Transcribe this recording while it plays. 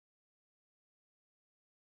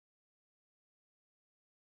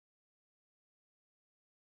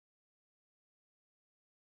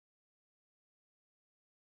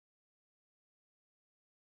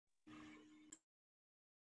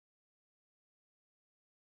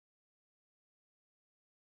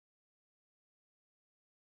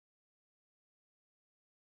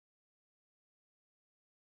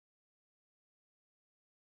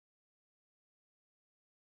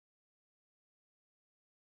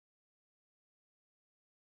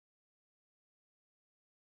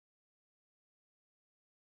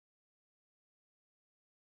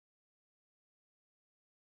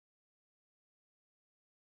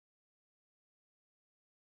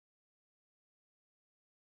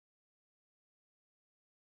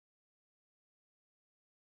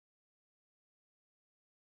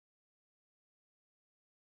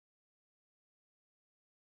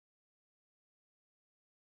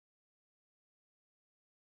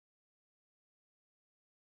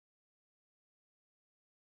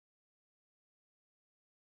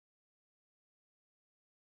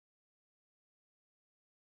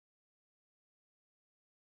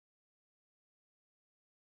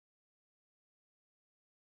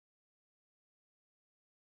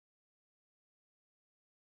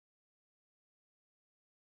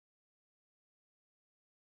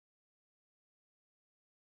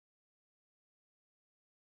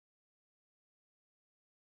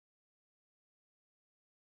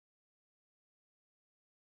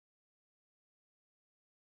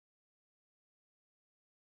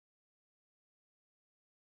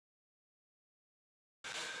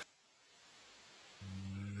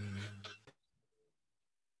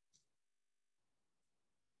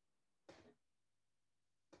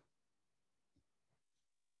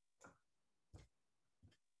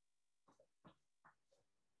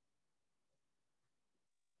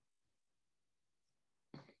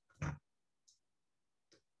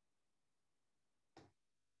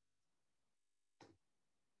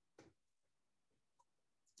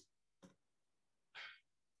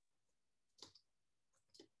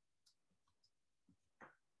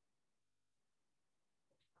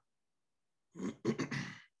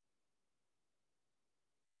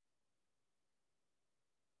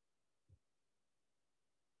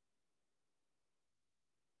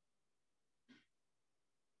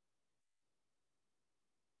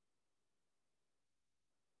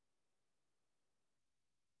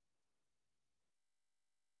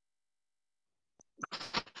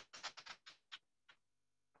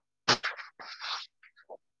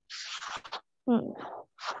Hmm.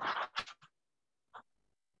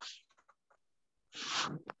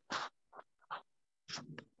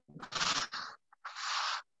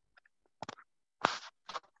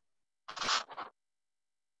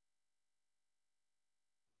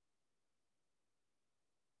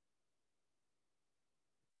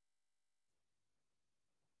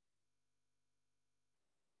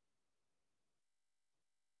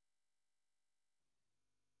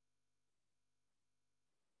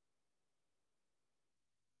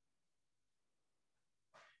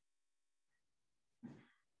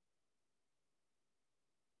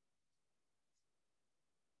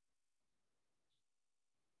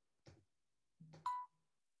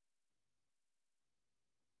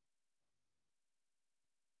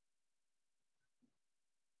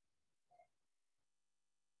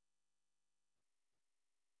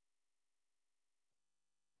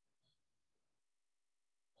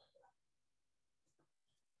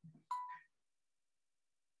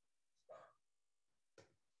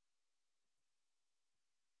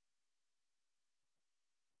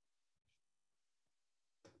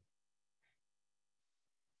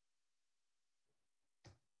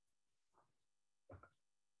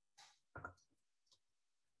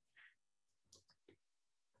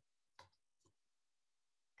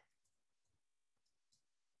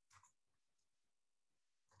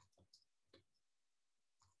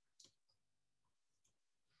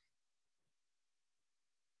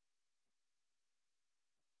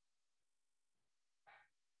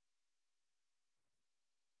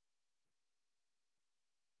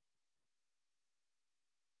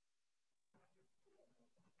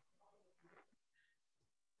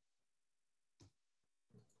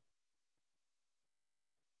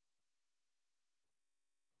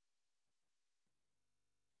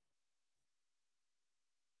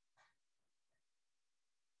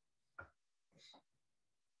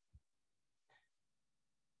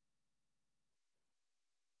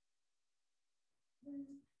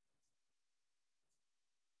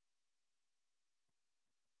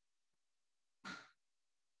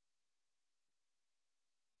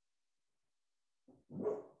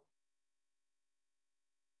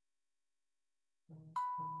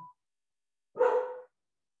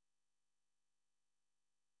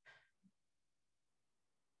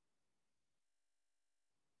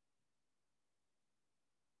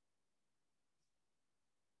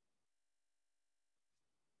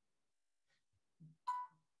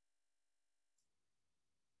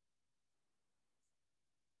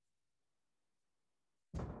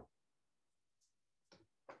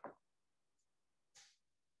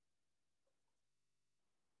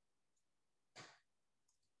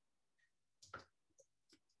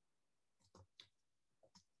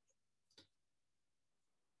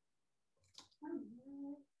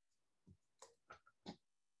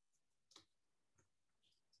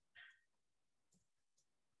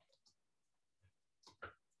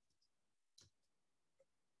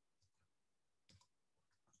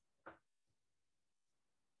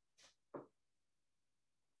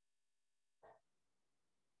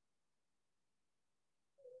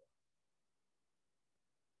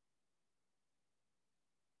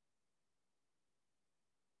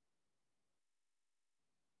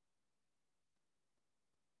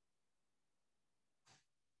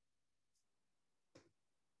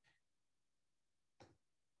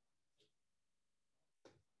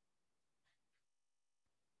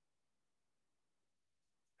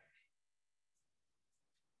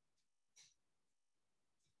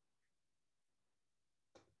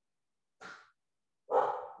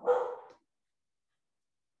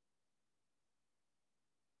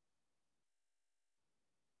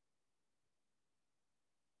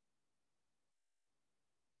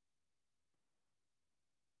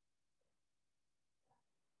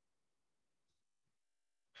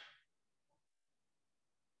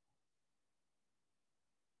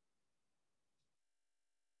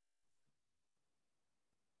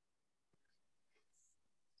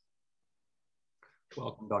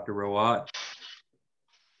 Welcome, Dr. Rawat.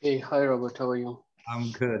 Hey, hi Robert, how are you? I'm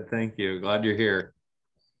good, thank you. Glad you're here.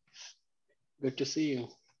 Good to see you.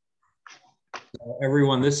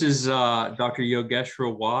 Everyone, this is Dr. Yogesh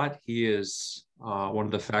Rawat. He is one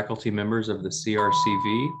of the faculty members of the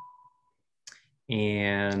CRCV,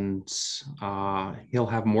 and he'll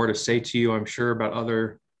have more to say to you, I'm sure, about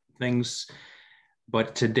other things.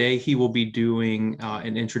 But today he will be doing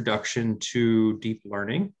an introduction to deep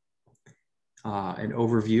learning, an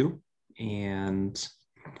overview, and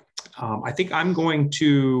I think I'm going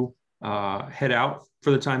to head out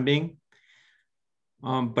for the time being.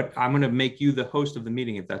 But I'm going to make you the host of the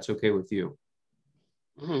meeting if that's okay with you.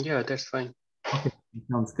 Yeah, that's fine. Okay.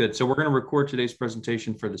 Sounds good. So we're going to record today's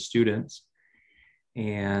presentation for the students.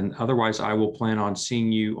 And otherwise, I will plan on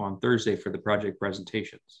seeing you on Thursday for the project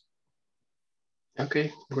presentations.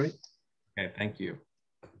 Okay, great. Okay, thank you.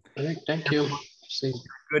 All right, thank you. See.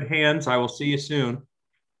 Good hands. I will see you soon.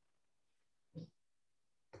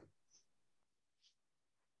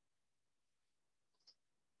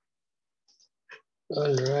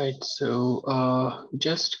 All right, so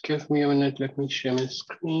just give me a minute. Let me share my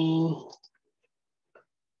screen.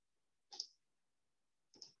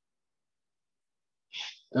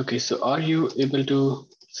 Okay, so are you able to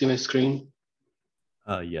see my screen?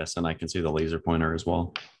 Yes, and I can see the laser pointer as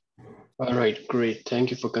well. All right, great.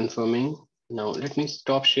 Thank you for confirming. Now let me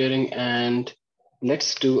stop sharing and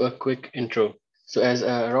let's do a quick intro. So as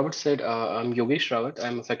Robert said, I'm Yogesh Rawat.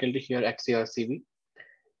 I'm a faculty here at CRCV.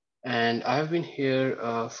 And I've been here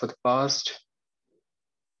for the past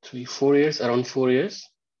 4 years, around 4 years.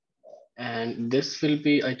 And this will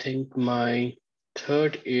be, I think, my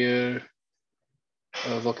third year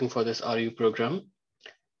working for this RU program.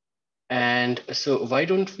 And so why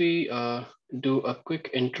don't we do a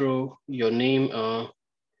quick intro, your name,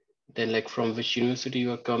 then like from which university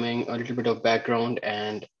you are coming, a little bit of background,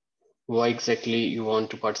 and why exactly you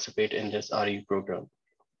want to participate in this RU program.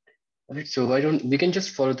 All right, so why don't we can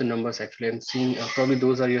just follow the numbers actually. I'm seeing probably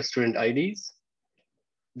those are your student IDs.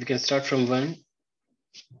 We can start from one.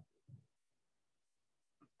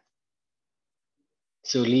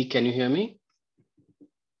 So Lee, can you hear me?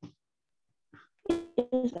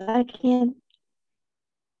 Yes, I can.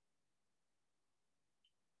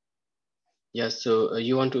 Yes, so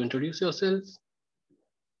you want to introduce yourself?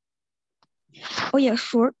 Oh yeah,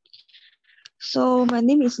 sure. So my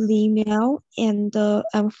name is Lee Miao, and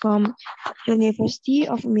I'm from University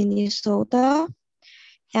of Minnesota.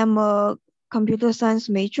 I'm a computer science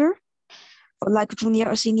major, like junior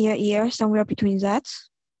or senior year, somewhere between that.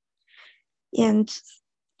 And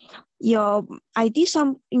yeah, I did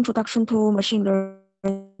some introduction to machine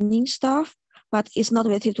learning stuff, but it's not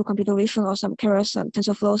related to computer vision or some keras and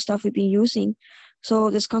TensorFlow stuff we've been using.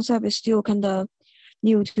 So this concept is still kind of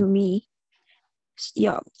new to me.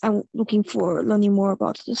 Yeah, I'm looking for learning more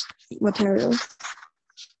about this material.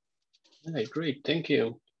 All right, great, thank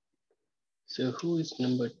you. So who is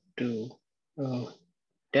number two?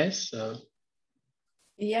 Tess?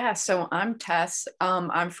 Yeah, so I'm Tess.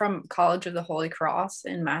 I'm from College of the Holy Cross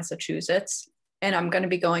in Massachusetts, and I'm going to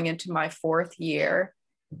be going into my fourth year.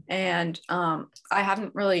 And I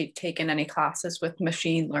haven't really taken any classes with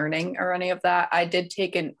machine learning or any of that. I did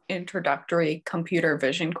take an introductory computer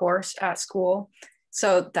vision course at school.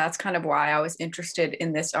 So that's kind of why I was interested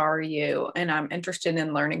in this RU, and I'm interested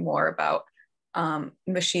in learning more about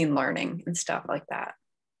machine learning and stuff like that.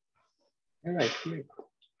 All right, great.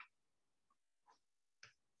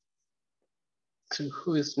 So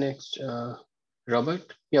who is next?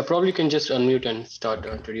 Robert? Yeah, probably can just unmute and start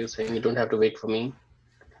introducing. You don't have to wait for me.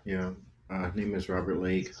 Yeah, name is Robert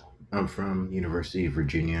Lake. I'm from University of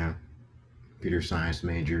Virginia, computer science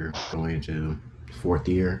major, going into fourth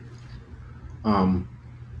year.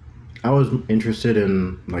 I was interested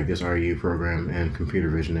in like this RU program and computer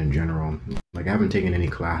vision in general. Like I haven't taken any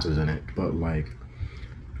classes in it, but like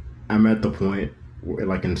I'm at the point where,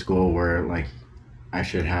 like in school where like I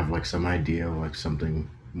should have like some idea of like something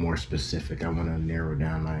more specific I want to narrow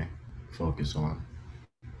down my focus on.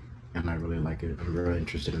 And I really like it. I'm really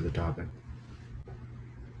interested in the topic.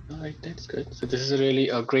 All right, that's good. So this is really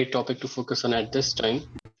a great topic to focus on at this time,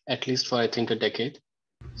 at least for I think a decade.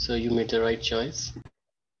 So you made the right choice.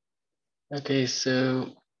 Okay,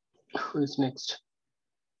 so who's next?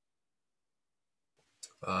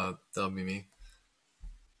 That'll be me.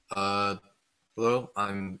 Hello,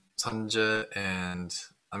 I'm Sanje, and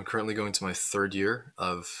I'm currently going to my third year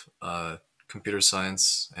of computer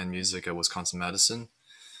science and music at Wisconsin-Madison.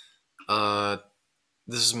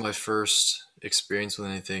 This is my first experience with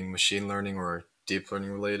anything machine learning or deep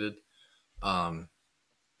learning related.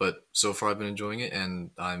 But so far I've been enjoying it, and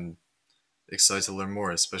I'm excited to learn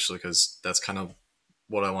more, especially because that's kind of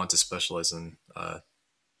what I want to specialize in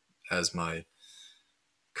as my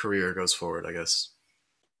career goes forward, I guess.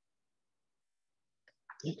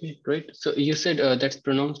 Okay, great. So you said that's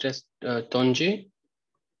pronounced as Tonje?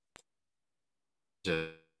 Yeah.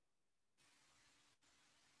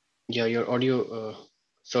 Yeah, your audio,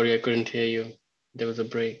 sorry, I couldn't hear you. There was a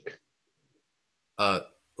break.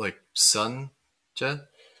 Like Sun Jet? Like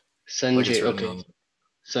Sanjay, it's written okay. on.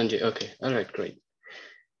 Sanjay, okay. All right, great.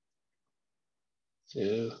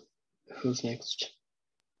 So who's next?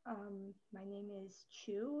 My name is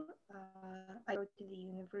Chu. I go to the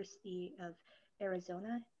University of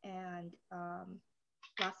Arizona, and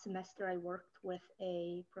last semester I worked with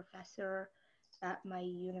a professor at my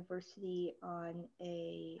university on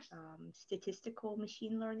a statistical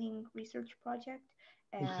machine learning research project,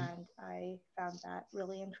 and I found that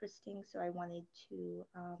really interesting. So I wanted to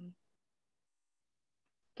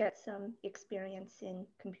get some experience in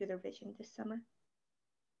computer vision this summer.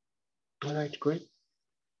 All right, great.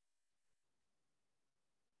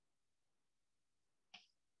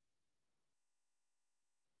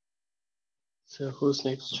 So who's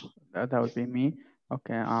next? That would be me.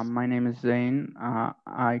 Okay, my name is Zain.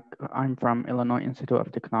 I'm from Illinois Institute of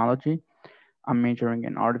Technology. I'm majoring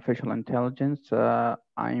in artificial intelligence.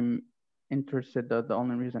 I'm interested, the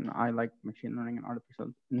only reason I like machine learning and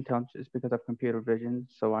artificial intelligence is because of computer vision.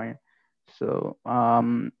 So I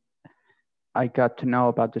got to know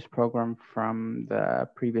about this program from the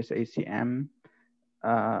previous ACM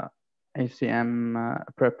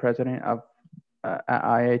president of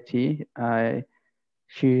IIT.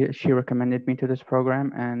 She recommended me to this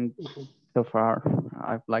program, and so far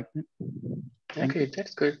I've liked it. Okay,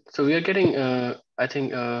 that's good. So we are getting, I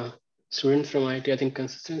think, students from IIT, I think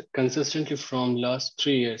consistently from last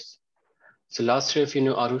 3 years. So last year, if you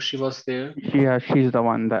know, Arushi was there. Yeah, she's the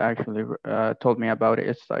one that actually told me about it.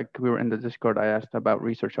 It's like we were in the Discord. I asked about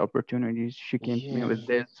research opportunities. She came to me with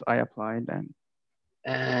this. I applied,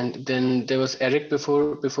 and then there was Eric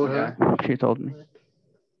before her. She told me.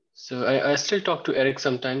 So I still talk to Eric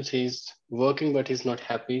sometimes. He's working, but he's not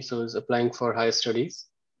happy, so he's applying for higher studies.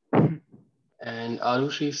 And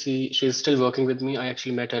Arushi, she's still working with me. I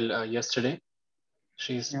actually met her yesterday.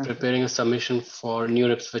 She's preparing a submission for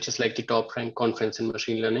NeurIPS, which is like the top ranked conference in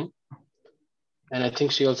machine learning. And I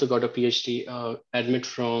think she also got a PhD admit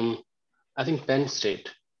from, I think, Penn State.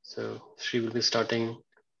 So she will be starting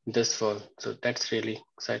this fall. So that's really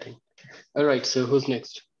exciting. All right, so who's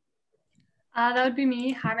next? That would be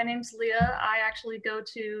me. Hi, my name's Leah. I actually go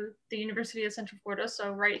to the University of Central Florida,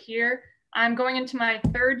 so right here. I'm going into my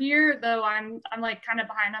 3rd year, though I'm like kind of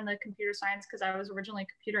behind on the computer science because I was originally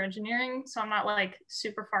computer engineering, so I'm not like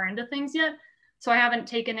super far into things yet. So I haven't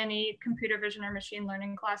taken any computer vision or machine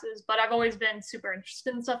learning classes, but I've always been super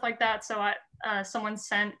interested in stuff like that. So someone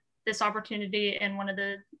sent this opportunity in one of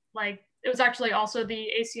the, like, it was actually also the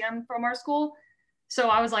ACM from our school. So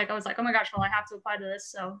I was like, oh my gosh, well, I have to apply to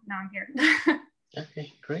this. So now I'm here.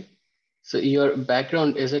 Okay, great. So your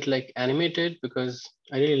background, is it like animated? Because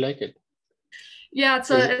I really like it. Yeah, it's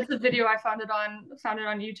a video I found it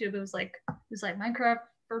on YouTube. It was like Minecraft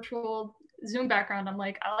virtual Zoom background. I'm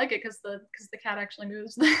like, I like it because the cat actually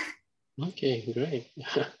moves. Okay, great.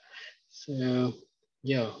 So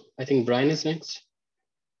yeah, I think Brian is next.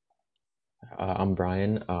 I'm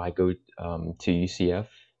Brian. I go to UCF.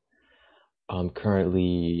 I'm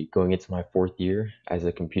currently going into my 4th year as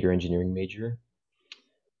a computer engineering major.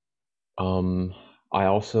 I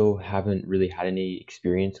also haven't really had any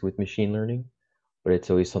experience with machine learning, but it's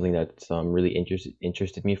always something that's really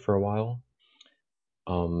interested me for a while.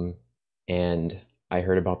 And I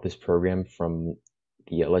heard about this program from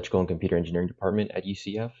the electrical and computer engineering department at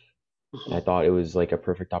UCF. And I thought it was like a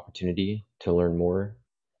perfect opportunity to learn more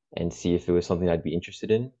and see if it was something I'd be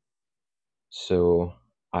interested in. So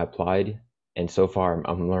I applied, and so far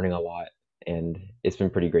I'm learning a lot, and it's been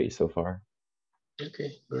pretty great so far.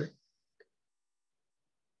 Okay, great.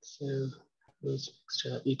 So who's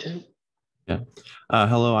next? Ethan? Yeah.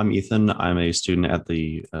 Hello, I'm Ethan. I'm a student at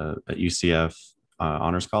the at UCF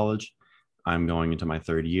Honors College. I'm going into my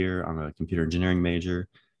 3rd year. I'm a computer engineering major,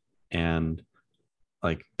 and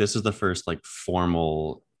like this is the first like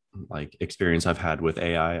formal like experience I've had with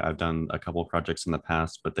AI. I've done a couple of projects in the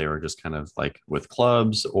past, but they were just kind of like with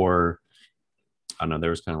clubs, or I don't know, there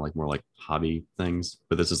was kind of like more like hobby things,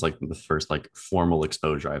 but this is like the first like formal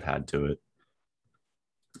exposure I've had to it.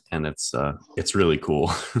 And it's really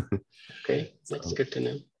cool. Okay, that's good to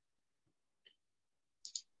know.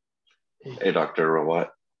 Hey, Dr. Rawat.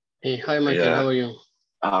 Hey, hi, Michael. Yeah. How are you?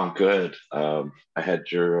 I'm good. I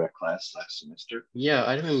had your class last semester. Yeah,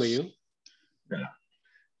 I remember you. Yeah.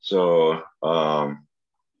 So I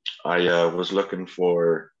was looking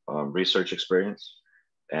for research experience,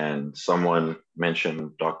 and someone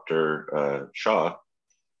mentioned Dr. Shah.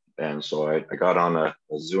 And so I got on a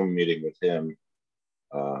Zoom meeting with him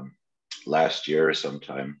last year or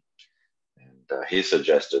sometime, and he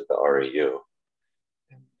suggested the REU.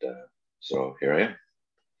 And so here I am.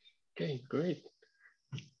 Okay, great.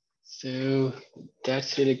 So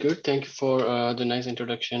that's really good. Thank you for the nice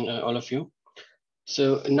introduction, all of you.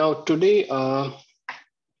 So now today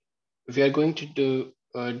we are going to do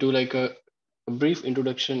like a brief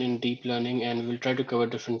introduction in deep learning, and we'll try to cover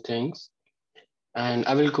different things. And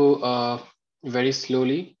I will go very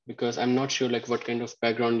slowly because I'm not sure like what kind of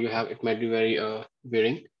background you have. It might be very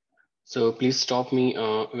varying. So please stop me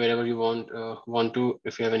wherever you want to.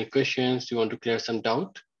 If you have any questions, you want to clear some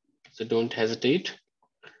doubt, so don't hesitate.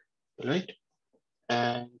 All right.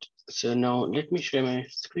 And so now let me share my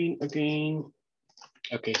screen again.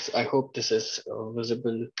 Okay, so I hope this is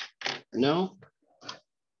visible now.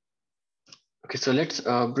 Okay, so let's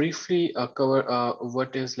briefly cover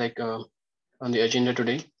what is like on the agenda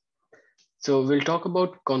today. So we'll talk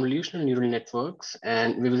about convolutional neural networks,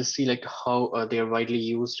 and we will see like how they are widely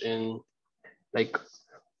used in like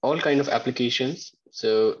all kind of applications.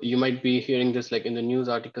 So you might be hearing this like in the news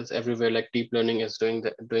articles everywhere, like deep learning is doing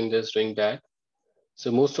that, doing this, doing that. So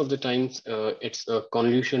most of the times it's a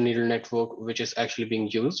convolutional neural network which is actually being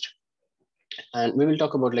used, and we will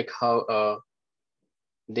talk about like how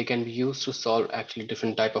they can be used to solve actually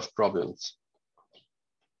different type of problems.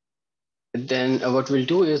 Then what we'll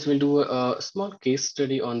do is we'll do a small case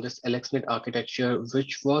study on this AlexNet architecture,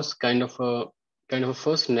 which was kind of a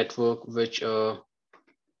first network which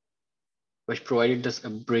provided this a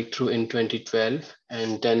breakthrough in 2012,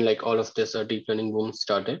 and then like all of this deep learning boom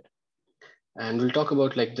started. And we'll talk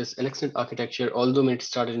about like this AlexNet architecture, although it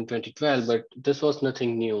started in 2012, but this was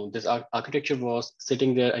nothing new. This architecture was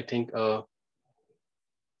sitting there, I think,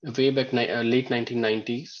 way back late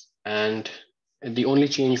 1990s, and the only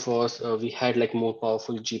change was we had like more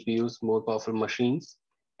powerful GPUs, more powerful machines,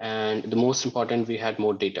 and the most important, we had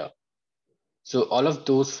more data. So all of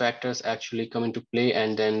those factors actually come into play,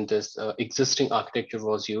 and then this existing architecture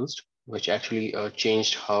was used, which actually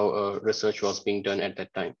changed how research was being done at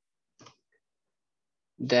that time.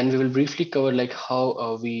 Then we will briefly cover like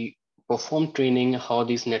how we perform training, how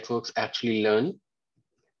these networks actually learn.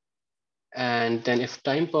 And then if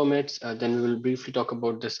time permits, then we will briefly talk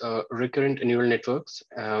about this recurrent neural networks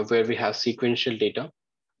where we have sequential data.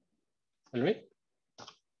 All right.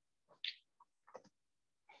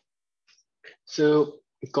 So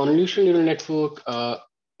convolutional neural network,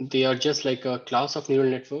 they are just like a class of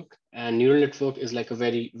neural network, and neural network is like a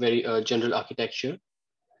very, very general architecture.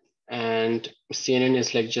 And CNN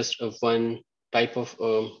is like just one type of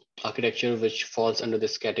architecture which falls under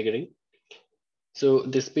this category. So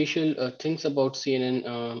the special things about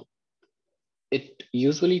CNN, it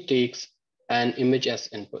usually takes an image as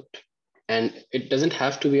input. And it doesn't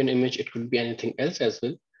have to be an image, it could be anything else as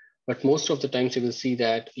well. But most of the times you will see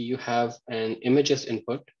that you have an image as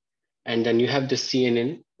input, and then you have the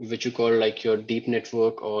CNN, which you call like your deep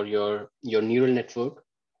network or your neural network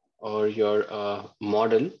or your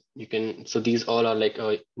model. You can, so these all are like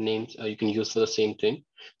names you can use for the same thing.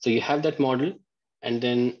 So you have that model, and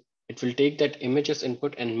then it will take that image as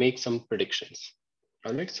input and make some predictions.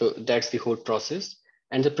 All right, so that's the whole process.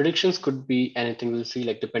 And the predictions could be anything. We'll see,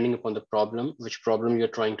 like depending upon the problem, which problem you're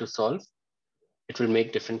trying to solve, it will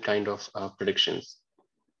make different kind of predictions.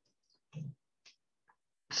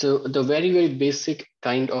 So the very, very basic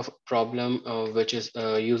kind of problem which is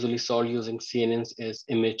usually solved using CNNs is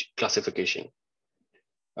image classification.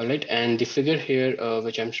 All right, and the figure here,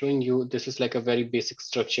 which I'm showing you, this is like a very basic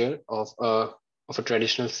structure of a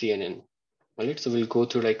traditional CNN. All right, so we'll go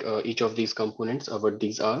through like each of these components of what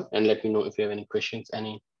these are, and let me know if you have any questions,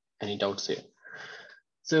 any doubts here.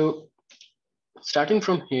 So starting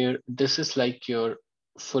from here, this is like your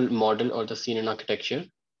full model or the CNN architecture.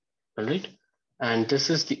 All right, and this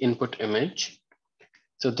is the input image.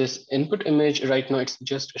 So this input image right now, it's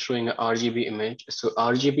just showing a RGB image. So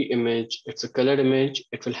RGB image, it's a colored image.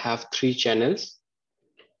 It will have 3 channels,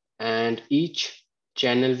 and each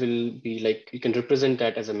channel will be like, you can represent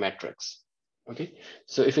that as a matrix. Okay,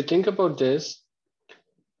 so if you think about this,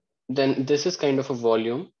 then this is kind of a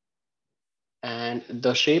volume, and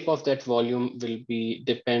the shape of that volume will be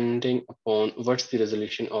depending upon what's the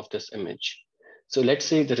resolution of this image. So let's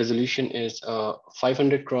say the resolution is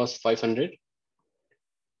 500 cross 500.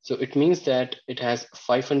 So it means that it has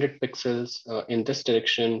 500 pixels in this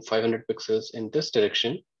direction, 500 pixels in this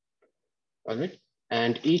direction. All right.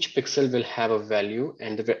 And each pixel will have a value,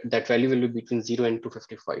 and that value will be between 0 and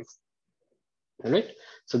 255. All right.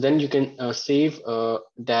 So then you can save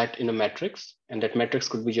that in a matrix, and that matrix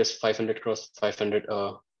could be just 500 cross 500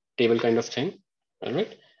 table kind of thing. All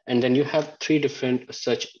right. And then you have 3 different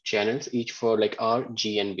such channels, each for like R,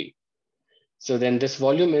 G, and B. So then this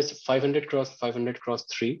volume is 500 cross 500 cross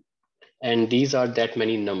 3, and these are that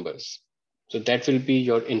many numbers. So that will be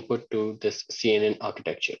your input to this CNN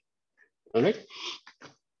architecture. All right.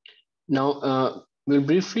 Now we'll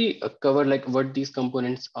briefly cover like what these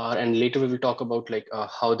components are, and later we will talk about like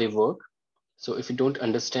how they work. So if you don't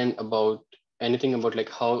understand about anything about like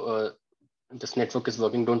how this network is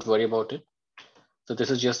working, don't worry about it. So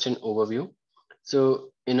this is just an overview.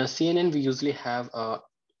 So in a CNN, we usually have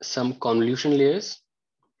some convolution layers,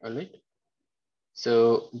 all right?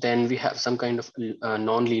 So then we have some kind of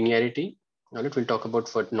non-linearity. All right, we'll talk about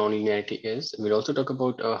what non-linearity is. We'll also talk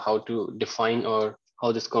about how to define or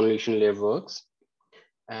how this convolution layer works.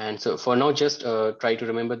 And so for now, just try to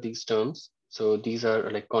remember these terms. So these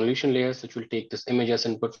are like convolution layers, which will take this image as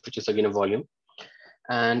input, which is again a volume.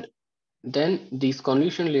 And then these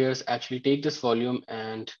convolution layers actually take this volume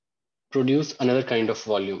and produce another kind of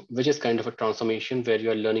volume, which is kind of a transformation where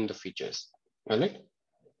you are learning the features. All right.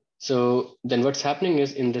 So then what's happening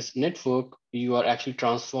is in this network, you are actually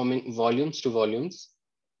transforming volumes to volumes.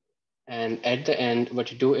 And at the end,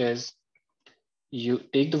 what you do is you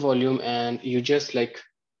take the volume and you just like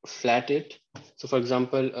flat it. So for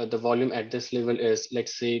example, the volume at this level is,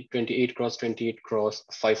 let's say 28 cross 28 cross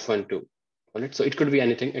 512. All right. So it could be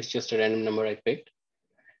anything. It's just a random number I picked.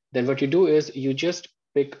 Then what you do is you just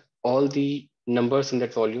pick all the numbers in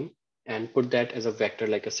that volume and put that as a vector,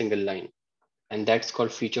 like a single line. And that's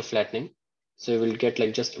called feature flattening. So you will get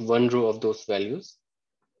like just one row of those values.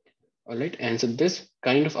 All right. And so this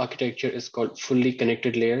kind of architecture is called fully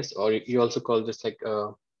connected layers, or you also call this like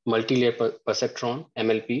multi-layer perceptron,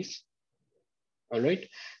 MLPs. All right.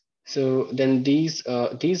 So then these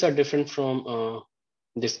are different from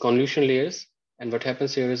this convolution layers. And what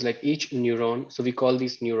happens here is like each neuron, so we call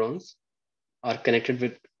these neurons, are connected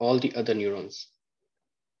with all the other neurons.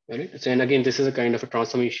 Right? So, and again, this is a kind of a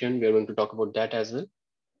transformation. We're going to talk about that as well.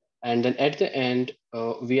 And then at the end,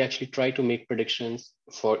 we actually try to make predictions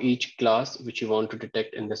for each class which you want to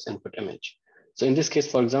detect in this input image. So in this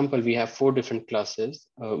case, for example, we have 4 different classes,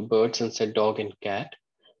 bird, sunset, dog, and cat.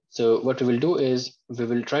 So what we will do is we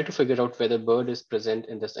will try to figure out whether bird is present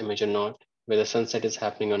in this image or not, whether sunset is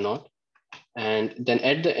happening or not. And then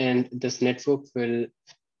at the end, this network will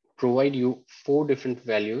provide you 4 different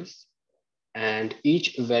values, and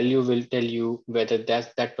each value will tell you whether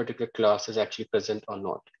that particular class is actually present or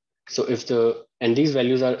not. So if and these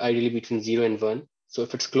values are ideally between 0 and 1. So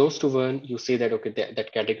if it's close to 1, you say that, okay,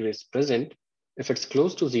 that category is present. If it's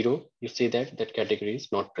close to 0, you say that that category is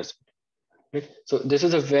not present. Right? So this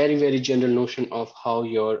is a very, very general notion of how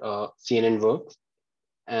your CNN works.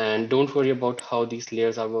 And don't worry about how these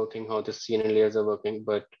layers are working, how the CNN layers are working,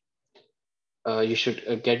 but you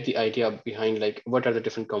should get the idea behind like what are the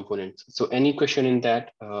different components. So any question in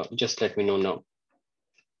that, just let me know now.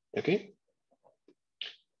 Okay.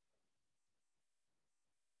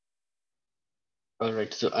 All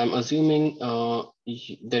right, so I'm assuming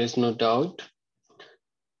there is no doubt.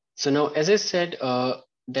 So now, as I said,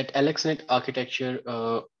 that AlexNet architecture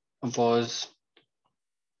was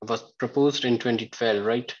proposed in 2012,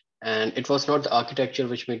 right? And it was not the architecture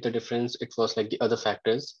which made the difference. It was like the other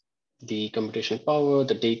factors, the computational power,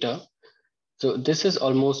 the data. So this is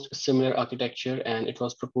almost similar architecture, and it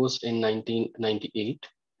was proposed in 1998.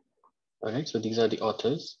 All right, so these are the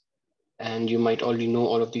authors. And you might already know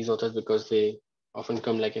all of these authors because they often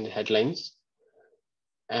come like in the headlines.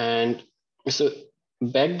 And so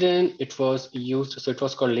back then it was used, so it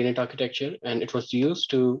was called LANET architecture, and it was used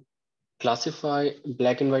to classify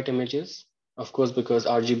black and white images, of course, because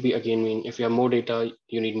RGB again mean if you have more data,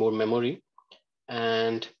 you need more memory.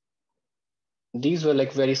 And these were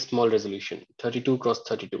like very small resolution, 32 cross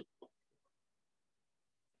 32.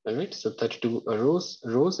 All right, so 32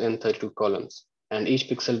 rows and 32 columns. And each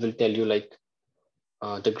pixel will tell you like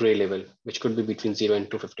the gray level, which could be between 0 and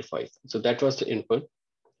 255. So that was the input.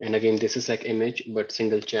 And again, this is like image, but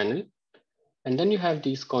single channel. And then you have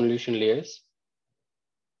these convolution layers.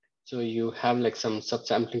 So you have like some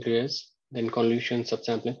subsampling layers, then convolution,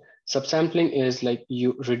 subsampling. Subsampling is like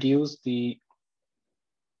you reduce the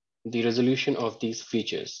resolution of these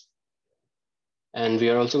features. And we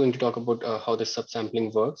are also going to talk about how the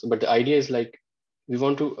subsampling works. But the idea is like, we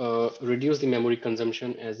want to reduce the memory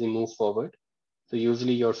consumption as we move forward. So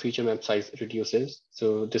usually your feature map size reduces.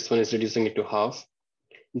 So this one is reducing it to half.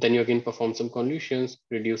 Then you again perform some convolutions,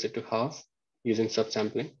 reduce it to half using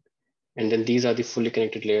subsampling. And then these are the fully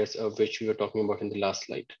connected layers of which we were talking about in the last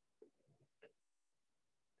slide.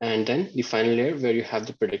 And then the final layer where you have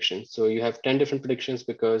the predictions. So you have 10 different predictions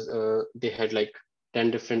because they had like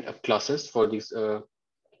 10 different classes for these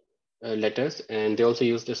letters. And they also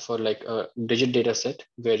use this for like a digit data set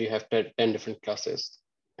where you have 10 different classes.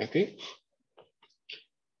 Okay.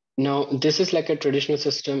 Now, this is like a traditional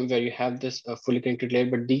system where you have this fully connected layer,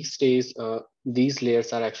 but these days, these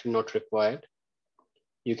layers are actually not required.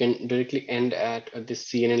 You can directly end at this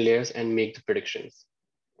CNN layers and make the predictions.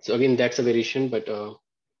 So again, that's a variation, but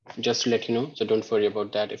just to let you know, so don't worry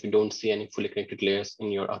about that if you don't see any fully connected layers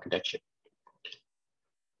in your architecture.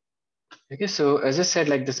 Okay, so as I said,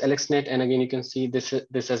 like this LXNet, and again, you can see this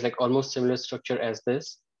has like almost similar structure as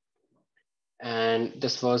this. And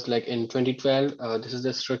this was like in 2012, this is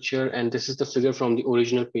the structure, and this is the figure from the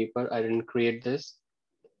original paper. I didn't create this.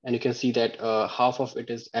 And you can see that half of it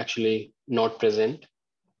is actually not present.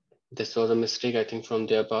 This was a mistake, I think, from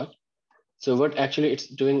their part. So what actually it's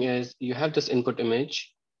doing is you have this input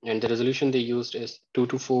image, and the resolution they used is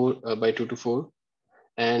 224 by 224.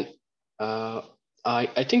 And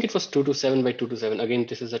I think it was 227 by 227. Again,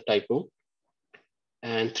 this is a typo.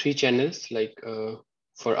 And 3 channels like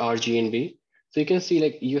for R, G, and B. So you can see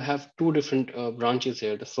like you have 2 different branches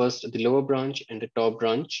here. The first, the lower branch and the top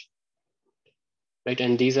branch, right?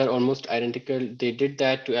 And these are almost identical. They did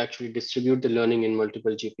that to actually distribute the learning in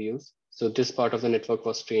multiple GPUs. So this part of the network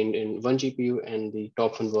was trained in one GPU and the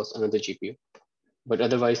top one was another GPU. But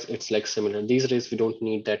otherwise it's like similar. These days we don't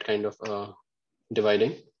need that kind of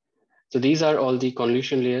dividing. So these are all the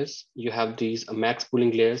convolution layers. You have these max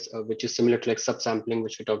pooling layers, which is similar to like subsampling,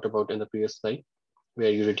 which we talked about in the previous slide,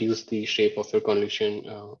 where you reduce the shape of your convolution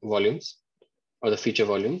volumes or the feature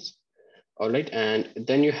volumes. All right, and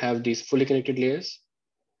then you have these fully connected layers.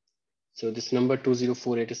 So this number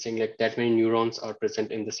 2048 is saying like that many neurons are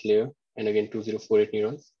present in this layer. And again, 2048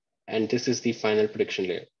 neurons. And this is the final prediction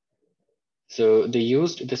layer. So they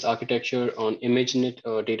used this architecture on ImageNet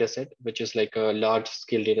dataset, which is like a large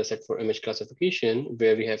scale dataset for image classification,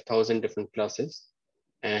 where we have 1,000 different classes.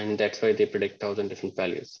 And that's why they predict 1,000 different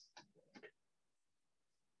values.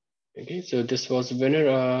 Okay, so this was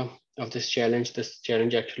winner of this challenge. This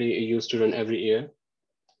challenge actually used to run every year.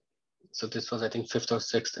 So this was, I think, 5th or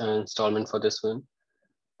 6th installment for this one.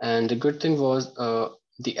 And the good thing was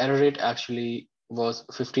the error rate actually was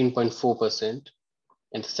 15.4%.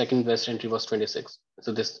 And the second best entry was 26.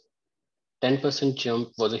 So this 10% jump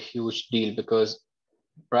was a huge deal because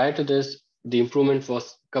prior to this, the improvement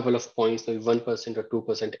was a couple of points, maybe 1% or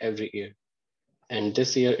 2% every year. And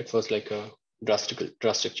this year it was like a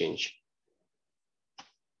drastic change.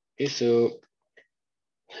 Okay, so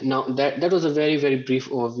now that was a very brief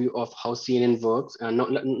overview of how CNN works. And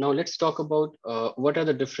now let's talk about what are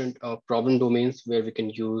the different problem domains where we can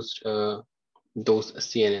use those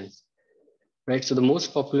CNNs, right? So the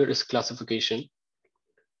most popular is classification.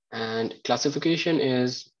 And classification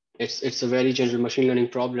is, it's a very general machine learning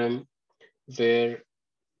problem where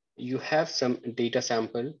you have some data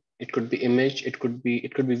sample. It could be image, it could be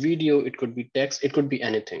video, it could be text, it could be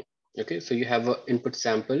anything. Okay, so you have an input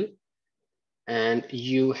sample and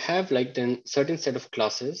you have like then certain set of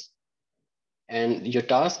classes, and your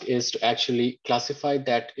task is to actually classify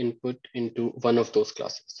that input into one of those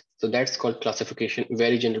classes. So that's called classification,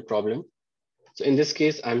 very general problem. So in this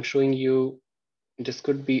case, I'm showing you, this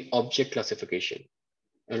could be object classification.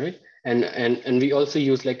 All right, and we also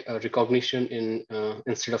use like a recognition in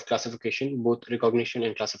instead of classification. Both recognition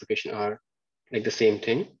and classification are like the same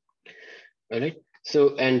thing. All right,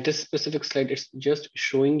 so and this specific slide is just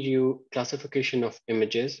showing you classification of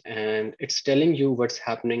images, and it's telling you what's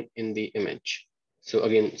happening in the image. So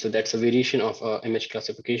again, so that's a variation of image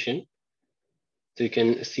classification. So you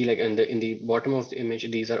can see like in the bottom of the image,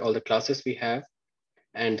 these are all the classes we have,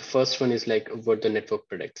 and the first one is like what the network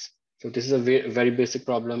predicts. So this is a very basic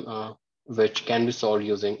problem which can be solved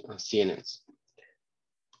using CNNs.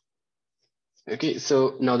 Okay,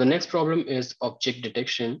 so now the next problem is object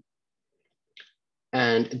detection.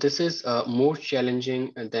 And this is more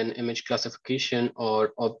challenging than image classification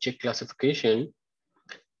or object classification.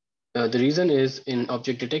 The reason is in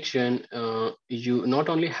object detection, you not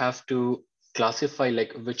only have to classify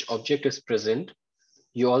like which object is present,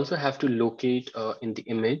 you also have to locate in the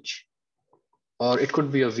image, or it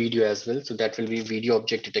could be a video as well. So that will be video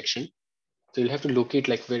object detection. So you'll have to locate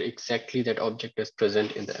like where exactly that object is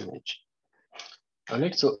present in the image. All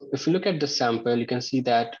right, so if you look at the sample, you can see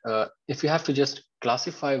that if you have to just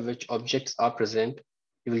classify which objects are present,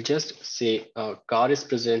 you will just say car is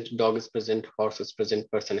present, dog is present, horse is present,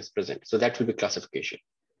 person is present. So that will be classification.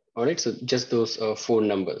 All right, so just those 4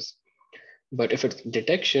 numbers. But if it's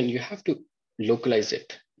detection, you have to localize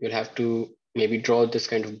it. You'll have to maybe draw this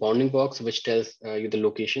kind of bounding box, which tells you the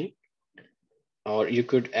location. Or you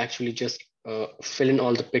could actually just fill in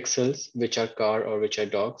all the pixels, which are car or which are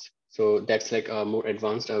dogs. So that's like more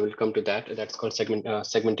advanced. I will come to that. That's called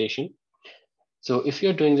segmentation. So if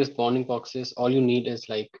you're doing this bounding boxes, all you need is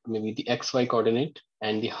like maybe the XY coordinate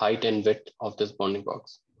and the height and width of this bounding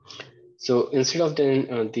box. So instead of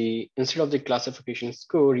the classification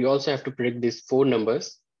score, you also have to predict these 4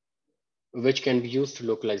 numbers, which can be used to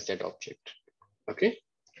localize that object. Okay.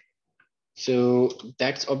 So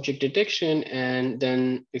that's object detection. And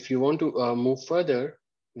then if you want to move further,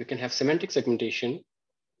 you can have semantic segmentation.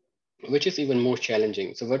 which is even more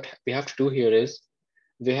challenging. So what we have to do here is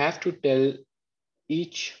we have to tell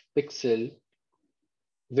each pixel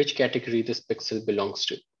which category this pixel belongs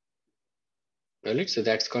to. Right? So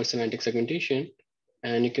that's called semantic segmentation.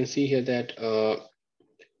 And you can see here that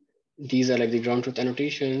these are like the ground truth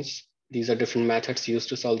annotations. These are different methods used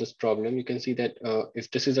to solve this problem. You can see that if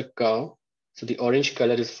this is a cow, so the orange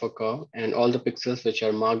color is for cow, and all the pixels which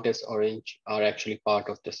are marked as orange are actually part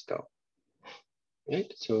of this cow.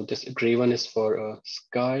 Right? So this gray one is for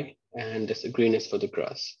sky, and this green is for the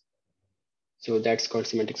grass. So that's called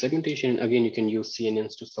semantic segmentation. Again, you can use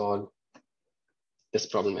CNNs to solve this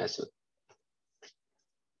problem as well.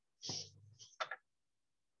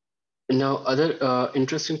 Now, other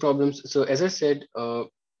interesting problems. So as I said,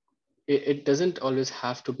 it doesn't always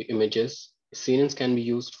have to be images. CNNs can be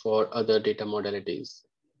used for other data modalities,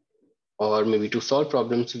 or maybe to solve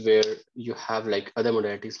problems where you have like other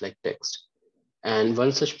modalities like text. And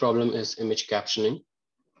one such problem is image captioning.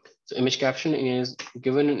 So image captioning is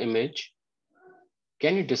given an image,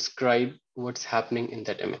 can you describe what's happening in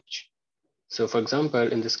that image? So for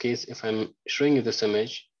example, in this case, if I'm showing you this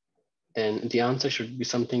image, then the answer should be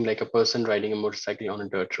something like a person riding a motorcycle on a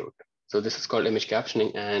dirt road. So this is called image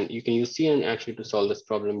captioning, and you can use CNN actually to solve this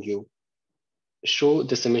problem. You show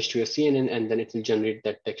this image to your CNN, and then it will generate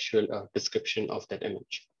that textual description of that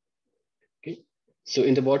image. Okay. So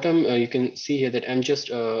in the bottom, you can see here that I'm just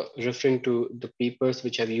referring to the papers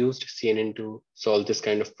which have used CNN to solve this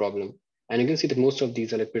kind of problem. And you can see that most of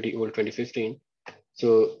these are like pretty old, 2015.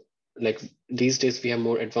 So like these days, we have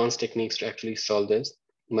more advanced techniques to actually solve this,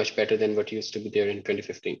 much better than what used to be there in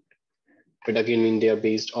 2015. But again, I mean, they are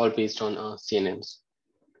all based on CNNs.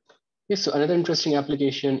 Yes, so another interesting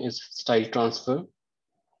application is style transfer.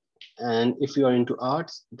 And if you are into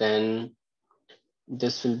arts, then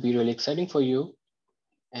this will be really exciting for you.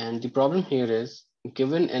 And the problem here is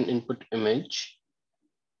given an input image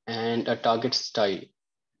and a target style,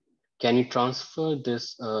 can you transfer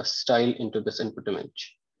this style into this input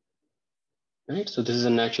image? Right, so this is a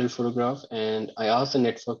natural photograph, and I asked the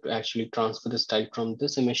network to actually transfer the style from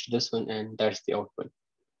this image to this one, and that's the output.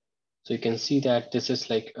 So you can see that this is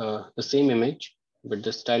like the same image, but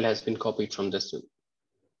the style has been copied from this one.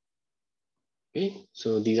 Okay,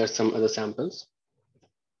 so these are some other samples.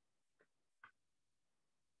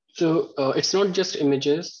 So it's not just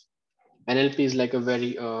images. NLP is like a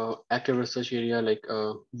very active research area, like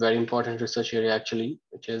a very important research area actually,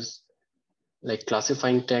 which is like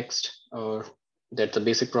classifying text, or that's a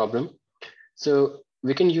basic problem. So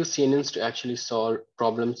we can use CNNs to actually solve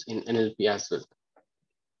problems in NLP as well.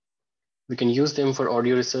 We can use them for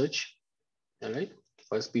audio research, all right,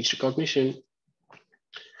 for speech recognition.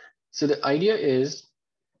 So the idea is,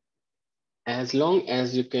 as long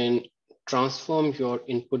as you can transform your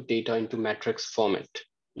input data into matrix format,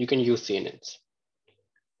 you can use CNNs.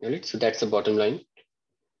 All right, so that's the bottom line.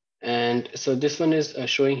 And so this one is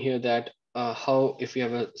showing here that how, if you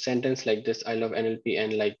have a sentence like this, I love NLP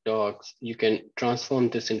and like dogs, you can transform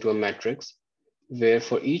this into a matrix where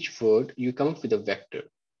for each word you come up with a vector.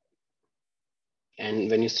 And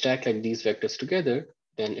when you stack like these vectors together,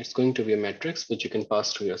 then it's going to be a matrix which you can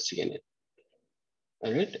pass through your CNN.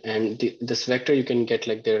 All right, and this vector, you can get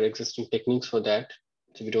like there are existing techniques for that.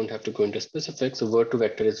 So we don't have to go into specifics. So word to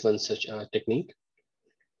vector is one such technique.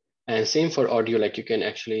 And same for audio, like you can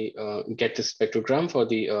actually get the spectrogram for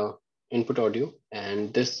the input audio,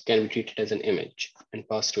 and this can be treated as an image and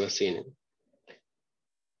passed to a CNN.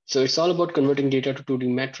 So it's all about converting data to 2D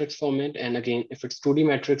matrix format. And again, if it's 2D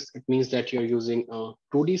matrix, it means that you're using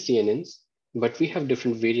 2D CNNs, but we have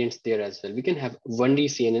different variants there as well. We can have 1D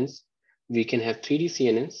CNNs, we can have 3D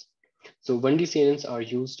CNNs. So 1D CNNs are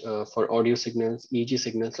used for audio signals, EEG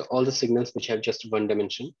signals, so all the signals which have just one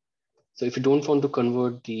dimension. So if you don't want to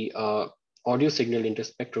convert the audio signal into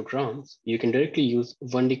spectrograms, you can directly use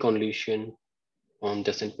 1D convolution on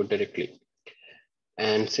this input directly.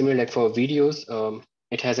 And similar like for videos,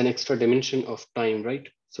 it has an extra dimension of time, right?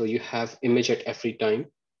 So you have image at every time.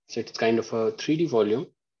 So it's kind of a 3D volume.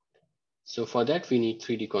 So for that, we need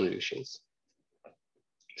 3D convolutions.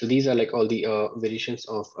 So these are like all the variations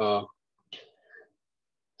of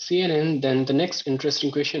CNN. Then the next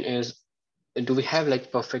interesting question is, do we have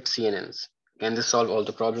like perfect CNNs? Can this solve all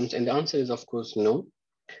the problems? And the answer is, of course, no.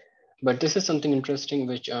 But this is something interesting,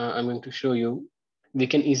 which I'm going to show you. We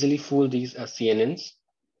can easily fool these CNNs.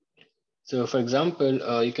 So for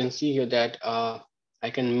example, you can see here that I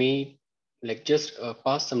can make like just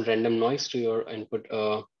pass some random noise to your input,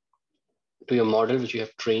 to your model, which you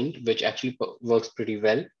have trained, which actually works pretty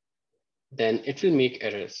well. Then it will make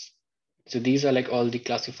errors. So these are like all the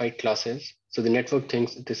classified classes. So the network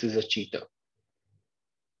thinks this is a cheater.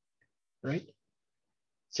 right?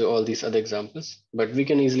 So all these other examples, but we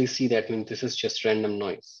can easily see that this is just random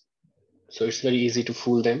noise. So it's very easy to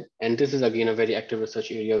fool them. And this is again a very active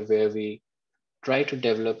research area where we try to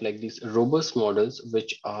develop like these robust models,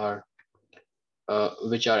 which are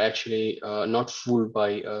actually not fooled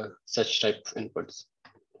by such type of inputs,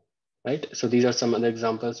 right? So these are some other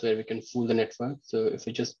examples where we can fool the network. So if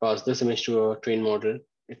we just pass this image to a trained model,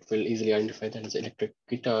 it will easily identify that as electric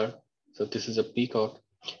guitar. So this is a peacock.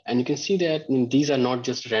 And you can see that these are not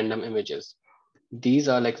just random images. These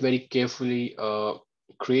are like very carefully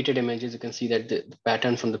created images. You can see that the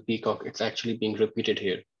pattern from the peacock, it's actually being repeated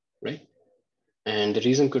here, right? And the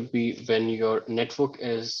reason could be when your network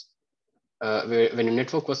is when a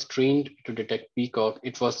network was trained to detect peacock,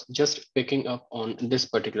 it was just picking up on this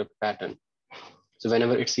particular pattern. So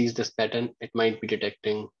whenever it sees this pattern, it might be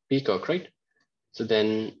detecting peacock, right? So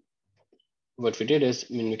then what we did is,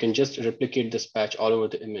 we can just replicate this patch all over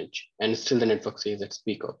the image and still the network says it's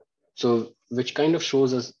peacock. So which kind of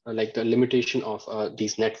shows us like the limitation of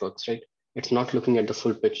these networks, right? It's not looking at the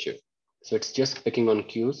full picture. So it's just picking on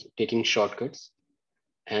cues, taking shortcuts.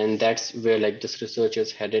 And that's where like this research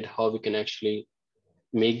is headed, how we can actually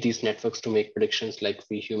make these networks to make predictions like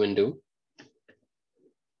we human do.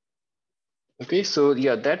 Okay, so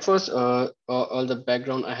yeah, that was all the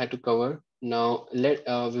background I had to cover. Now we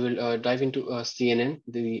will dive into CNN,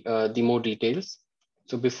 the more details.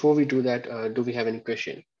 So before we do that, do we have any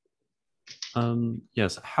question?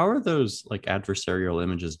 Yes. How are those like adversarial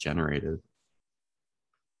images generated?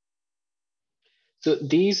 So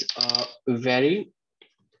these vary.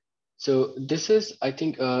 So this is, I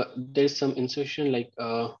think, there's some insertion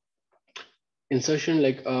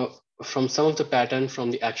from some of the pattern from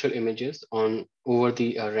the actual images on over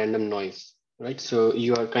the random noise, right? So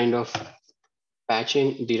you are kind of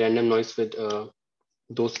patching the random noise with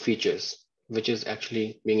those features, which is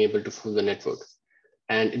actually being able to fool the network.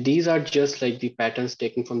 And these are just like the patterns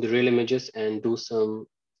taken from the real images and do some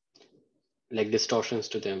like distortions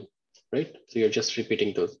to them, right? So you're just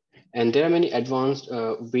repeating those. And there are many advanced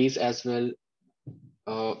ways as well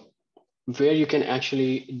where you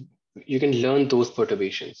can learn those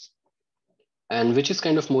perturbations, and which is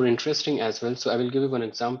kind of more interesting as well. So I will give you one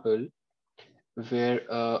example where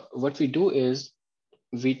what we do is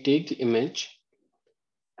we take the image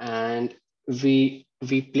and we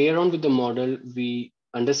play around with the model. We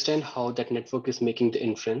understand how that network is making the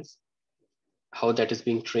inference, how that is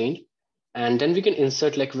being trained, and then we can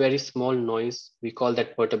insert like very small noise. We call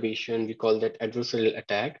that perturbation, we call that adversarial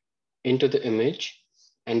attack into the image.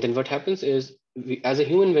 And then what happens is, as a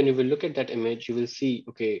human, when you will look at that image, you will see,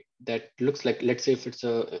 okay, that looks like, let's say if it's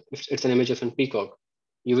an image of a peacock,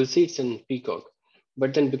 you will see it's in peacock.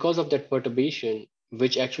 But then because of that perturbation,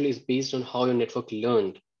 which actually is based on how your network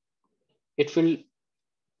learned, it will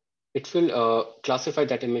classify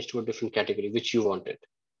that image to a different category which you wanted.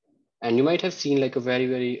 And you might have seen like a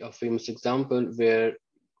very famous example where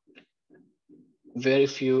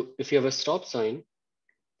if you have a stop sign,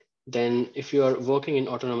 then if you are working in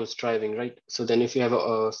autonomous driving, right? So then if you have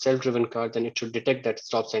a self-driven car, then it should detect that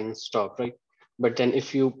stop sign and stop, right? But then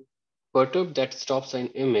if you perturb that stop sign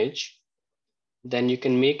image, then you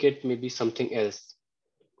can make it maybe something else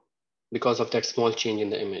because of that small change in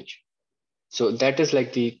the image. So that is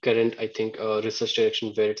like the current, I think, research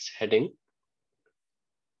direction where it's heading.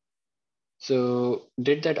 So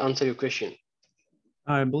did that answer your question?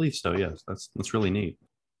 I believe so. Yes, that's really neat.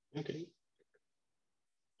 Okay.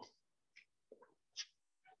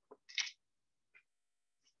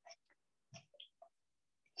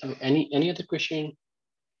 So any other question?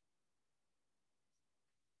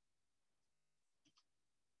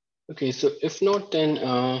 Okay, so if not, then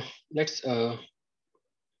let's go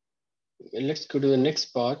to the next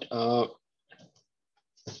part.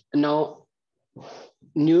 Now,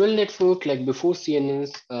 neural network, like before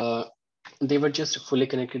CNNs, they were just fully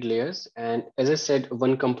connected layers. And as I said,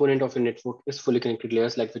 one component of a network is fully connected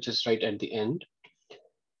layers, like which is right at the end.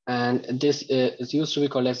 And this is used to be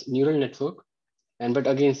called as neural network. And but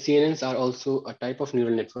again, CNNs are also a type of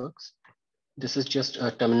neural networks. This is just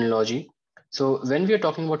a terminology. So when we are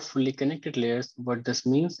talking about fully connected layers, what this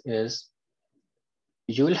means is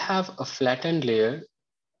you will have a flattened layer,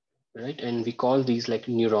 right? And we call these like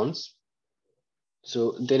neurons.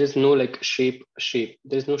 So there is no like shape.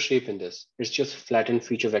 There's no shape in this. It's just flattened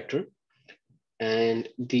feature vector. And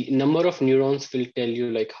the number of neurons will tell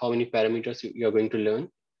you like how many parameters you're going to learn.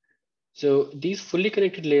 So these fully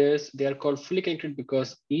connected layers, they are called fully connected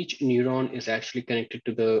because each neuron is actually connected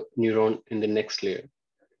to the neuron in the next layer.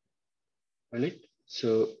 Right?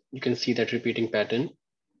 So you can see that repeating pattern.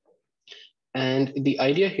 And the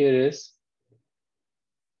idea here is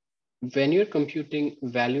when you're computing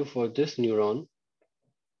value for this neuron,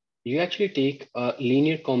 you actually take a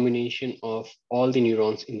linear combination of all the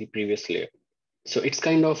neurons in the previous layer. So it's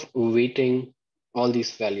kind of weighting all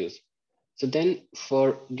these values. So then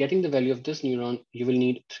for getting the value of this neuron, you will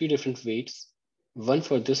need three different weights, one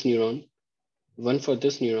for this neuron, one for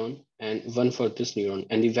this neuron, and one for this neuron.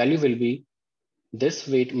 And the value will be this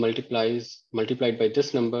weight multiplied by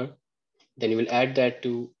this number. Then you will add that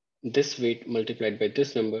to this weight multiplied by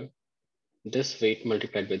this number, this weight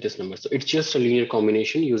multiplied by this number. So it's just a linear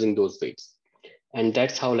combination using those weights. And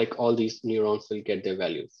that's how like all these neurons will get their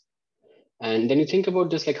values. And then you think about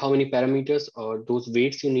this, like how many parameters or those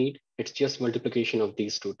weights you need, it's just multiplication of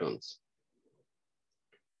these two terms.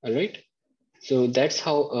 All right. So that's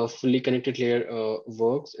how a fully connected layer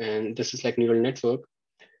works. And this is like neural network.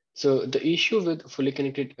 So the issue with fully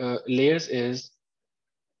connected layers is,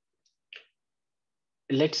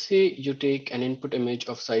 let's say you take an input image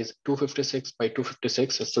of size 256 by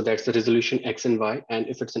 256. So that's the resolution X and Y. And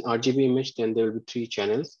if it's an RGB image, then there will be 3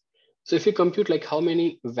 channels. So if you compute like how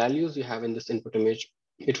many values you have in this input image,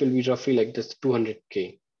 it will be roughly like this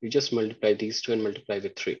 200K. You just multiply these two and multiply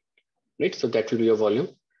with 3, right? So that will be your volume.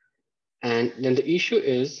 And then the issue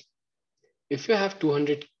is, if you have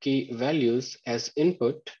 200K values as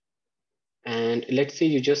input, and let's say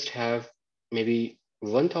you just have maybe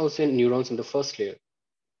 1000 neurons in the first layer.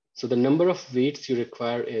 So the number of weights you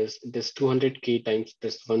require is this 200K times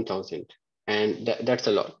this 1000. And that's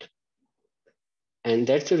a lot. And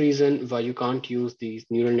that's the reason why you can't use these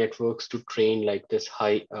neural networks to train like this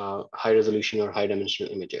high resolution or high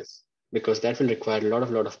dimensional images, because that will require a lot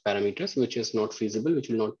of parameters, which is not feasible, which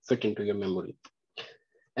will not fit into your memory.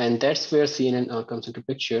 And that's where CNN comes into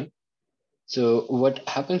picture. So what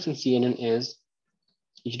happens in CNN is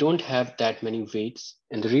you don't have that many weights.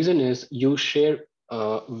 And the reason is you share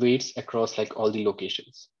weights across like all the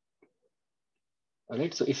locations. All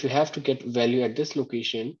right. So if you have to get value at this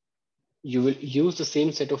location, you will use the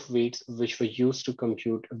same set of weights which were used to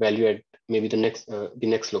compute value at maybe the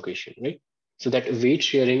next location, right? So that weight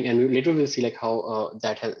sharing, and later we'll see like how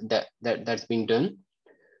that's being done.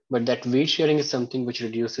 But that weight sharing is something which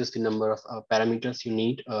reduces the number of parameters you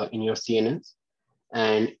need in your CNNs.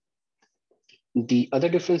 And the other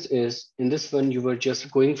difference is in this one, you were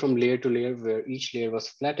just going from layer to layer where each layer was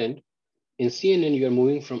flattened. In CNN, you are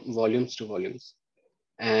moving from volumes to volumes.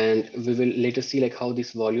 And we will later see like how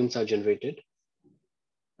these volumes are generated.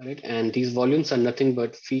 Right? And these volumes are nothing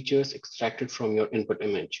but features extracted from your input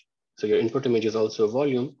image. So your input image is also a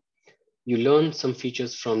volume. You learn some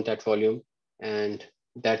features from that volume, and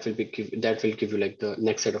that will give you like the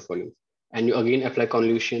next set of volumes. And you again apply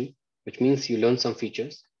convolution, which means you learn some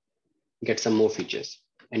features, get some more features,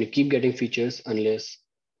 and you keep getting features unless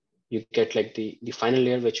you get like the final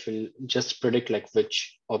layer, which will just predict like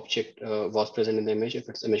which object was present in the image, if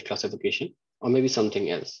it's image classification or maybe something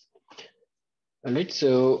else. All right,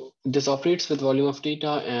 so this operates with volume of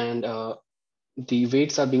data, and the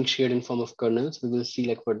weights are being shared in form of kernels. We will see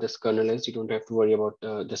like what this kernel is. You don't have to worry about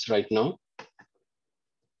this right now.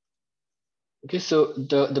 Okay, so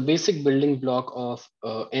the basic building block of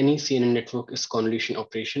any CNN network is convolution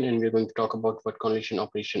operation, and we're going to talk about what convolution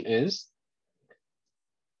operation is.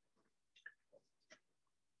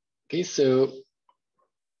 Okay, so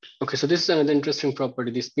this is another interesting property.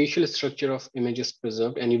 The spatial structure of image is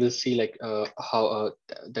preserved, and you will see like how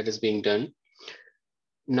that is being done.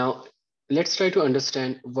 Now, let's try to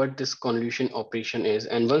understand what this convolution operation is.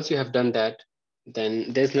 And once you have done that,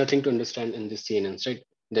 then there's nothing to understand in the CNNs, right?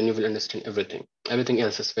 Then you will understand everything. Everything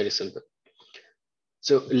else is very simple.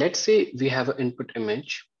 So let's say we have an input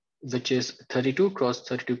image, which is 32 cross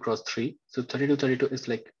 32 cross 3. So 32 is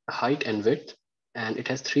like height and width, and it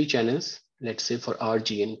has 3 channels, let's say for R,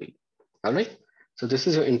 G, and B. All right. So this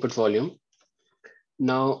is your input volume.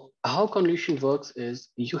 Now, how convolution works is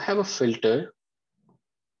you have a filter,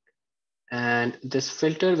 and this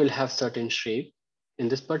filter will have certain shape. In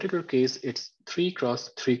this particular case, it's 3 cross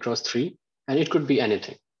 3 cross 3, and it could be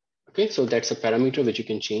anything. Okay, so that's a parameter which you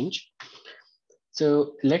can change.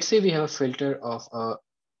 So let's say we have a filter of a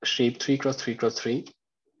shape 3 cross 3 cross 3.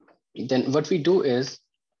 Then what we do is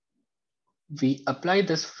we apply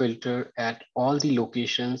this filter at all the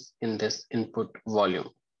locations in this input volume.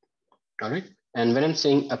 All right. And when I'm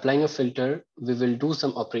saying applying a filter, we will do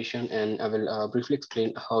some operation, and I will briefly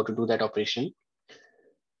explain how to do that operation.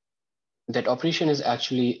 That operation is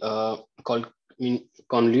actually called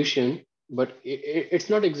convolution, but it's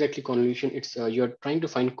not exactly convolution. It's you're trying to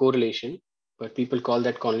find correlation, but people call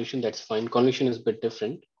that convolution. That's fine. Convolution is a bit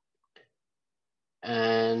different,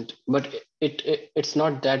 but it's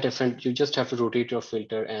not that different. You just have to rotate your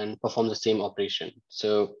filter and perform the same operation.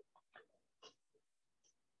 So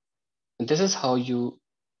And this is how you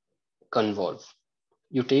convolve.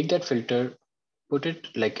 You take that filter, put it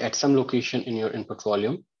like at some location in your input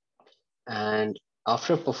volume, and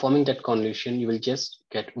after performing that convolution, you will just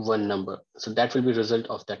get one number. So that will be result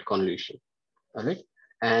of that convolution. All right.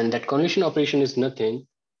 And that convolution operation is nothing.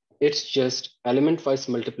 It's just element-wise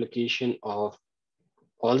multiplication of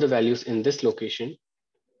all the values in this location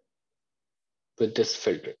with this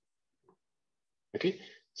filter. Okay.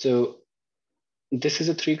 So this is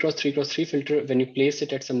a 3x3x3 filter. When you place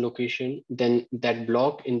it at some location, then that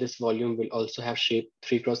block in this volume will also have shape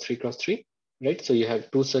 3x3x3, right? So you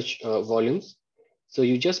have two such volumes. So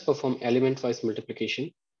you just perform element-wise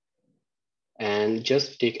multiplication and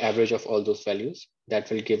just take average of all those values. That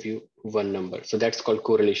will give you one number. So that's called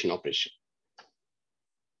correlation operation.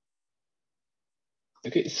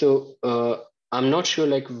 Okay, so I'm not sure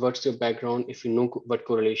like what's your background, if you know what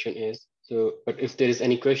correlation is. So, but if there is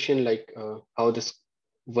any question like how this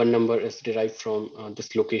one number is derived from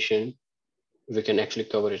this location, we can actually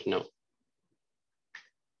cover it now.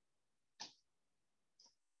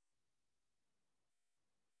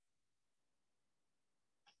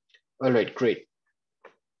 All right, great.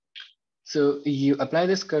 So you apply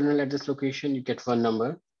this kernel at this location, you get one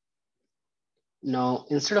number. Now,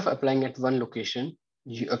 instead of applying at one location,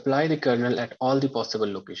 you apply the kernel at all the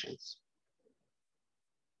possible locations.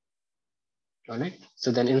 All right.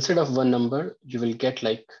 So then instead of one number, you will get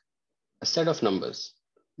like a set of numbers,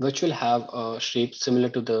 which will have a shape similar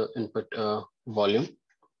to the input volume.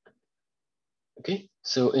 Okay.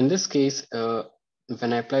 So in this case,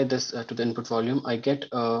 when I apply this to the input volume, I get,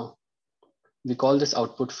 we call this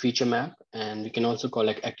output feature map, and we can also call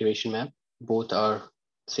like activation map. Both are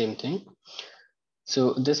same thing.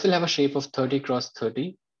 So this will have a shape of 30 cross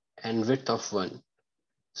 30 and width of 1.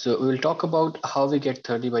 So we will talk about how we get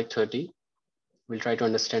 30 by 30. We'll try to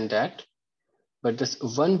understand that. But this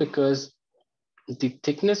 1, because the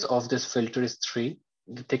thickness of this filter is 3,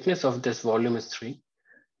 the thickness of this volume is 3.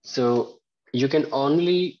 So you can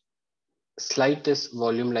only slide this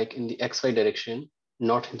volume like in the XY direction,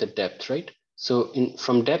 not in the depth, right? So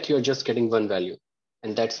from depth, you're just getting one value.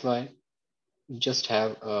 And that's why you just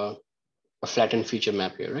have a flattened feature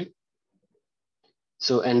map here, right?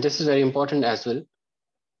 So, and this is very important as well.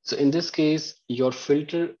 So in this case, your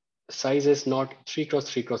filter size is not 3 cross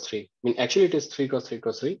 3 cross 3. I mean, actually it is 3 cross 3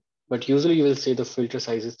 cross 3, but usually you will say the filter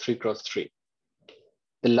size is 3 cross 3.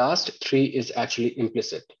 The last 3 is actually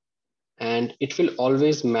implicit, and it will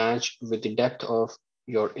always match with the depth of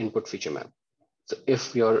your input feature map. So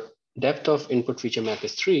if your depth of input feature map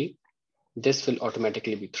is 3, this will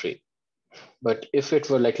automatically be 3. But if it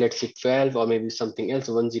were like, let's say 12 or maybe something else,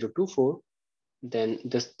 1024, then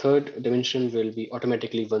this third dimension will be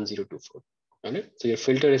automatically 1024. Okay? So your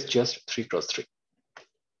filter is just 3 cross 3.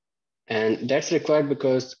 And that's required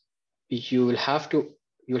because you will have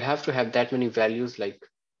to have that many values like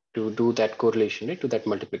to do that correlation, right, to that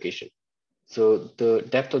multiplication. So the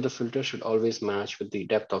depth of the filter should always match with the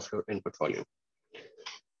depth of your input volume.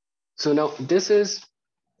 So now this is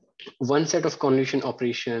one set of convolution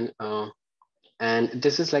operation. And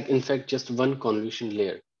this is like, in fact, just one convolution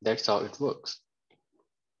layer. That's how it works.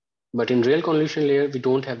 But in real convolution layer, we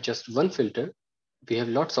don't have just one filter. We have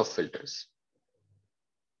lots of filters.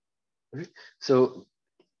 Right? So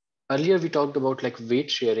earlier we talked about like weight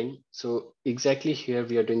sharing. So exactly here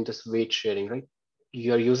we are doing this weight sharing, right?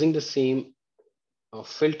 You are using the same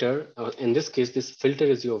filter. In this case, this filter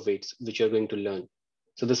is your weights, which you're going to learn.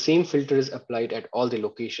 So the same filter is applied at all the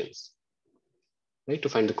locations, right, to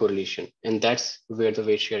find the correlation. And that's where the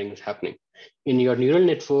weight sharing is happening. In your neural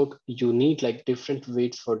network, you need like different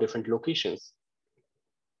weights for different locations.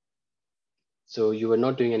 So you are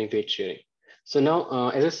not doing any weight sharing. So now,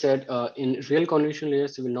 as I said, in real convolution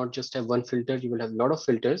layers, you will not just have one filter, you will have a lot of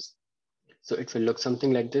filters. So it will look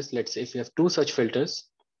something like this. Let's say if you have 2 such filters,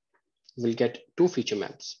 we'll get 2 feature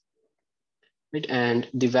maps. Right? And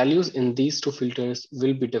the values in these 2 filters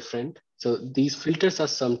will be different. So these filters are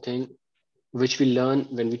something which we learn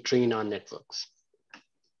when we train our networks.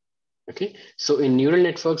 Okay, so in neural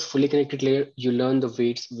networks, fully connected layer, you learn the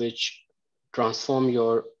weights which transform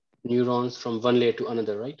your neurons from one layer to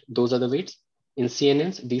another, right? Those are the weights. In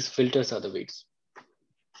CNNs, these filters are the weights.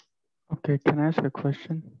 Okay, can I ask a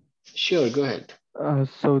question? Sure, go ahead.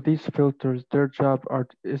 So these filters, their job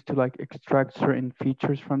is to like extract certain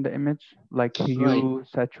features from the image, like hue, right,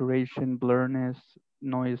 saturation, blurriness,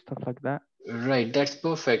 noise, stuff like that. Right, that's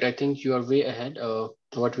perfect. I think you are way ahead of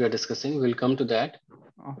what we are discussing. We'll come to that.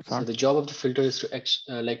 Oh, so the job of the filter is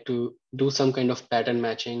to like to do some kind of pattern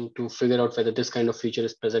matching to figure out whether this kind of feature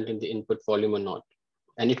is present in the input volume or not.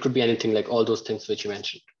 And it could be anything like all those things which you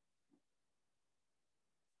mentioned.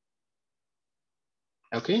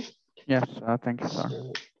 Okay. Yes, thank you,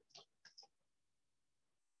 sir.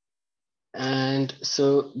 And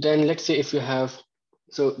so then let's say if you have,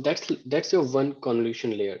 so that's your one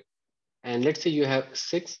convolution layer. And let's say you have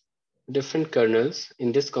 6 different kernels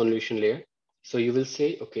in this convolution layer. So you will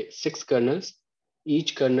say, okay, 6 kernels.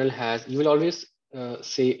 Each kernel has, you will always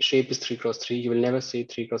say shape is 3 cross 3. You will never say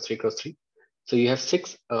 3 cross 3 cross 3. So you have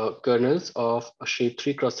 6 kernels of a shape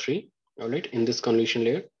 3 cross 3, all right, in this convolution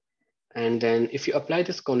layer. And then if you apply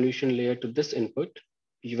this convolution layer to this input,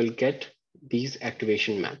 you will get these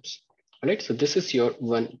activation maps. All right, so this is your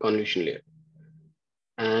one convolution layer.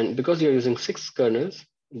 And because you're using 6 kernels,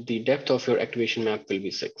 the depth of your activation map will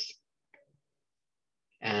be 6.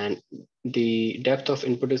 And the depth of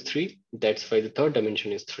input is 3. That's why the third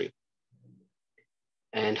dimension is 3.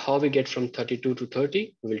 And how we get from 32 to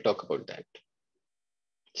 30, we'll talk about that.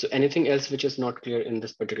 So anything else which is not clear in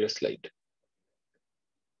this particular slide?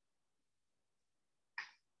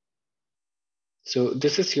 So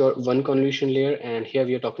this is your one convolution layer. And here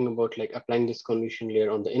we are talking about like applying this convolution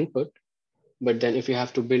layer on the input. But then if you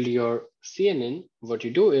have to build your CNN, what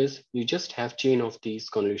you do is you just have chain of these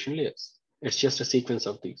convolution layers. It's just a sequence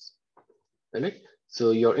of these, right?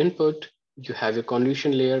 So your input, you have your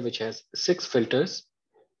convolution layer, which has 6 filters.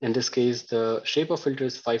 In this case, the shape of filter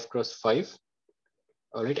is 5 cross 5.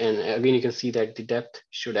 All right, and again, you can see that the depth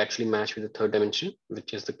should actually match with the third dimension,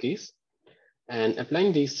 which is the case. And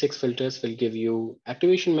applying these 6 filters will give you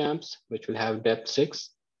activation maps, which will have depth 6,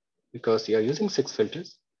 because you are using 6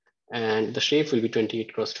 filters. And the shape will be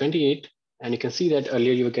 28 cross 28. And you can see that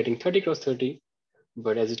earlier you were getting 30 cross 30.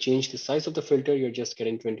 But as you change the size of the filter, you're just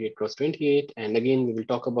getting 28 cross 28. And again, we will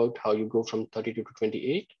talk about how you go from 32 to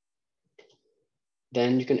 28.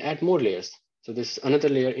 Then you can add more layers. So this is another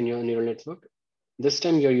layer in your neural network. This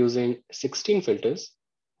time you're using 16 filters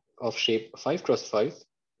of shape 5 cross 5.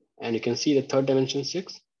 And you can see the third dimension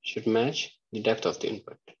 6 should match the depth of the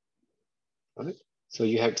input. All right. So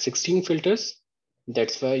you have 16 filters.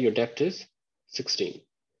 That's why your depth is 16.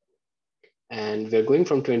 And we're going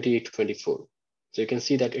from 28 to 24. So you can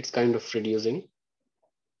see that it's kind of reducing.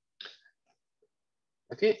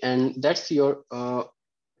 Okay, and that's your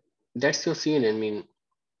CNN. I mean,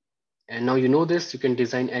 and now you know this, you can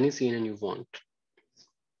design any CNN you want.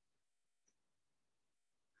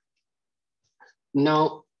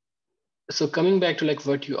 Now, so coming back to like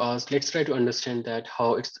what you asked, let's try to understand that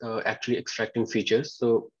how it's actually extracting features.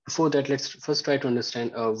 So before that, let's first try to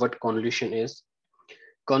understand what convolution is.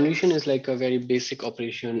 Convolution is like a very basic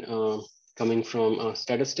operation coming from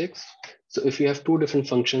statistics. So if you have 2 different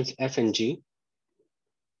functions, f and g,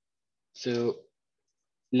 so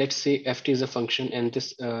let's say ft is a function, and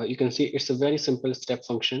this you can see it's a very simple step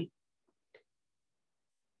function.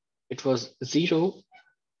 It was 0,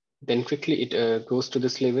 then quickly it goes to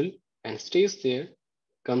this level and stays there,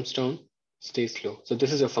 comes down, stays low. So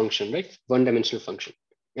this is a function, right? One-dimensional function.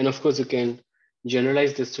 And of course, you can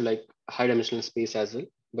generalize this to like high-dimensional space as well,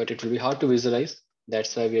 but it will be hard to visualize.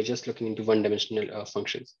 That's why we are just looking into one-dimensional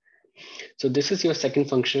functions. So this is your second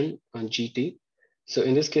function on GT. So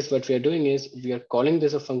in this case, what we are doing is we are calling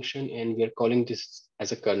this a function and we are calling this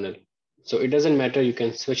as a kernel. So it doesn't matter, you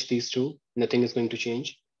can switch these two, nothing is going to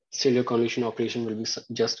change. Still your convolution operation will be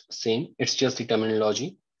just same. It's just the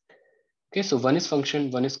terminology. Okay, so one is function,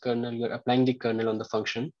 one is kernel. You're applying the kernel on the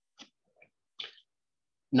function.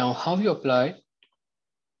 Now how you apply,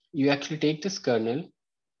 you actually take this kernel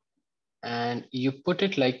and you put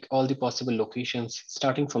it like all the possible locations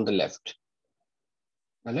starting from the left.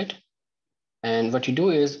 All right. And what you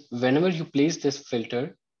do is whenever you place this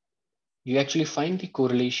filter, you actually find the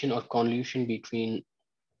correlation or convolution between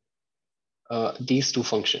these two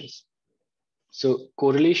functions. So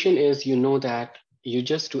correlation is, you know that you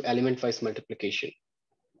just do element-wise multiplication,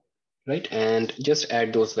 right? And just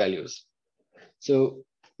add those values. So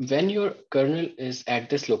when your kernel is at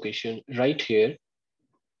this location right here,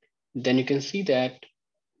 then you can see that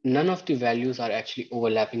none of the values are actually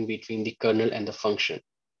overlapping between the kernel and the function.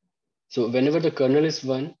 So whenever the kernel is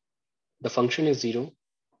 1, the function is 0.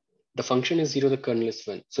 The function is 0, the kernel is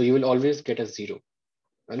 1. So you will always get a 0.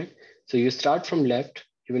 Right? So you start from left,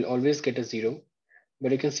 you will always get a 0.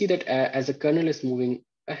 But you can see that as the kernel is moving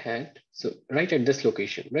ahead, so right at this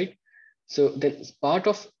location, right? So then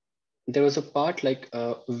there was a part like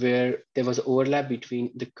where there was overlap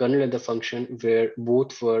between the kernel and the function where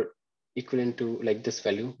both were equivalent to like this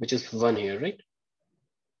value, which is 1 here, right?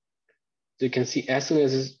 So you can see as soon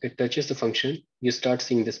as it touches the function, you start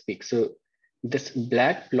seeing this peak. So this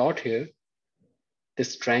black plot here,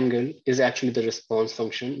 this triangle is actually the response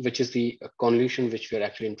function, which is the convolution which we are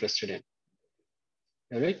actually interested in.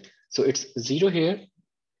 All right. So it's 0 here,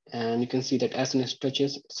 And you can see that as soon as it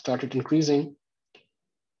touches, it started increasing,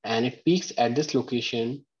 and it peaks at this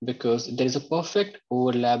location because there is a perfect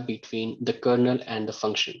overlap between the kernel and the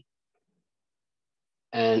function.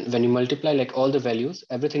 And when you multiply like all the values,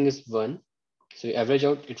 everything is 1. So you average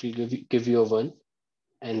out, it will give you a 1.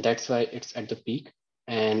 And that's why it's at the peak.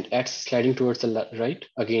 And as sliding towards the right,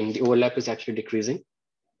 again, the overlap is actually decreasing.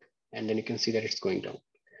 And then you can see that it's going down.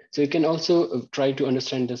 So you can also try to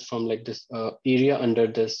understand this from like this area under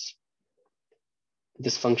this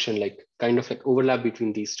function, like kind of like overlap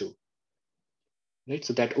between these two. Right?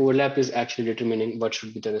 So that overlap is actually determining what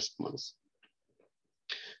should be the response.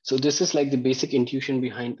 So this is like the basic intuition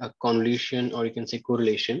behind a convolution, or you can say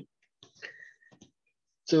correlation.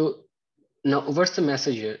 So now what's the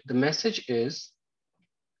message here? The message is,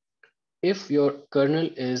 if your kernel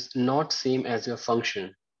is not same as your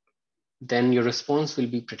function, then your response will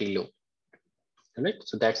be pretty low. All right,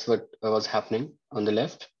 so that's what was happening on the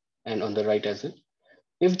left and on the right as well.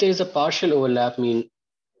 If there is a partial overlap, mean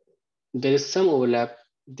there is some overlap,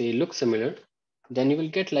 they look similar, then you will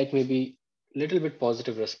get like maybe a little bit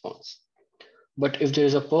positive response. But if there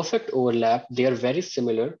is a perfect overlap, they are very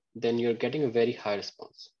similar, then you're getting a very high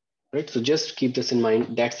response, right? So just keep this in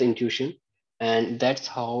mind. That's the intuition, and that's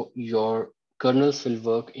how your kernels will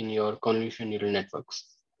work in your convolutional neural networks.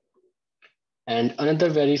 And another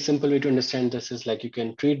very simple way to understand this is like you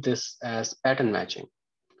can treat this as pattern matching.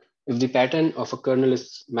 If the pattern of a kernel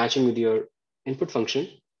is matching with your input function,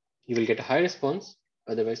 you will get a high response.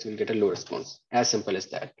 Otherwise, you will get a low response. As simple as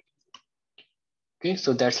that. Okay,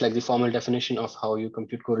 so that's like the formal definition of how you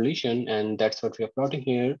compute correlation, and that's what we are plotting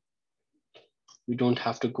here. We don't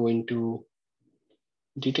have to go into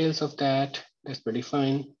details of that. That's pretty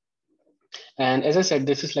fine. And as I said,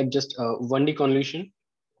 this is like just a 1D convolution.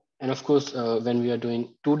 And of course, when we are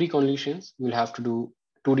doing 2D convolutions, we'll have to do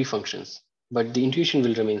 2D functions, but the intuition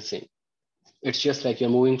will remain same. It's just like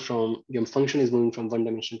your function is moving from 1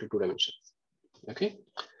 dimension to 2 dimensions. Okay.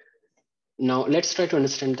 Now let's try to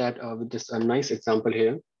understand that with this nice example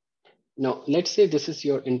here. Now let's say this is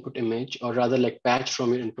your input image, or rather like patch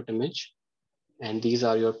from your input image. And these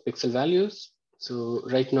are your pixel values. So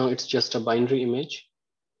right now it's just a binary image.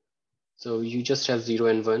 So you just have 0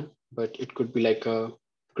 and 1, but it could be like a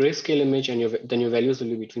grayscale image, and then your values will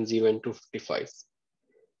be between 0 and 255.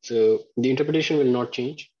 So the interpretation will not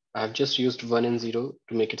change. I've just used 1 and 0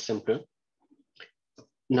 to make it simpler.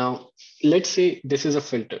 Now, let's say this is a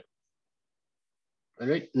filter. All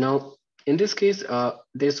right. Now, in this case,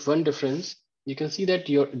 there's one difference. You can see that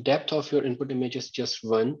your depth of your input image is just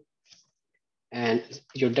 1, and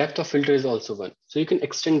your depth of filter is also 1. So you can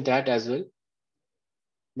extend that as well.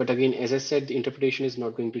 But again, as I said, the interpretation is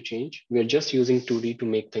not going to change. We're just using 2D to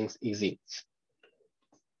make things easy.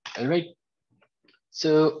 All right.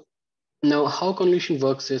 So now how convolution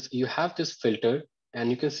works is you have this filter, and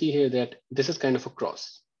you can see here that this is kind of a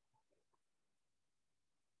cross.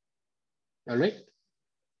 All right.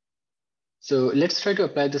 So let's try to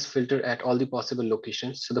apply this filter at all the possible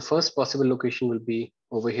locations. So the first possible location will be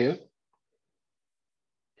over here.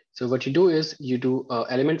 So what you do is you do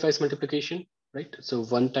element-wise multiplication, right? So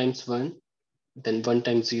 1 times 1, then 1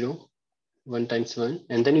 times 0, 1 times 1,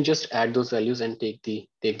 and then you just add those values and take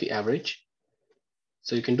the average.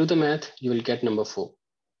 So you can do the math, you will get number 4.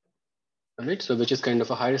 All right, so which is kind of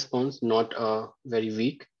a high response, not very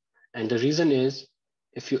weak. And the reason is,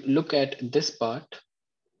 if you look at this part,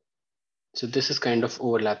 so this is kind of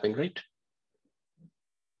overlapping, right?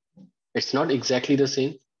 It's not exactly the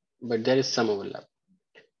same, but there is some overlap.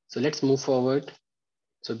 So let's move forward.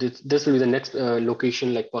 So this will be the next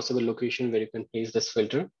location, like possible location where you can place this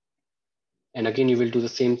filter. And again, you will do the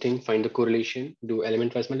same thing, find the correlation, do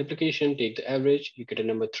element-wise multiplication, take the average, you get a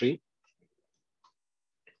number 3.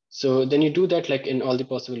 So then you do that like in all the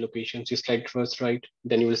possible locations. You slide first right,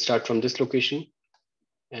 then you will start from this location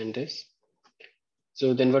and this.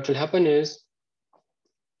 So then what will happen is,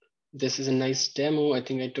 this is a nice demo I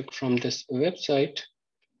think I took from this website.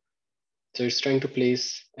 So it's trying to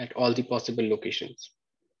place at all the possible locations.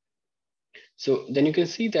 So then you can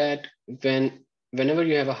see that whenever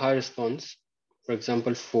you have a high response, for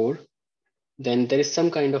example, 4, then there is some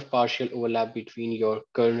kind of partial overlap between your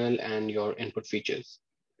kernel and your input features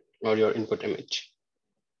or your input image.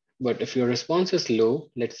 But if your response is low,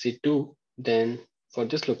 let's say 2, then for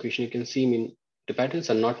this location, you can see the patterns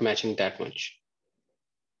are not matching that much.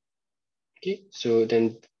 Okay, so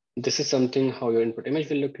then this is something how your input image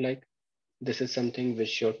will look like. This is something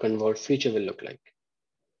which your convert feature will look like.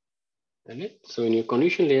 Okay? So in your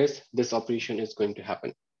convolution layers, this operation is going to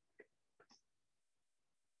happen.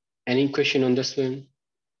 Any question on this one?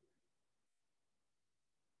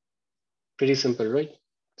 Pretty simple, right?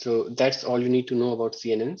 So that's all you need to know about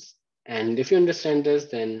CNNs. And if you understand this,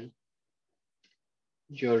 then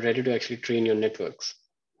you're ready to actually train your networks.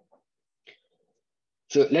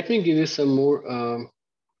 So let me give you some more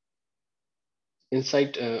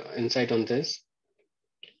insight on this.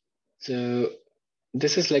 So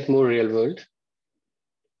this is like more real world.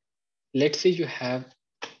 Let's say you have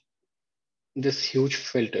this huge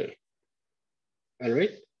filter, all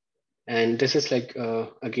right? And this is like,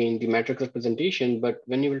 again, the matrix representation, but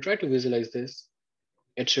when you will try to visualize this,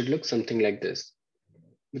 it should look something like this,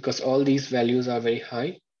 because all these values are very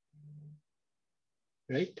high,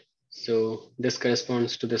 right? So this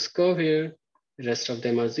corresponds to this curve here, the rest of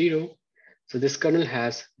them are 0. So this kernel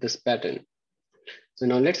has this pattern. So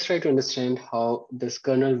now let's try to understand how this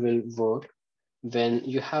kernel will work when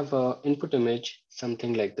you have an input image,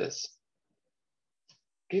 something like this.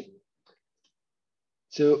 Okay.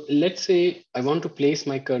 So let's say I want to place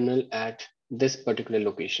my kernel at this particular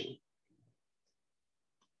location.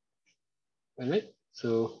 All right.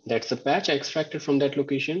 So that's the patch I extracted from that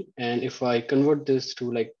location. And if I convert this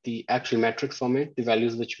to like the actual matrix format, the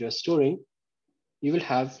values which we are storing, you will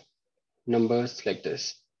have numbers like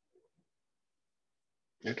this.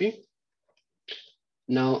 Okay.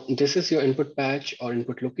 Now, this is your input patch or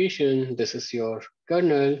input location. This is your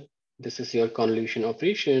kernel. This is your convolution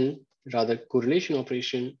operation, rather correlation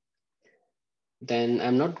operation. Then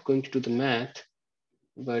I'm not going to do the math,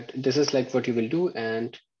 but this is like what you will do,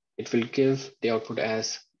 and it will give the output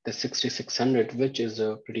as the 6600, which is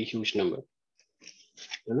a pretty huge number.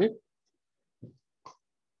 All right.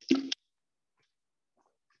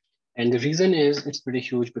 And the reason is it's pretty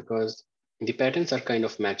huge because the patterns are kind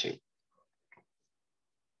of matching.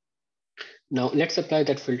 Now let's apply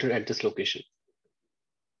that filter at this location.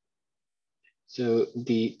 So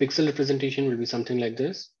the pixel representation will be something like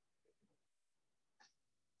this.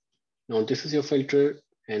 Now this is your filter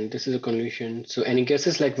and this is a convolution. So any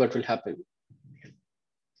guesses like what will happen?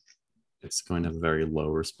 It's going to have a very low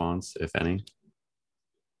response, if any.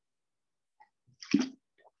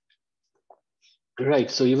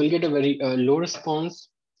 Right, so you will get a very low response,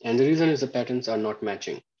 and the reason is the patterns are not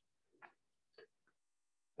matching.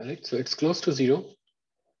 All right, so it's close to 0.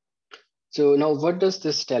 So now what does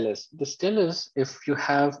this tell us? This tells us if you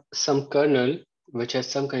have some kernel which has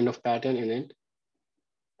some kind of pattern in it,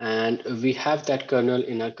 and we have that kernel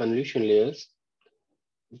in our convolution layers,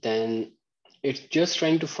 then it's just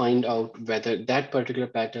trying to find out whether that particular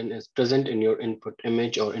pattern is present in your input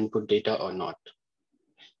image or input data or not.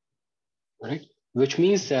 All right, which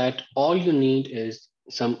means that all you need is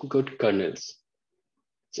some good kernels.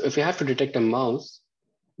 So if you have to detect a mouse,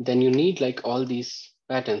 then you need like all these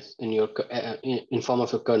patterns in your in form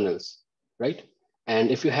of your kernels, right? And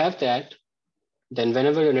if you have that, then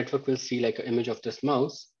whenever your network will see like an image of this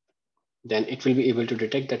mouse, then it will be able to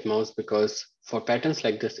detect that mouse, because for patterns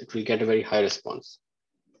like this, it will get a very high response.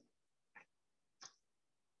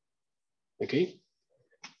 Okay,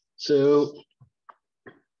 so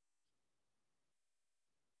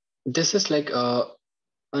this is like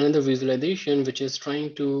another visualization which is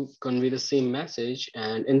trying to convey the same message.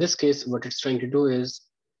 And in this case, what it's trying to do is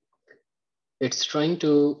it's trying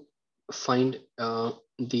to find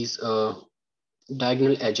these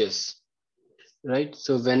diagonal edges, right?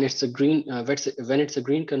 So when it's a green, when it's a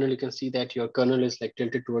green kernel, you can see that your kernel is like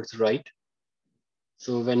tilted towards right.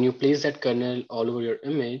 So when you place that kernel all over your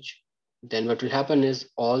image, then what will happen is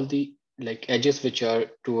all the like edges which are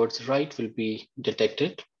towards right will be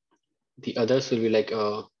detected. The others will be like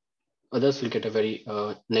others will get a very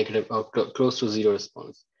negative or close to 0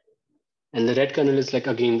 response. And the red kernel is like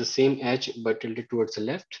again the same edge but tilted towards the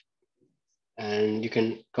left. And you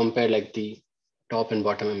can compare like the top and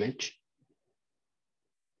bottom image.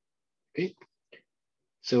 Okay.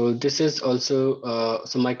 So this is also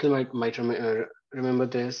so Michael might remember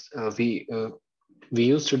this. We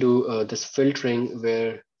used to do this filtering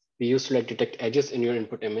where we used to like detect edges in your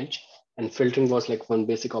input image, and filtering was like one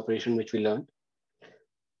basic operation which we learned.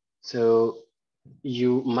 So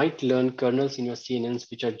you might learn kernels in your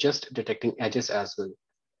CNNs which are just detecting edges as well.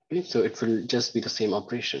 Okay? So it will just be the same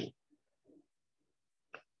operation.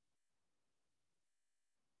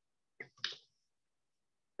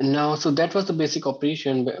 Now, so that was the basic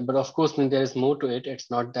operation, but of course, when there is more to it, it's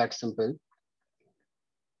not that simple.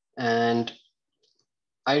 And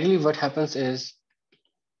ideally what happens is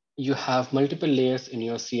you have multiple layers in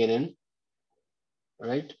your CNN,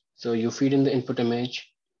 right? So you feed in the input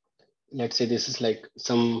image. Let's say this is like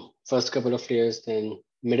some first couple of layers, then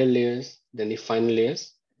middle layers, then the final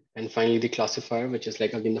layers, and finally the classifier, which is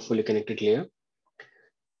like again the fully connected layer.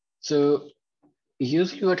 So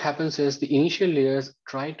usually what happens is the initial layers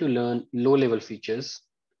try to learn low level features,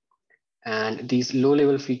 And these low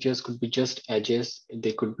level features could be just edges.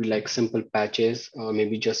 They could be like simple patches or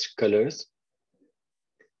maybe just colors.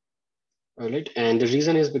 All right. And the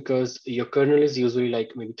reason is because your kernel is usually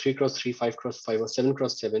like maybe 3x3, 5x5, or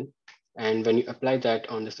 7x7. And when you apply that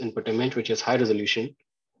on this input image, which is high resolution,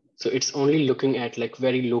 so it's only looking at like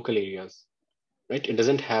very local areas, right? It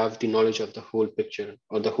doesn't have the knowledge of the whole picture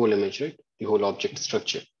or the whole image, right? The whole object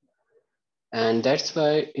structure. And that's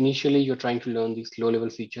why initially you're trying to learn these low level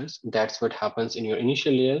features. That's what happens in your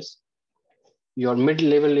initial layers. Your mid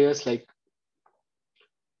level layers, like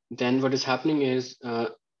then what is happening is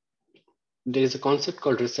there is a concept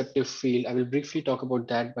called receptive field. I will briefly talk about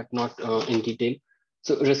that, but not in detail.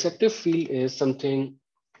 So receptive field is something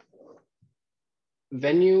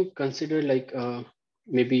when you consider like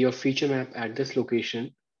maybe your feature map at this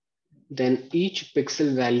location, then each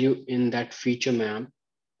pixel value in that feature map,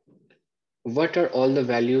 what are all the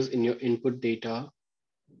values in your input data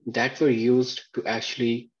that were used to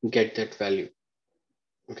actually get that value?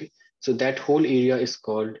 Okay, so that whole area is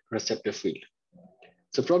called receptive field.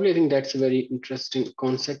 So probably I think that's a very interesting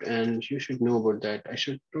concept and you should know about that. I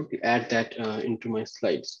should probably add that into my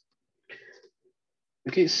slides.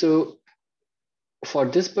 Okay, so for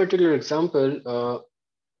this particular example,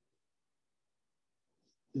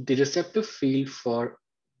 the receptive field for,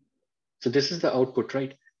 so this is the output,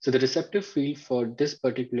 right? So the receptive field for this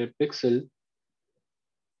particular pixel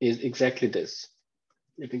is exactly this.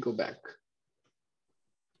 Let me go back.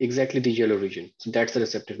 Exactly the yellow region. So that's the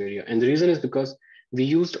receptive area. And the reason is because we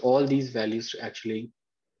used all these values to actually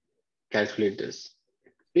calculate this.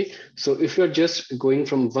 Okay? So if you're just going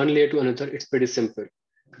from one layer to another, it's pretty simple.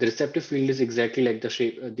 The receptive field is exactly like the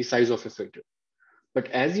shape, the size of a filter. But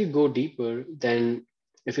as you go deeper, then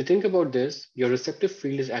if you think about this, your receptive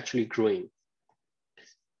field is actually growing.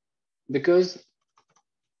 Because,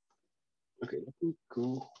 okay, let me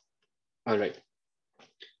go. All right.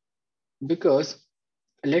 Because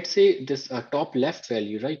let's say this top left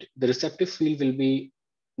value, right? The receptive field will be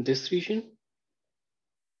this region,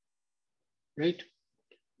 right?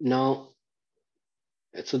 Now,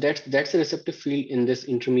 so that's the receptive field in this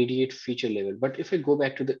intermediate feature level. But if I go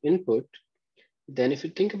back to the input, then if you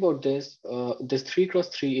think about this, this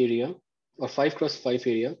 3x3 area or 5x5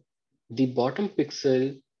 area, the bottom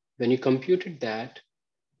pixel, when you computed that,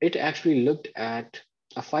 it actually looked at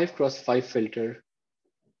a 5x5 filter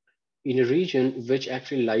in a region which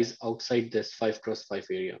actually lies outside this 5x5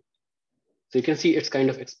 area. So you can see it's kind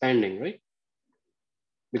of expanding, right?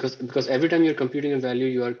 Because every time you're computing a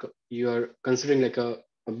value, you are considering like a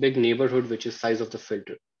big neighborhood, which is size of the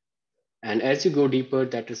filter. And as you go deeper,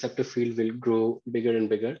 that receptive field will grow bigger and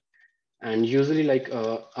bigger. And usually like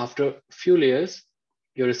after a few layers,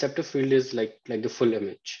 your receptive field is like the full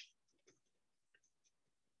image.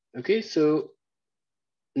 Okay, so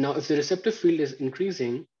now if the receptive field is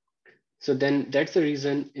increasing, so then that's the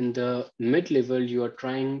reason in the mid level, you are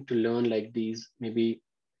trying to learn like these, maybe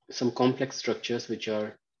some complex structures, which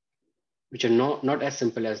are not as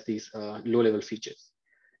simple as these low level features.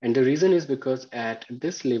 And the reason is because at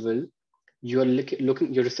this level, you are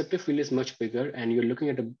looking, your receptive field is much bigger and you're looking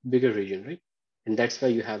at a bigger region, right? And that's why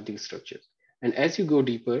you have these structures. And as you go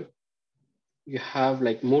deeper, you have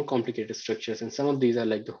like more complicated structures. And some of these are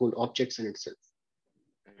like the whole objects in itself.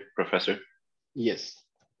 Professor? Yes.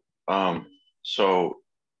 So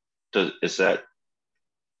is that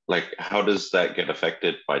like, how does that get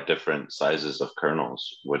affected by different sizes of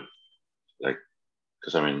kernels?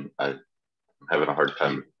 Because I mean, I'm having a hard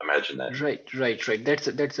time imagining that. Right.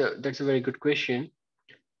 That's a very good question.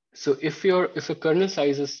 So if your kernel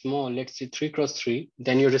size is small, let's say 3x3,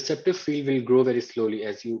 then your receptive field will grow very slowly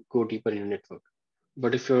as you go deeper in your network.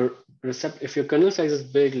 But if your kernel size is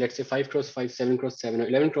big, let's say 5x5, 7x7, or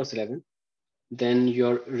 11x11, then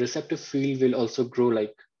your receptive field will also grow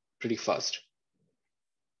like pretty fast.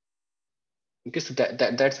 Okay, so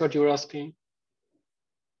that's what you were asking.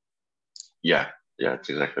 Yeah, that's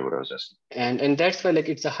exactly what I was asking. And that's why like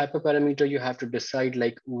it's a hyperparameter. You have to decide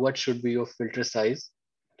like what should be your filter size.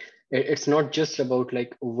 It's not just about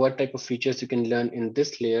like what type of features you can learn in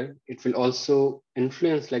this layer. It will also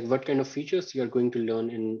influence like what kind of features you are going to learn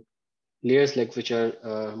in layers like which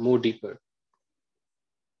are more deeper.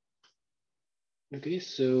 Okay,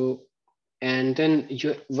 so and then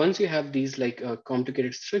once you have these like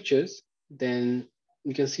complicated structures, then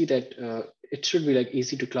you can see that it should be like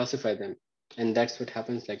easy to classify them, and that's what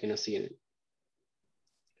happens like in a CNN.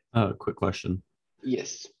 Quick question.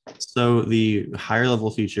 Yes. So the higher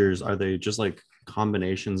level features, are they just like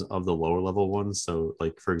combinations of the lower level ones? So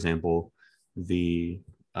like, for example, the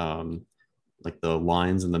like the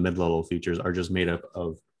lines and the mid level features are just made up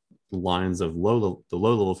of lines of the low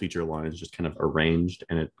level feature lines just kind of arranged,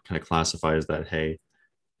 and it kind of classifies that, hey,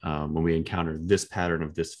 when we encounter this pattern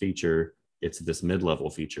of this feature, it's this mid-level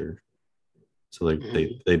feature. So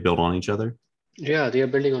they build on each other. Yeah, they are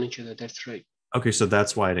building on each other. That's right. Okay, so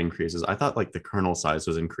that's why it increases. I thought like the kernel size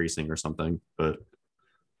was increasing or something, but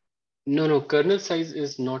No, kernel size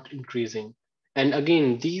is not increasing. And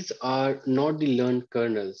again, these are not the learned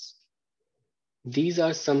kernels. These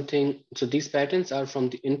are something, so these patterns are from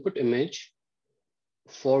the input image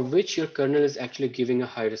for which your kernel is actually giving a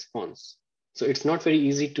high response. So it's not very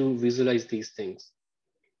easy to visualize these things.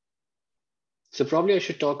 So probably I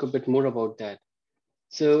should talk a bit more about that.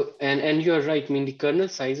 So, and you're right, I mean, the kernel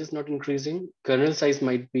size is not increasing. Kernel size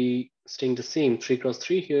might be staying the same,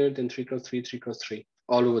 3x3 here, then 3x3, 3x3,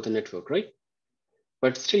 all over the network, right?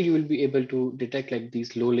 But still you will be able to detect like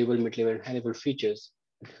these low level, mid level, and high level features.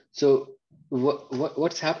 So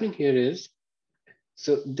what's happening here is,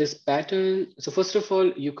 so this pattern, so first of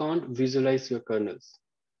all, you can't visualize your kernels.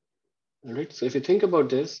 All right, so if you think about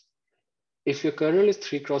this, if your kernel is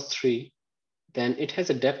 3x3, then it has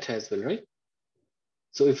a depth as well, right?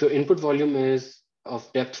 So if your input volume is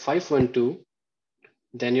of depth 512,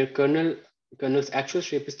 then your kernel's actual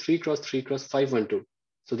shape is 3x3x512.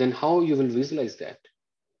 So then how you will visualize that?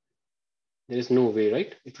 There is no way,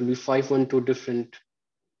 right? It will be 512 different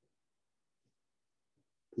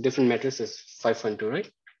matrices, 512,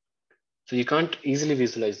 right? So you can't easily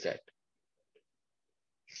visualize that.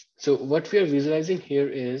 So what we are visualizing here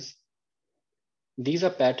is, these are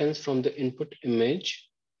patterns from the input image,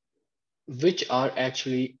 which are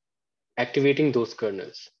actually activating those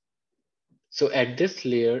kernels. So at this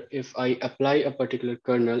layer, if I apply a particular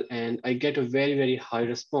kernel and I get a very, very high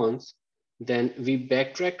response, then we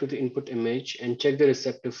backtrack to the input image and check the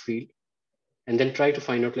receptive field, and then try to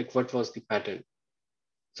find out like what was the pattern.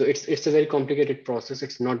 So it's a very complicated process.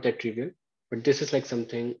 It's not that trivial, but this is like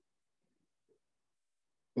something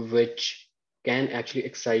which can actually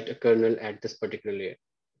excite a kernel at this particular layer.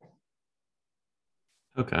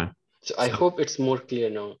 okay. So I hope it's more clear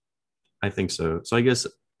now. I think so. So I guess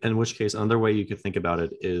in which case, another way you could think about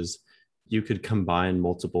it is you could combine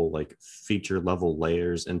multiple like feature level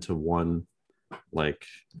layers into like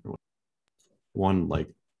one like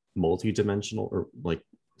multi-dimensional or like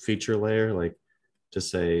feature layer, like to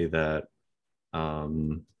say that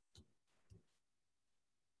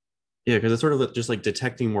yeah, because it's sort of just like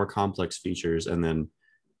detecting more complex features, and then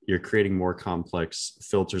you're creating more complex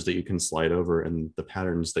filters that you can slide over, and the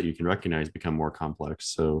patterns that you can recognize become more complex.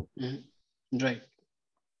 So right.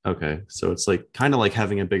 Okay, so it's like kind of like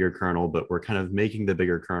having a bigger kernel, but we're kind of making the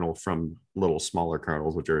bigger kernel from little smaller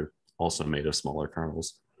kernels, which are also made of smaller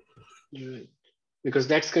kernels. Right. Because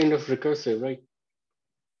that's kind of recursive, right?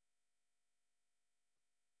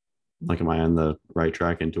 Like, am I on the right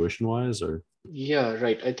track intuition wise, or? Yeah,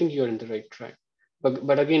 right. I think you're in the right track.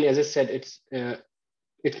 But again, as I said,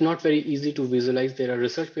 it's not very easy to visualize. There are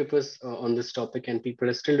research papers on this topic, and people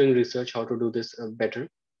are still doing research how to do this better.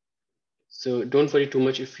 So don't worry too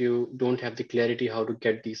much if you don't have the clarity how to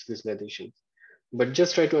get these visualizations. But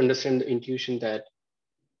just try to understand the intuition that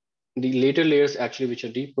the later layers actually, which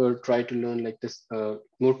are deeper, try to learn like this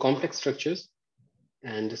more complex structures,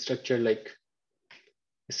 and the structure like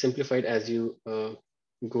is simplified as you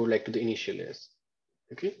go like to the initial layers.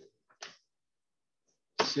 Okay.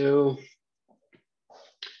 So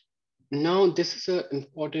now this is an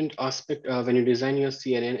important aspect when you design your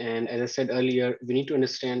CNN. And as I said earlier, we need to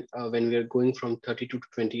understand when we are going from 32 to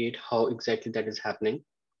 28, how exactly that is happening.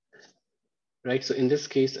 Right. So in this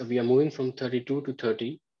case, we are moving from 32 to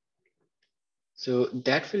 30. So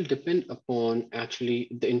that will depend upon actually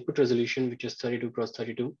the input resolution, which is 32 cross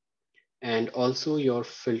 32, and also your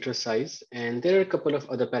filter size. And there are a couple of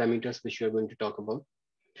other parameters which we are going to talk about.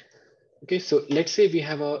 Okay, so let's say we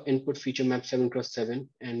have our input feature map 7 cross 7,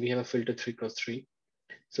 and we have a filter 3 cross 3.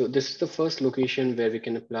 So this is the first location where we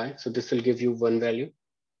can apply. So this will give you one value.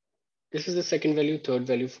 This is the second value, third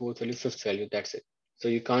value, fourth value, fifth value. That's it. So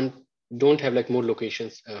you don't have like more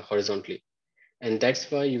locations horizontally. And that's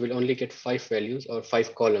why you will only get 5 values or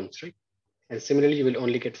 5 columns, right? And similarly, you will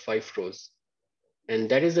only get 5 rows. And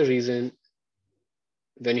that is the reason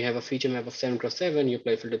when you have a feature map of 7 cross 7, you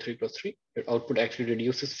apply filter 3 cross 3, your output actually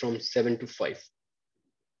reduces from 7 to 5.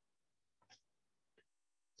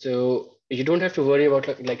 So you don't have to worry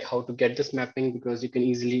about like how to get this mapping, because you can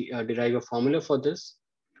easily derive a formula for this,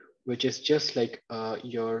 which is just like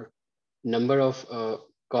your number of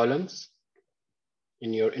columns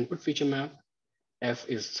in your input feature map. F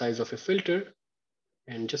is size of your filter,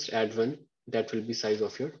 and just add 1. That will be size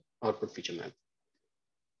of your output feature map.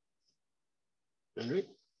 All right.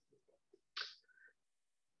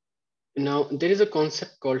 Now there is a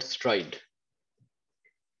concept called stride.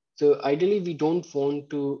 So ideally, we don't want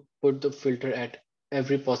to put the filter at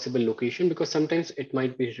every possible location because sometimes it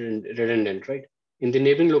might be redundant, right? In the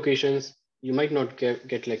neighboring locations, you might not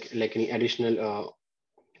get like any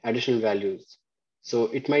additional values. So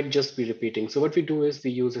it might just be repeating. So what we do is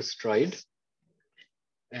we use a stride.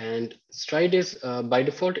 And stride is by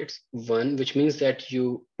default, it's 1, which means that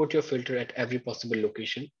you put your filter at every possible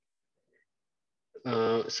location.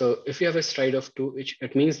 So if you have a stride of 2,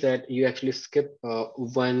 it means that you actually skip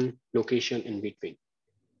 1 location in between.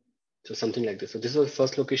 So something like this. So this is the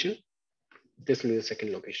first location. This will be the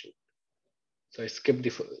second location. So I skip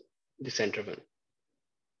the center one.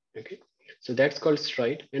 Okay. So that's called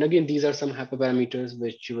stride. And again, these are some hyperparameters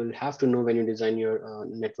which you will have to know when you design your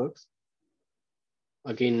networks.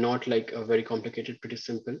 Again, not like a very complicated, pretty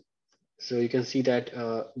simple. So you can see that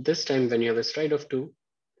this time when you have a stride of 2,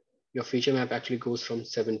 your feature map actually goes from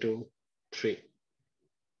 7 to 3.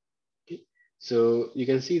 Okay. So you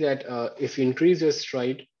can see that if you increase your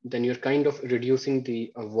stride, then you're kind of reducing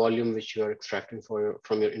the volume which you are extracting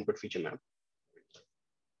from your input feature map.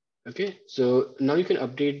 Okay, so now you can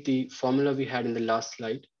update the formula we had in the last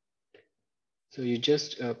slide. So you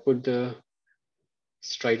just put the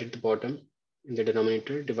stride at the bottom in the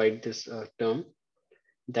denominator, divide this term.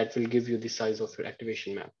 That will give you the size of your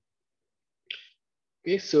activation map.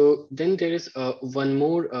 Okay, so then there is one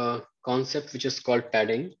more concept which is called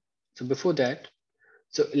padding. So before that,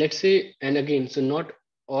 so let's say, and again, so not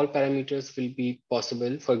all parameters will be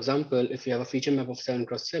possible. For example, if you have a feature map of 7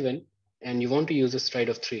 cross 7 and you want to use a stride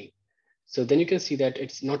of 3, so then you can see that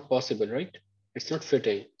it's not possible, right? It's not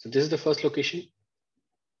fitting. So this is the first location.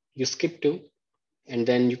 You skip 2, and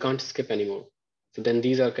then you can't skip anymore. So then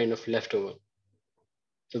these are kind of leftover.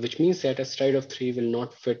 So which means that a stride of 3 will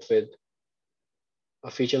not fit with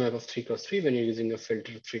a feature map of 3 cross 3 when you're using a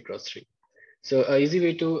filter of 3 cross 3. So an easy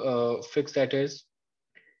way to fix that is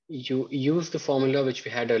you use the formula which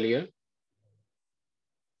we had earlier.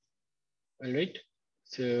 All right.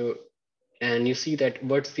 So, and you see that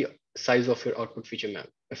what's the size of your output feature map.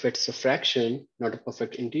 If it's a fraction, not a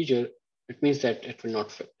perfect integer, it means that it will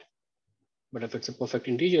not fit. But if it's a perfect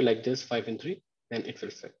integer like this, 5 and 3, then it will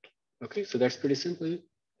fit. Okay, so that's pretty simple.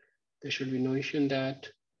 There should be no issue in that.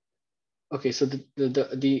 Okay, so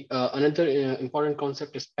the another important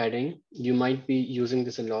concept is padding. You might be using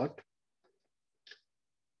this a lot.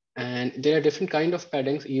 And there are different kind of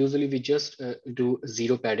paddings. Usually we just do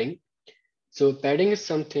 0 padding. So padding is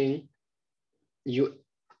something you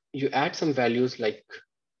add some values like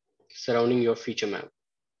surrounding your feature map.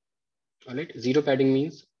 All right, 0 padding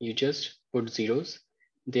means you just put zeros.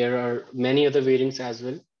 There are many other variants as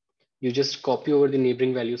well. You just copy over the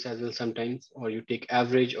neighboring values as well sometimes, or you take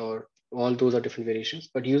average, or all those are different variations,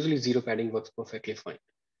 but usually 0 padding works perfectly fine.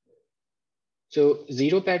 So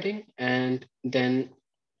 0 padding, and then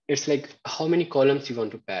it's like how many columns you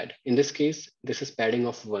want to pad. In this case, this is padding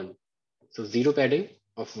of 1. So 0 padding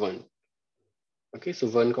of 1. Okay, so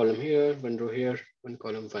 1 column here, 1 row here, 1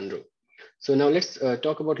 column, 1 row. So now let's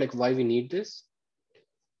talk about like why we need this.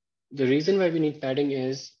 The reason why we need padding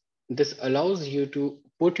is this allows you to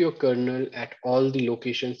put your kernel at all the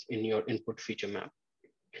locations in your input feature map.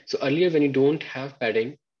 So earlier when you don't have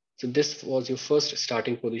padding, so this was your first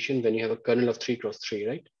starting position when you have a kernel of 3 cross 3,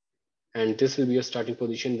 right? And this will be your starting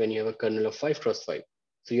position when you have a kernel of 5 cross 5.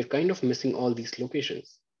 So you're kind of missing all these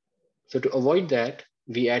locations. So to avoid that,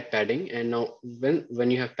 we add padding. And now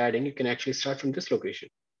when you have padding, you can actually start from this location,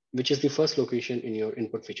 which is the first location in your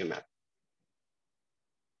input feature map.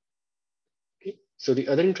 Okay. So the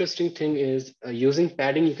other interesting thing is using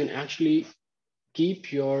padding, you can actually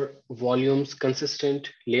keep your volumes consistent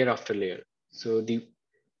layer after layer. So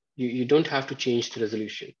you don't have to change the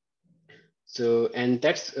resolution. So, and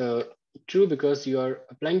that's true because you are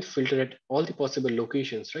applying the filter at all the possible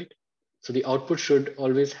locations, right? So the output should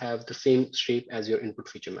always have the same shape as your input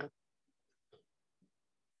feature map.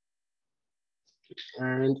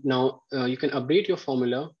 And now you can update your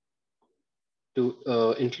formula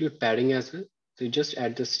to include padding as well. So you just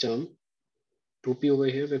add this term 2p over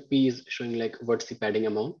here, where p is showing like what's the padding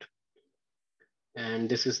amount. And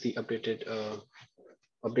this is the updated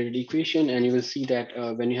equation. And you will see that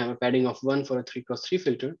when you have a padding of 1 for a 3 cross 3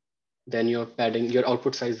 filter, then your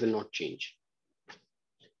output size will not change.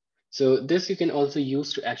 So this you can also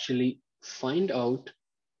use to actually find out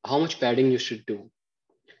how much padding you should do,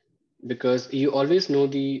 because you always know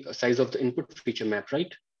the size of the input feature map,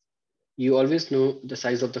 right? You always know the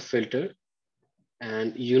size of the filter,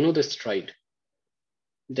 and you know the stride.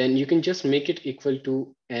 Then you can just make it equal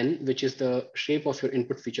to n, which is the shape of your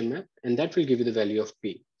input feature map, and that will give you the value of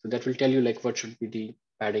p. So that will tell you like what should be the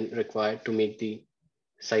padding required to make the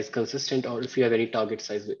size consistent, or if you have any target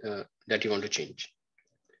size that you want to change.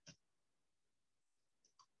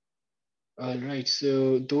 All right,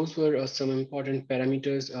 so those were some important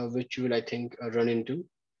parameters which you will, I think, run into.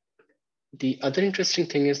 The other interesting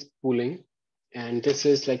thing is pooling, and this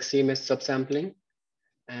is like same as subsampling.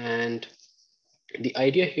 And the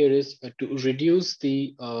idea here is to reduce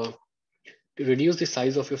the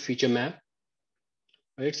size of your feature map.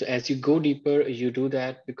 Right, so as you go deeper, you do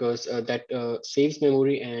that because that saves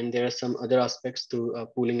memory, and there are some other aspects to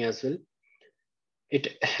pooling as well.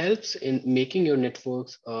 It helps in making your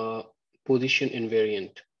networks position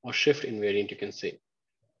invariant or shift invariant, you can say.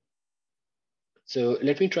 So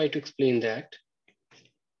let me try to explain that.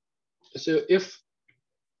 So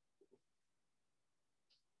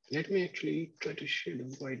let me actually try to share the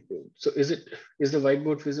whiteboard. So is the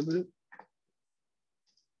whiteboard visible?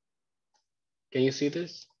 Can you see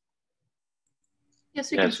this?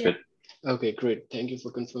 Yes, we can see it. Okay, great. Thank you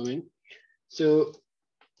for confirming. So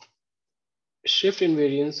shift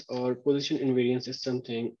invariance or position invariance is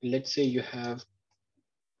something, let's say you have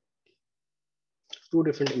two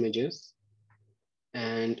different images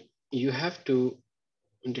and you have to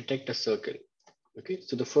detect a circle. Okay,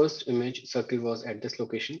 so the first image circle was at this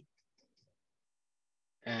location.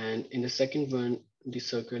 And in the second one, the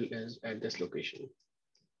circle is at this location.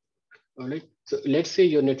 All right, so let's say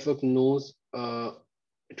your network knows to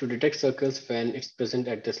detect circles when it's present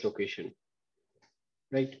at this location,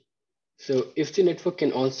 right? So if the network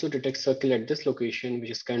can also detect circle at this location,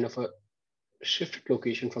 which is kind of a shifted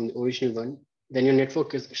location from the original one, then your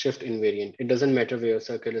network is shift invariant. It doesn't matter where a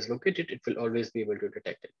circle is located, it will always be able to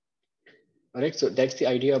detect it. All right, so that's the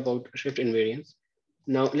idea about shift invariance.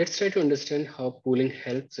 Now let's try to understand how pooling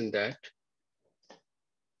helps in that.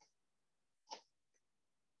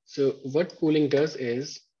 So what pooling does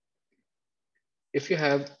is, if you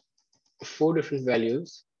have 4 different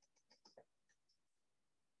values,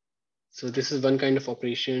 so this is one kind of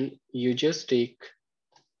operation, you just take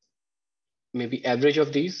maybe average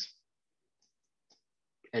of these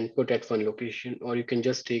and put at one location, or you can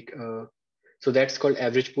just take, so that's called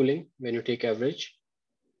average pooling. When you take average,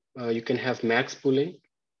 you can have max pooling,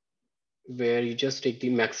 where you just take the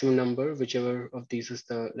maximum number, whichever of these is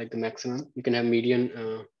the maximum. You can have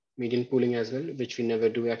median median pooling as well, which we never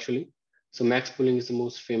do actually. So max pooling is the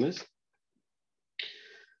most famous.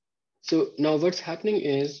 So now what's happening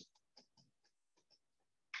is,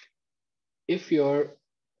 if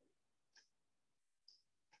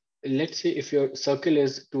let's say if your circle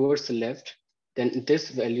is towards the left, then this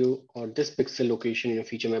value or this pixel location in your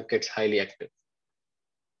feature map gets highly active,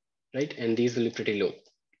 right? And these will be pretty low.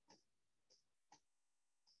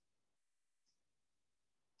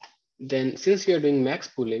 Then since we are doing max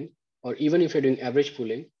pooling, or even if you're doing average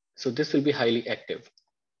pooling, so this will be highly active,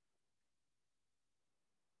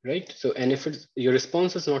 right? So, and if your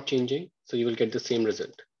response is not changing, so you will get the same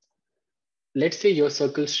result. Let's say your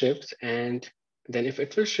circle shifts, and then if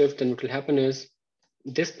it will shift, then what will happen is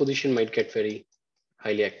this position might get very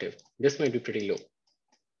highly active. This might be pretty low.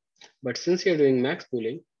 But since you're doing max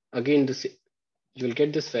pooling, again, you will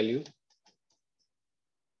get this value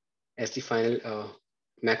as the final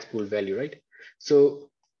max pool value, right?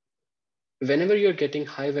 So whenever you're getting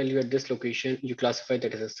high value at this location, you classify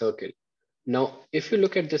that as a circle. Now, if you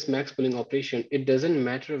look at this max pooling operation, it doesn't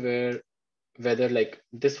matter whether like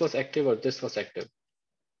this was active or this was active.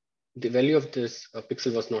 The value of this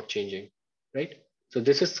pixel was not changing, right? So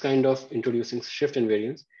this is kind of introducing shift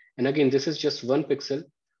invariance. And again, this is just one pixel,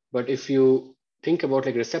 but if you think about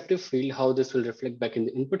like receptive field, how this will reflect back in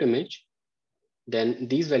the input image, then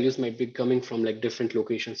these values might be coming from like different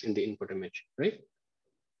locations in the input image, right?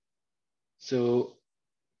 So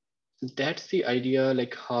that's the idea,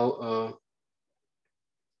 like how,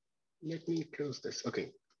 let me close this,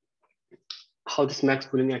 okay. How this max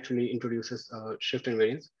pooling actually introduces shift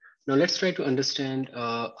invariance. Now let's try to understand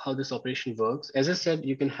how this operation works. As I said,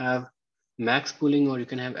 you can have max pooling or you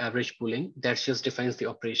can have average pooling. That just defines the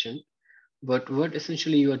operation. But what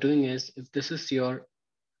essentially you are doing is, if this is your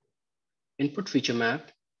input feature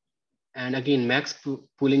map, and again, max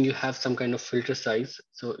pooling, you have some kind of filter size.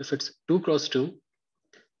 So if it's 2 cross 2,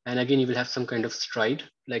 and again, you will have some kind of stride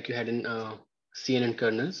like you had in CNN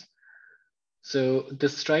kernels. So the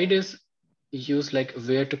stride is used like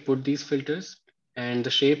where to put these filters, and the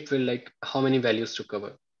shape will like how many values to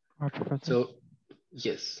cover. Professor? So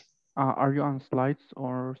yes. Are you on slides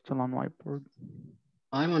or still on whiteboard?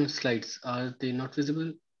 I'm on slides. Are they not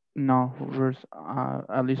visible? No,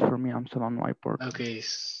 at least for me, I'm still on whiteboard. Okay,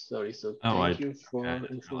 sorry. So Oh, thank you for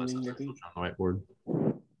informing me. On the whiteboard.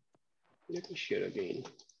 Let me share again.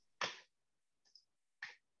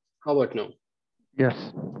 How about now? Yes,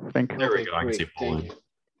 thank you. There we Okay, go. I can see great. polling.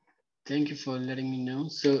 Thank you for letting me know.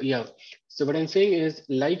 So yeah, so what I'm saying is,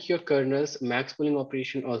 like your kernels, max pooling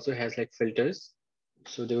operation also has like filters.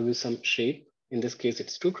 So there will be some shape. In this case,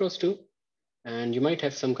 it's 2x2, and you might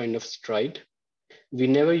have some kind of stride. We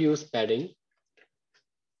never use padding.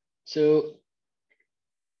 So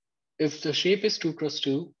if the shape is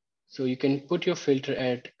 2x2, so you can put your filter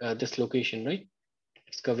at this location, right?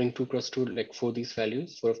 It's covering 2x2, like four of these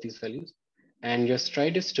values, and your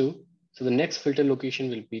stride is 2. So the next filter location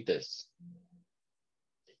will be this.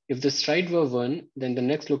 If the stride were 1, then the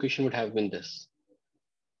next location would have been this,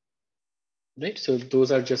 right? So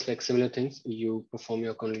those are just like similar things. You perform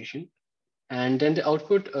your convolution, and then the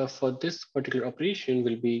output for this particular operation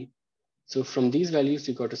will be, so from these values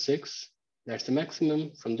you got a 6, that's the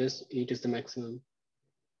maximum. From this, 8 is the maximum,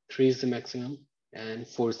 3 is the maximum, and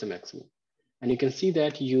 4 is the maximum. And you can see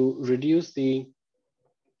that you reduce the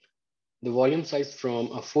volume size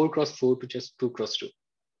from a 4x4 to just 2x2.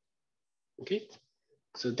 Okay,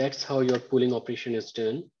 so that's how your pooling operation is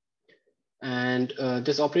done. And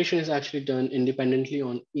this operation is actually done independently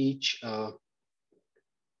on each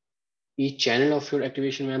channel of your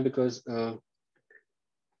activation map, because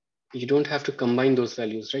you don't have to combine those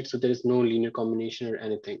values, right? So there is no linear combination or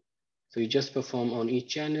anything. So you just perform on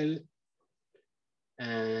each channel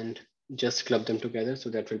and just club them together. So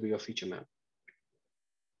that will be your feature map.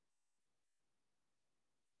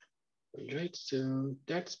 All right, so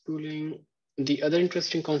that's pooling. The other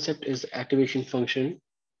interesting concept is activation function.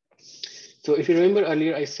 So if you remember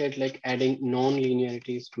earlier, I said like adding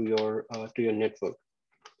non-linearities to your network,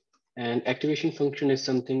 and activation function is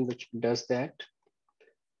something which does that.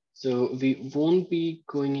 So we won't be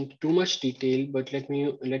going into too much detail, but let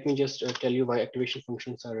me just tell you why activation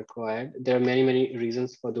functions are required. There are many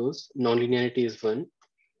reasons for those. Non-linearity is one,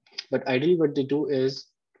 but ideally what they do is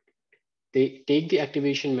they take the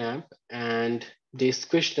activation map and they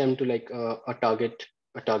squish them to like a target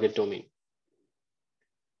domain.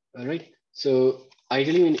 All right. So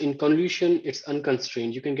ideally in convolution, it's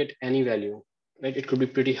unconstrained. You can get any value, right? It could be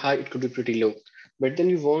pretty high, it could be pretty low, but then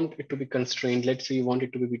you want it to be constrained. Let's say you want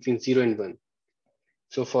it to be between 0 and 1.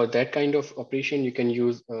 So for that kind of operation, you can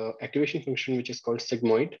use activation function, which is called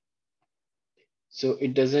sigmoid. So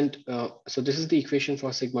it doesn't, so this is the equation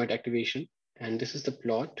for sigmoid activation, and this is the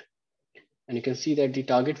plot. And you can see that the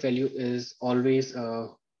target value is always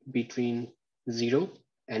between 0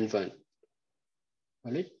 and 1.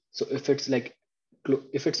 All right. So if it's like,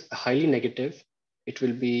 if it's highly negative, it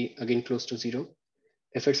will be again close to 0.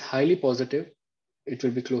 If it's highly positive, it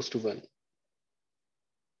will be close to 1.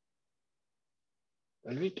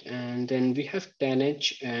 All right. And then we have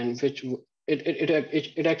tanh, and which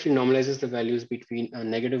it actually normalizes the values between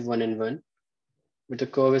 -1 and 1, but the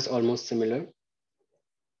curve is almost similar.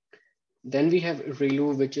 Then we have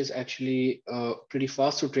ReLU, which is actually pretty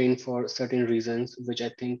fast to train for certain reasons, which I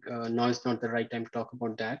think now is not the right time to talk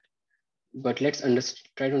about that. But let's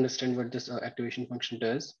try to understand what this activation function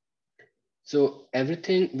does. So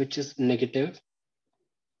everything which is negative,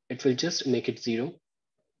 it will just make it 0,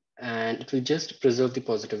 and it will just preserve the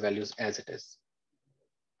positive values as it is.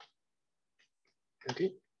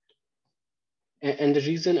 Okay. And the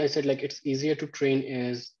reason I said like it's easier to train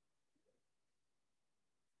is,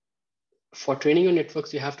 for training your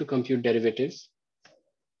networks, you have to compute derivatives.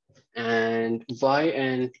 And why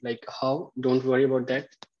and like how, don't worry about that.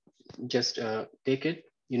 Just take it.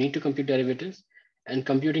 You need to compute derivatives, and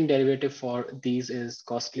computing derivative for these is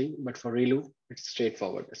costly, but for ReLU, it's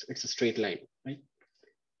straightforward. It's a straight line, right?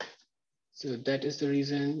 So that is the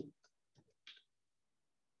reason.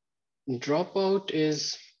 Dropout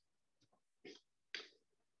is,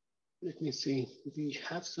 let me see, we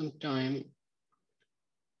have some time.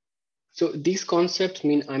 So these concepts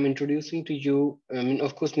mean I'm introducing to you, I mean,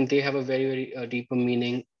 of course, they have a very deeper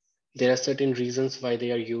meaning. There are certain reasons why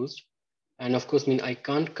they are used. And of course, I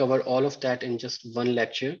can't cover all of that in just one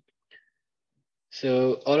lecture.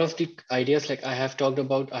 So all of the ideas like I have talked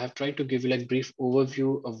about, I have tried to give you like brief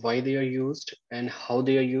overview of why they are used and how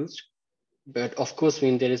they are used. But of course,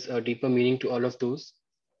 there is a deeper meaning to all of those.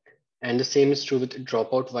 And the same is true with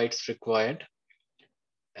dropout, why it's required.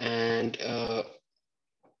 And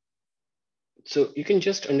so you can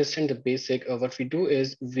just understand the basic of what we do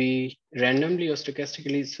is we randomly or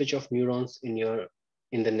stochastically switch off neurons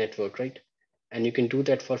in the network, right? And you can do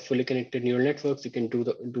that for fully connected neural networks. You can do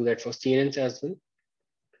that for CNNs as well.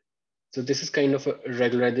 So this is kind of a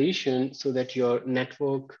regularization so that your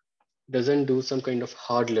network doesn't do some kind of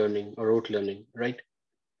hard learning or rote learning, right?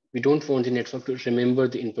 We don't want the network to remember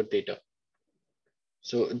the input data.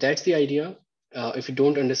 So that's the idea. If you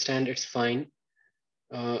don't understand, it's fine.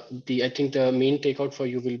 I think the main takeout for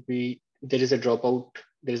you will be there is a dropout.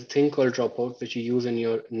 There's a thing called dropout which you use in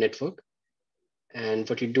your network. And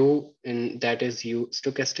what you do in that is you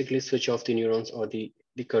stochastically switch off the neurons or the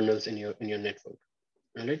kernels in your network.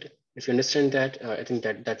 All right. If you understand that, I think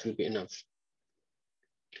that will be enough.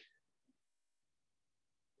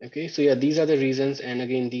 Okay. So yeah, these are the reasons. And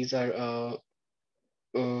again, these are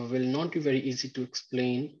will not be very easy to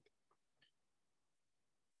explain.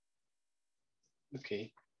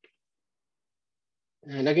 Okay.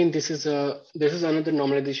 And again, this is another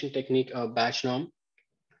normalization technique, batch norm.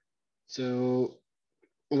 So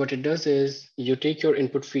what it does is you take your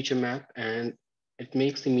input feature map and it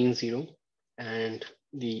makes the mean 0 and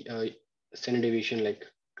the standard deviation like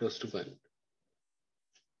close to 1.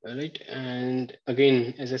 All right. And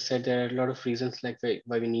again, as I said, there are a lot of reasons like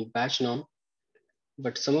why we need batch norm,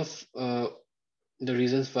 but some of the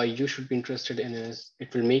reasons why you should be interested in is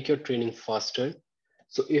it will make your training faster.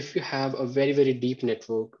 So if you have a very, very deep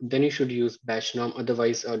network, then you should use batch norm.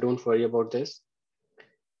 Otherwise, don't worry about this.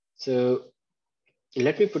 So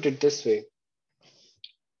let me put it this way.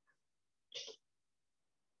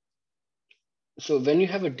 So when you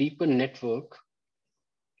have a deeper network,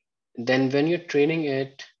 then when you're training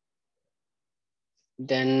it,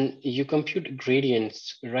 then you compute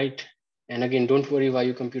gradients, right? And again, don't worry why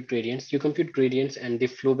you compute gradients. You compute gradients and they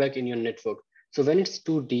flow back in your network. So when it's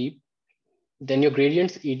too deep, then your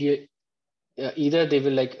gradients either they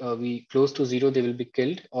will be close to 0, they will be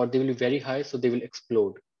killed, or they will be very high, so they will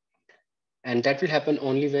explode. And that will happen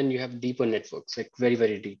only when you have deeper networks, like very,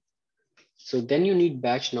 very deep. So then you need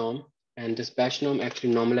batch norm, and this batch norm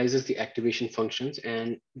actually normalizes the activation functions,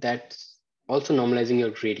 and that's also normalizing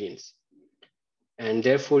your gradients. And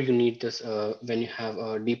therefore you need this when you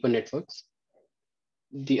have deeper networks.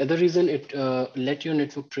 The other reason it let your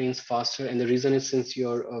network trains faster, and the reason is since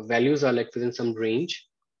your values are like within some range,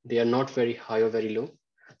 they are not very high or very low.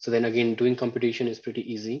 So then again, doing computation is pretty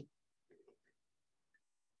easy.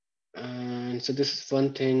 And so this is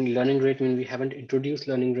one thing. Learning rate, I mean, we haven't introduced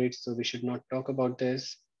learning rates, so we should not talk about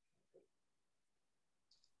this.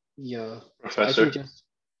 Yeah. Professor? So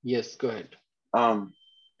yes, go ahead.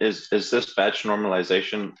 Is this batch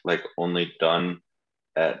normalization like only done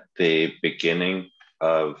at the beginning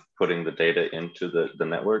of putting the data into the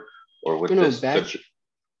network, or would No, this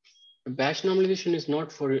batch normalization is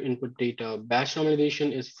not for your input data. Batch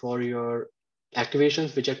normalization is for your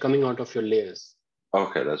activations which are coming out of your layers.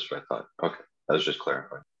 Okay, that's what I thought. Okay, that was just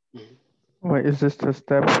clarifying. Wait, is this the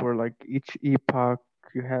step where like each epoch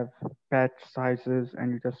you have batch sizes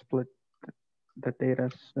and you just split the data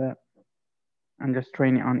set and just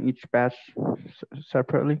train it on each batch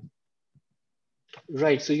separately?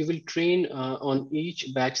 Right, so you will train on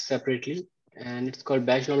each batch separately, and it's called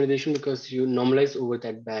batch normalization because you normalize over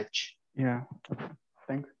that batch. Yeah,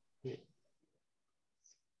 thanks.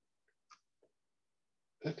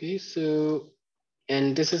 Okay, so,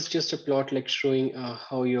 and this is just a plot like showing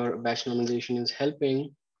how your batch normalization is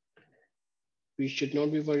helping. We should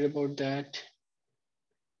not be worried about that.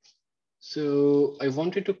 So I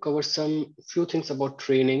wanted to cover few things about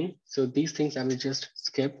training. So these things I will just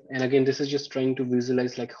skip. And again, this is just trying to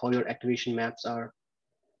visualize like how your activation maps are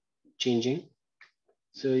changing.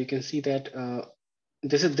 So you can see that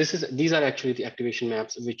these are actually the activation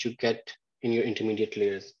maps which you get in your intermediate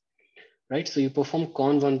layers, right? So you perform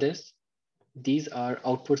conv on this. These are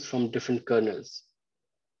outputs from different kernels.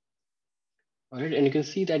 All right, and you can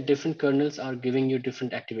see that different kernels are giving you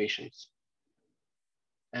different activations.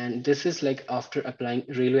 And this is like after applying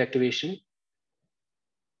ReLU activation.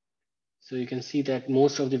 So you can see that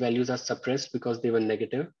most of the values are suppressed because they were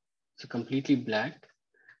negative. So completely black.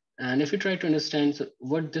 And if you try to understand, so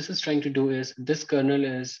what this is trying to do is this kernel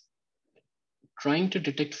is trying to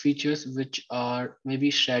detect features which are maybe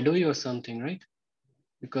shadowy or something, right?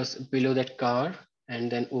 Because below that car and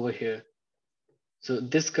then over here. So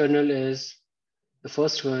this kernel is, the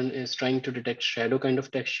first one is trying to detect shadow kind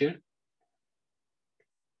of texture.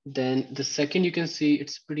 Then the second you can see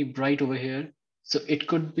it's pretty bright over here. So it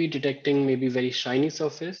could be detecting maybe very shiny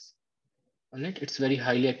surface. All right, it's very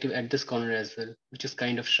highly active at this corner as well, which is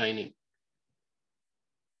kind of shiny.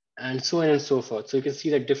 And so on and so forth. So you can see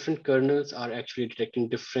that different kernels are actually detecting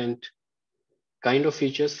different kind of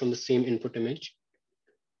features from the same input image.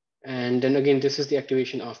 And then again, this is the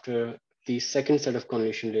activation after the second set of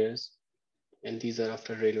convolution layers. And these are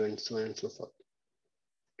after ReLU and so on and so forth.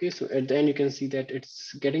 Okay, so at the end, you can see that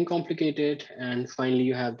it's getting complicated. And finally,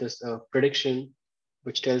 you have this prediction,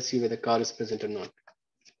 which tells you whether car is present or not.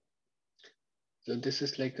 So this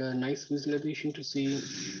is like a nice visualization to see.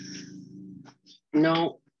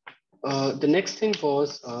 Now, the next thing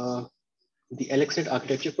was the LXNet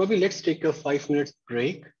architecture. Probably let's take a 5 minutes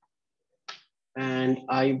break, and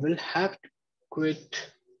I will have to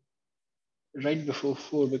quit right before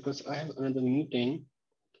 4 because I have another meeting.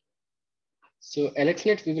 So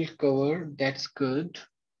LXNet we will cover, that's good.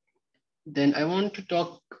 Then I want to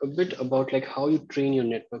talk a bit about like how you train your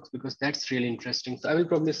networks because that's really interesting. So I will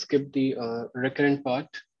probably skip the recurrent part.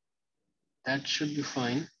 That should be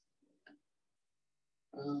fine.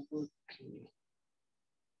 Okay,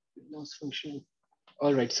 loss function.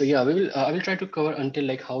 All right, so yeah, we will. I will try to cover until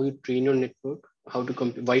like how you train your network, how to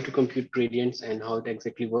why to compute gradients, and how it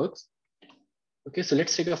exactly works. Okay, so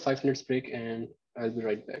let's take a 5 minutes break, and I'll be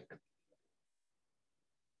right back.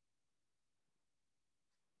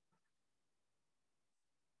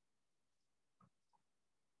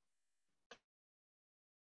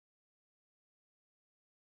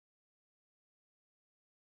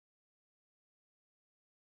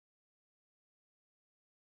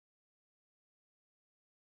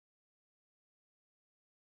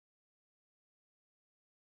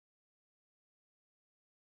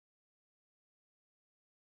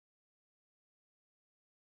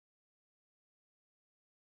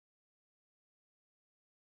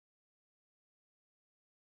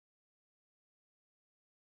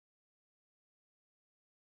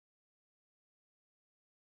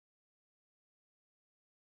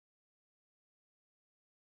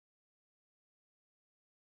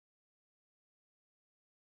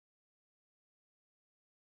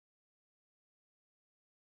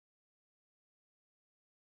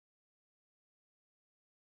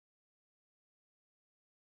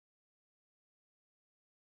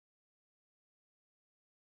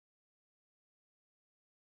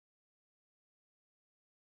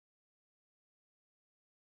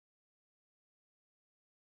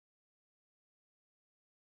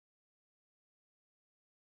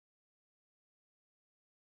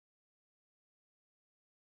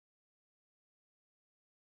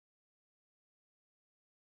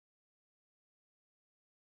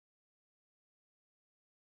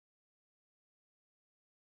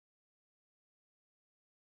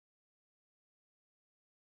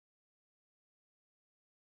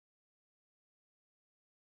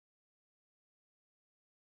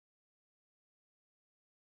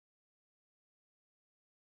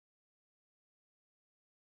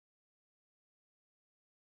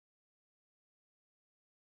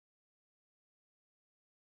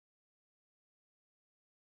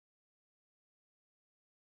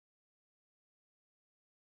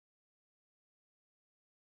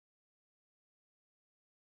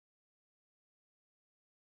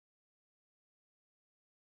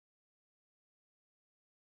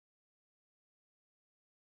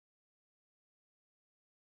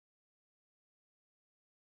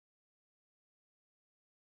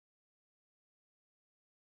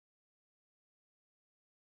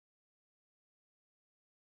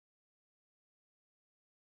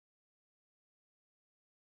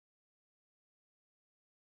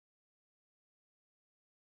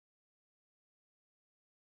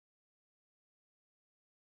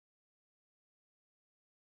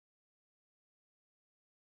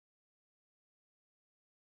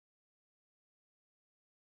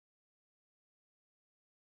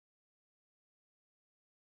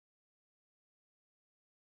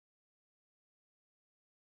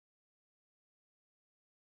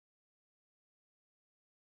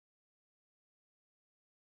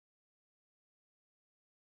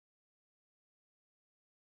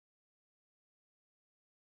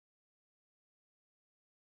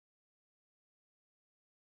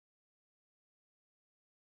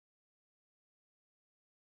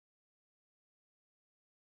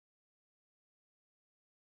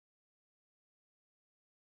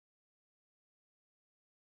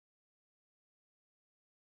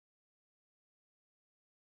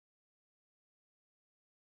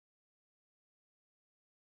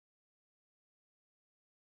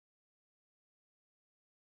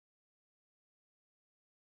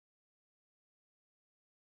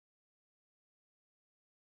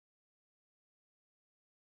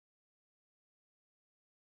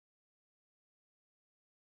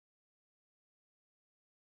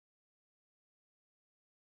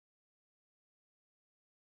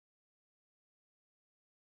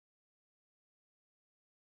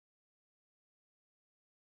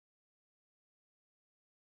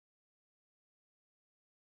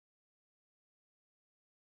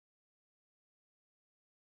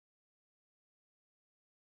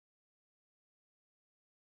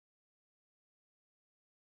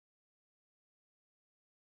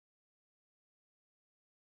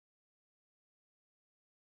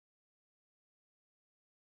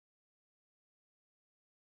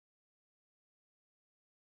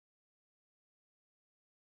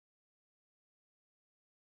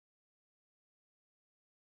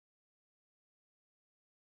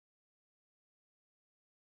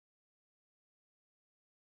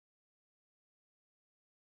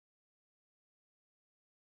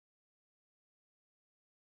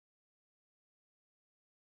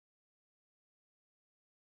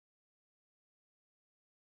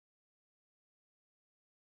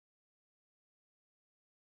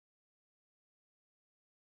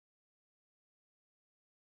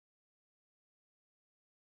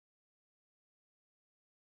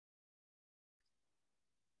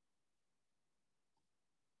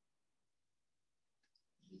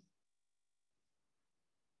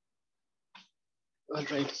 All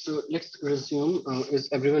right, so let's resume. Is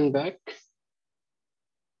everyone back?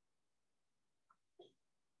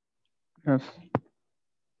 Yes.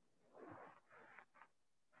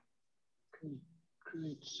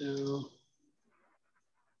 Great. So,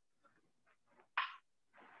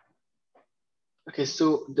 okay,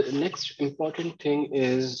 so the next important thing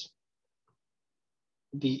is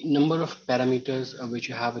the number of parameters which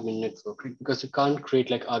you have in your network, right? Because you can't create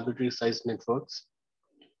like arbitrary sized networks,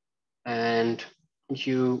 and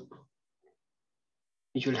you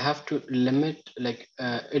you'll have to limit like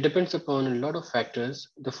it depends upon a lot of factors.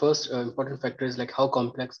 The first important factor is like how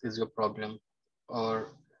complex is your problem, or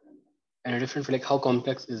and a different like how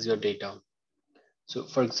complex is your data. So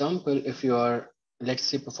for example, if you are, let's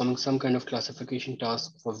say, performing some kind of classification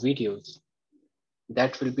task for videos,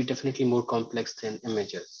 that will be definitely more complex than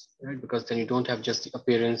images, right? Because then you don't have just the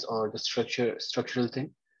appearance or the structural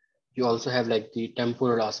thing. You also have like the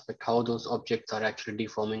temporal aspect, how those objects are actually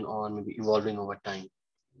deforming or maybe evolving over time.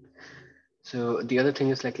 So the other thing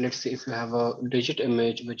is like, let's say if you have a digit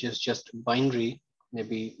image, which is just binary,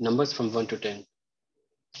 maybe numbers from 1 to 10.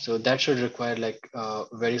 So that should require like a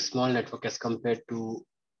very small network as compared to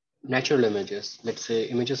natural images, let's say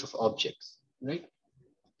images of objects, right?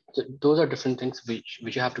 So those are different things which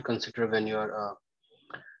you have to consider when you're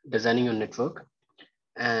designing your network.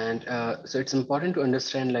 And so it's important to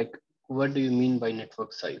understand like, what do you mean by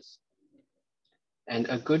network size? And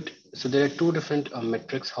so there are two different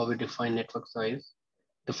metrics how we define network size.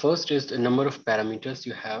 The first is the number of parameters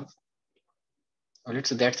you have. Let's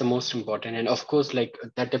say that's the most important. And of course, like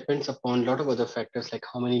that depends upon a lot of other factors, like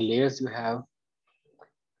how many layers you have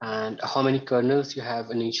and how many kernels you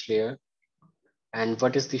have in each layer and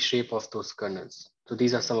what is the shape of those kernels. So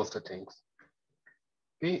these are some of the things.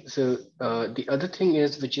 Okay, so the other thing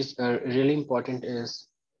is, which is really important, is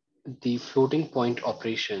the floating point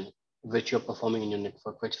operation, which you're performing in your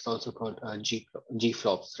network, which is also called G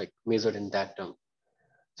flops, like measured in that term.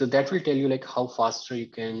 So that will tell you like how faster you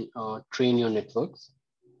can train your networks.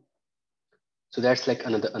 So that's like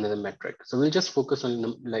another metric. So we'll just focus on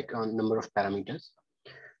on number of parameters.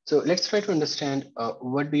 So let's try to understand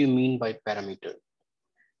what do you mean by parameter.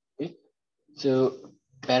 Okay, so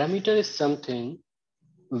parameter is something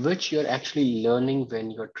which you're actually learning when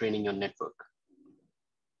you're training your network.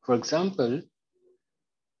 For example,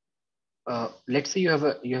 let's say you have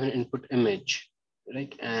an input image,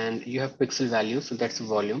 right? And you have pixel values, so that's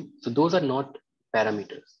volume. So those are not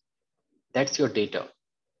parameters. That's your data,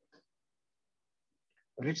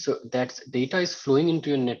 right? So that's data is flowing into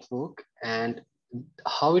your network, and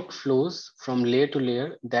how it flows from layer to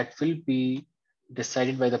layer, that will be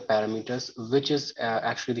decided by the parameters, which is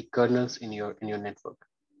actually the kernels in your network.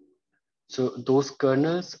 So those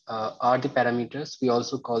kernels are the parameters. We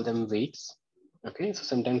also call them weights. Okay, so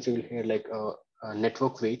sometimes you will hear like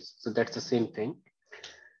network weights. So that's the same thing.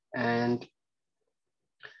 And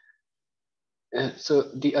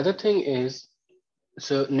so the other thing is,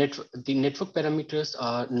 so the network parameters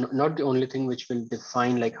are not the only thing which will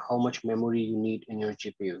define like how much memory you need in your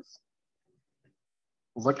GPUs.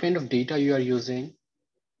 What kind of data you are using,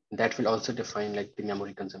 that will also define like the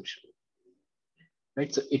memory consumption,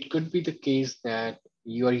 right? So it could be the case that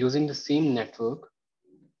you are using the same network,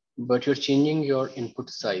 but you're changing your input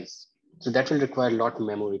size. So that will require a lot of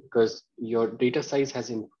memory because your data size has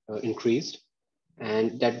increased,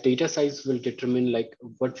 and that data size will determine like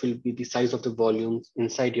what will be the size of the volumes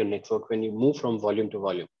inside your network when you move from volume to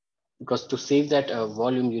volume. Because to save that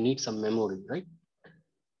volume, you need some memory, right?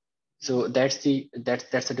 So that's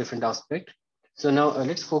a different aspect. So now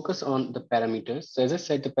let's focus on the parameters. So as I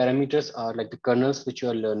said, the parameters are like the kernels which you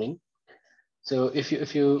are learning. So if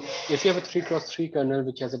you have a 3x3 kernel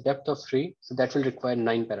which has a depth of 3, so that will require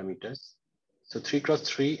 9 parameters. So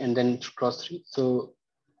 3x3 and then cross 3. So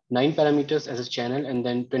 9 parameters as a channel and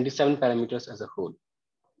then 27 parameters as a whole.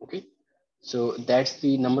 Okay. So that's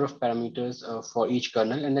the number of parameters for each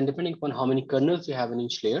kernel. And then depending upon how many kernels you have in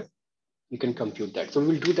each layer, you can compute that. So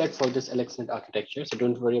we'll do that for this LXNet architecture. So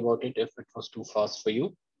don't worry about it if it was too fast for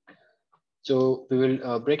you. So we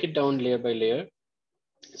will break it down layer by layer.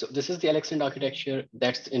 So this is the LXNet architecture.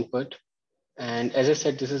 That's the input. And as I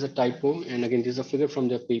said, this is a typo. And again, this is a figure from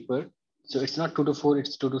their paper. So it's not 2 to 4,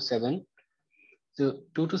 it's 2 to 7. So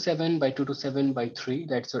 2 to 7 by 2 to 7 by 3,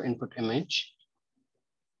 that's your input image.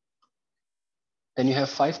 Then you have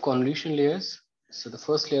 5 convolution layers. So the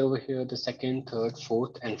first layer over here, the second, third,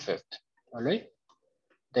 fourth, and fifth. All right.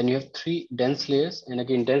 Then you have 3 dense layers. And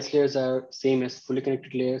again, dense layers are same as fully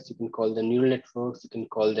connected layers. You can call them neural networks. You can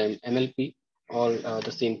call them MLP, all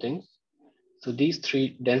the same things. So these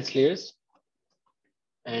 3 dense layers.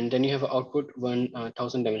 And then you have output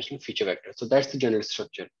 1000 dimensional feature vector. So that's the general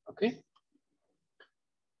structure, okay?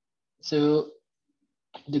 So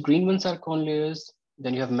the green ones are cone layers.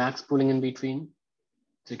 Then you have max pooling in between.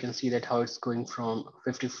 So you can see that how it's going from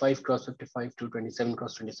 55 cross 55 to 27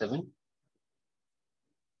 cross 27.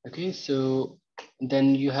 Okay, so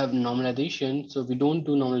then you have normalization. So we don't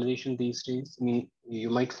do normalization these days. I mean,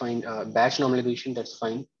 you might find batch normalization, that's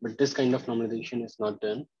fine, but this kind of normalization is not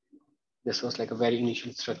done. This was like a very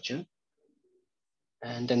initial structure.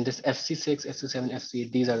 And then this FC6, FC7,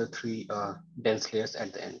 FC8, these are the three dense layers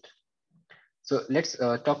at the end. So let's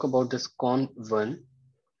talk about this con1.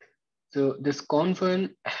 So this con1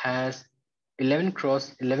 has 11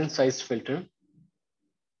 cross 11 sized filter.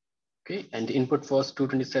 Okay, and the input was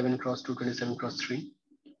 227 cross 227 cross 3.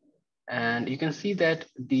 And you can see that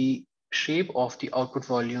the shape of the output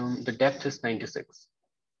volume, the depth is 96.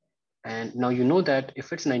 And now you know that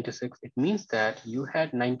if it's 96, it means that you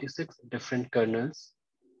had 96 different kernels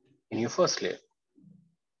in your first layer.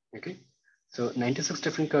 Okay, so 96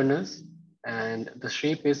 different kernels, and the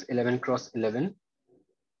shape is 11 cross 11.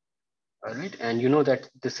 All right, and you know that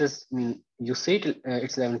this is, I mean, you say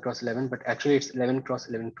it's 11 cross 11, but actually it's 11 cross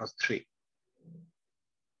 11 cross 3.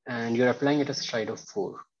 And you're applying it as stride of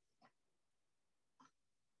 4.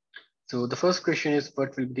 So the first question is,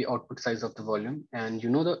 what will be the output size of the volume? And you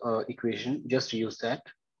know the equation, just use that.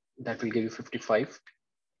 That will give you 55.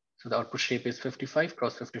 So the output shape is 55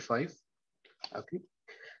 cross 55. Okay.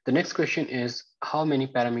 The next question is, how many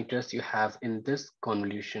parameters you have in this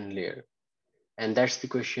convolution layer? And that's the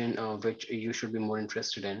question which you should be more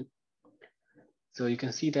interested in. So you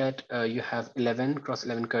can see that you have 11 cross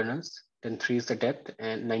 11 kernels, then 3 is the depth,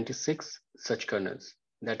 and 96 such kernels.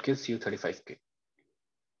 That gives you 35K.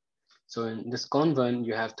 So in this con1,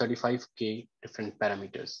 you have 35K different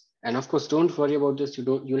parameters. And of course, don't worry about this.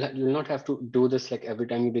 You'll not have to do this like every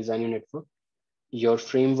time you design your network. Your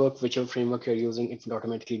framework, whichever framework you're using, it will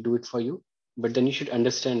automatically do it for you. But then you should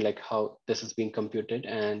understand like how this is being computed,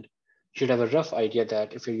 and you should have a rough idea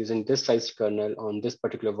that if you're using this size kernel on this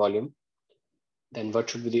particular volume, then what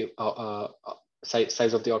should be the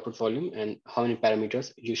size of the output volume and how many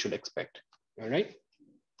parameters you should expect. All right.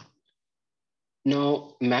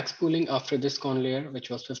 Now, max pooling after this con layer, which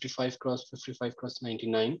was 55 cross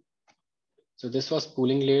 99. So this was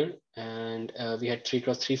pooling layer, and we had 3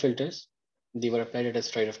 cross 3 filters. They were applied at a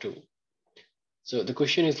stride of 2. So the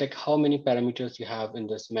question is like how many parameters you have in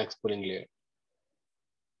this max pooling layer.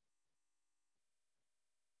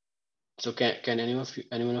 So can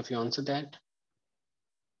anyone of you answer that?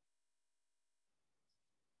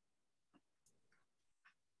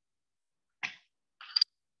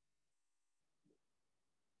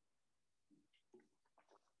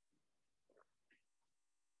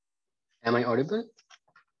 Am I audible?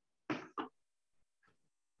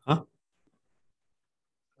 Huh?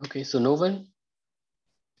 Okay, so no one?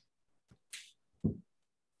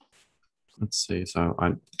 Let's see. So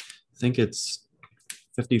I think it's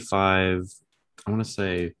 55. I want to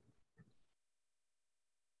say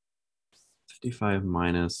 55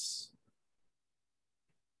 minus.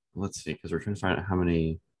 Let's see, because we're trying to find out how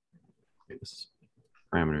many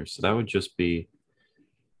parameters. So that would just be.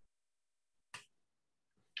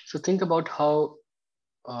 So think about how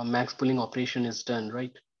max pooling operation is done,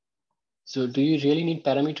 right? So do you really need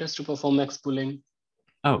parameters to perform max pooling?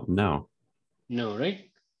 Oh, no. No,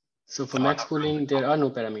 right? So for max pooling, there are no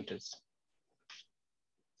parameters.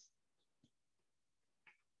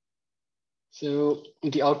 So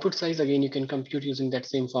the output size, again, you can compute using that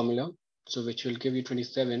same formula. So which will give you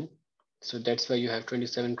 27. So that's why you have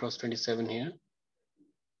 27 cross 27 here.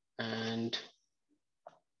 And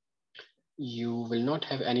you will not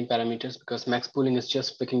have any parameters because max pooling is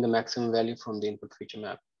just picking the maximum value from the input feature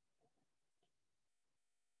map.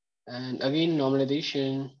 And again,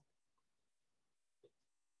 normalization,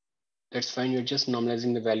 that's fine. You're just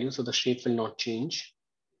normalizing the value, so the shape will not change.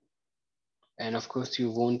 And of course, you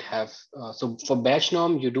won't have. So for batch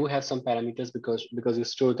norm, you do have some parameters because you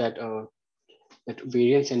store that that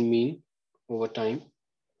variance and mean over time.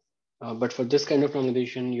 But for this kind of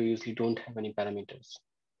normalization, you usually don't have any parameters.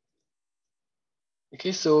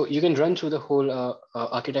 Okay, so you can run through the whole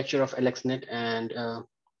architecture of LXNet, and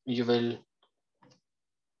you can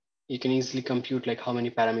easily compute like how many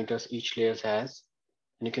parameters each layer has.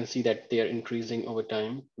 And you can see that they are increasing over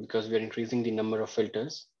time because we are increasing the number of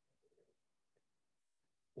filters.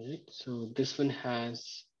 Right, so this one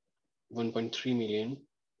has 1.3 million.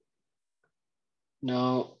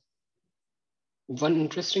 Now, one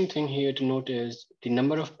interesting thing here to note is the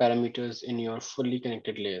number of parameters in your fully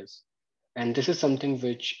connected layers. And this is something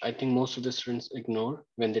which I think most of the students ignore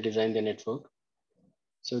when they design their network.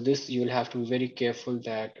 So this you'll have to be very careful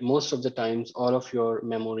that most of the times all of your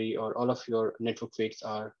memory or all of your network weights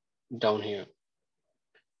are down here,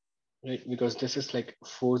 right? Because this is like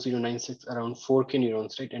 4096 around 4K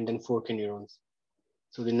neurons, right? And then 4K neurons.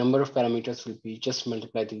 So the number of parameters will be just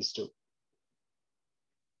multiply these two.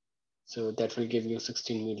 So that will give you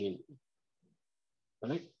 16 million, all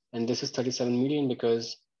right? And this is 37 million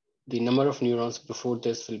because the number of neurons before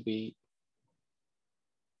this will be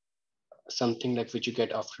something like which you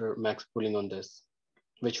get after max pooling on this,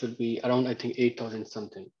 which will be around, I think, 8,000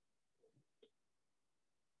 something.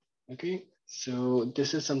 Okay, so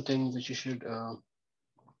this is something which you should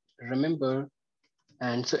remember.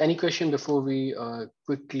 And so any question before we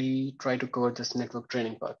quickly try to cover this network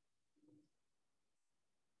training part?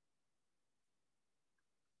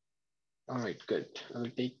 All right, good. I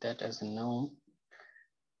will take that as a no.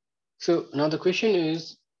 So now the question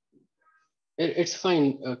is, it's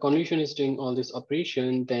fine. Convolution is doing all this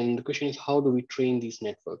operation. Then the question is, how do we train these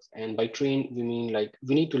networks? And by train, we mean like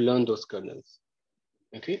we need to learn those kernels.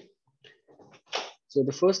 Okay. So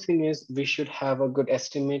the first thing is we should have a good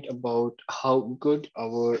estimate about how good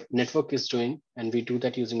our network is doing. And we do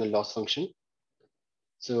that using a loss function.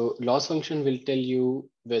 So loss function will tell you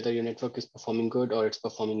whether your network is performing good or it's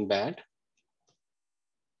performing bad.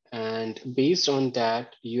 And based on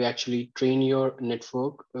that, you actually train your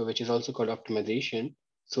network, which is also called optimization.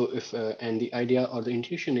 So if, and the idea or the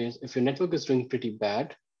intuition is if your network is doing pretty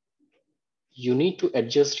bad, you need to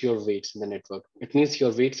adjust your weights in the network. It means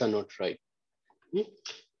your weights are not right.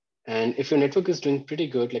 And if your network is doing pretty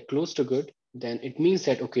good, like close to good, then it means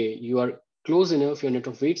that, okay, you are close enough, your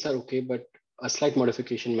network weights are okay, but a slight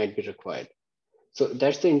modification might be required. So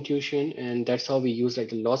that's the intuition, and that's how we use like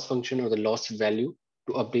the loss function or the loss value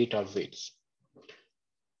to update our weights.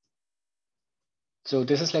 So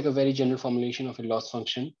this is like a very general formulation of a loss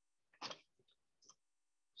function.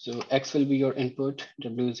 So X will be your input,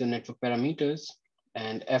 W is your network parameters,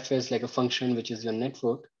 and F is like a function, which is your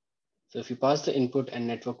network. So if you pass the input and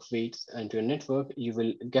network weights into your network, you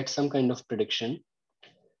will get some kind of prediction.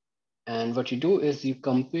 And what you do is you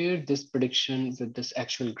compare this prediction with this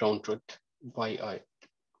actual ground truth, yi.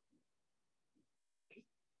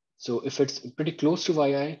 So if it's pretty close to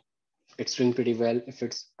yi, it's doing pretty well. If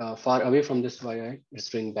it's far away from this yi, it's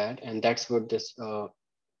doing bad. And that's what this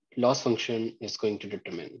loss function is going to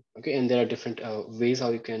determine. Okay, and there are different ways how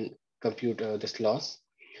you can compute this loss.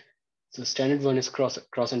 So standard one is cross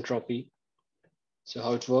entropy. So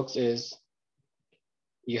how it works is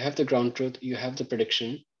you have the ground truth, you have the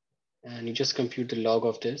prediction, and you just compute the log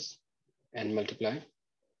of this and multiply.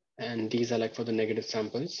 And these are like for the negative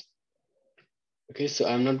samples. Okay, so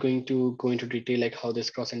I'm not going to go into detail like how this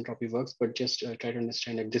cross entropy works, but just try to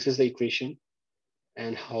understand like this is the equation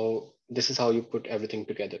and how this is how you put everything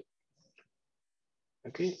together.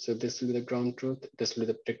 Okay, so this will be the ground truth, this will be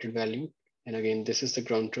the predicted value. And again, this is the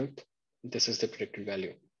ground truth, this is the predicted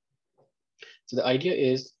value. So the idea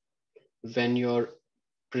is when your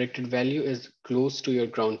predicted value is close to your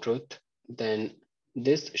ground truth, then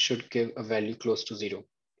this should give a value close to 0.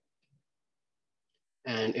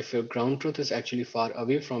 And if your ground truth is actually far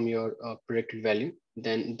away from your predicted value,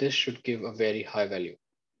 then this should give a very high value.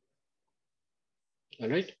 All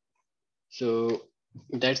right. So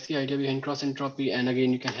that's the idea behind cross entropy. And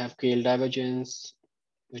again, you can have KL divergence,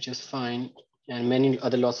 which is fine. And many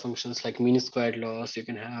other loss functions like mean squared loss, you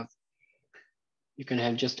can have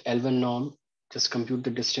just L1 norm, just compute the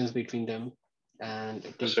distance between them and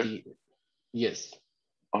take the, yes.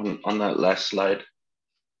 On that last slide,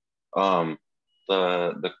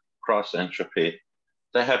 the cross entropy,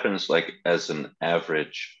 that happens like as an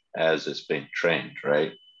average as it's being trained,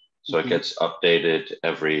 right? So it gets updated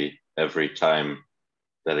every time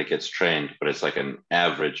that it gets trained, but it's like an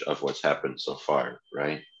average of what's happened so far,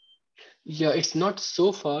 right? Yeah, it's not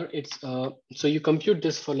so far. It's so you compute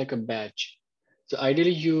this for like a batch. So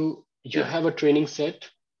ideally you have a training set,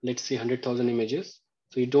 let's say 100,000 images.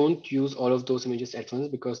 So you don't use all of those images at once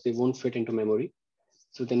because they won't fit into memory.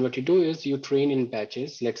 So then what you do is you train in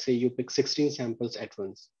batches. Let's say you pick 16 samples at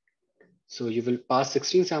once. So you will pass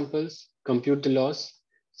 16 samples, compute the loss.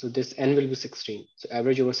 So this N will be 16. So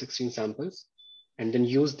average over 16 samples, and then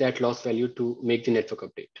use that loss value to make the network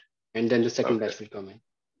update. And then the second batch will come in.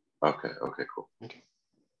 Okay, cool. Okay.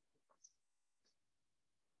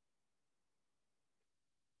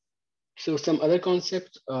 So some other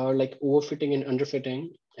concepts are like overfitting and underfitting.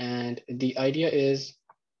 And the idea is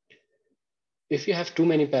if you have too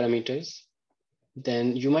many parameters,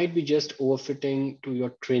 then you might be just overfitting to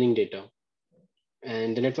your training data.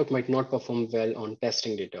 And the network might not perform well on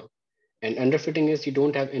testing data. And underfitting is you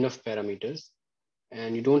don't have enough parameters.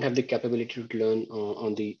 and you don't have the capability to learn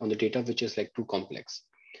on the data, which is like too complex.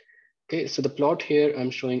 Okay, so the plot here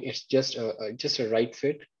I'm showing, it's just a right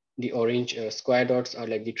fit. The orange square dots are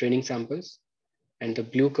like the training samples, and the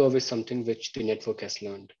blue curve is something which the network has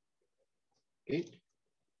learned. Okay,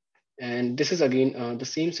 and this is again the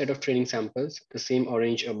same set of training samples, the same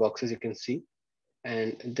orange boxes you can see,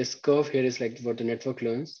 and this curve here is like what the network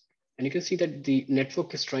learns, and you can see that the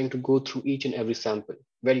network is trying to go through each and every sample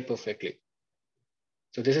very perfectly.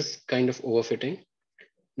 So this is kind of overfitting.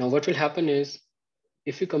 Now what will happen is,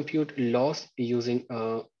 if you compute loss using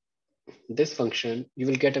this function, you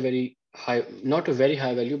will get a very high, not a very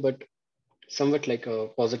high value, but somewhat like a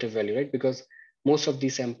positive value, right? Because most of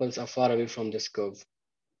these samples are far away from this curve.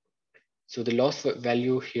 So the loss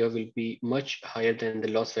value here will be much higher than the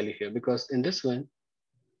loss value here, because in this one,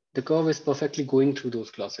 the curve is perfectly going through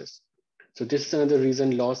those classes. So this is another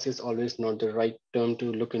reason loss is always not the right term to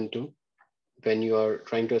look into when you are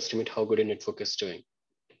trying to estimate how good a network is doing.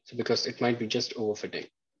 So because it might be just overfitting.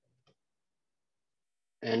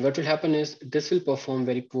 And what will happen is this will perform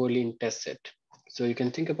very poorly in test set. So you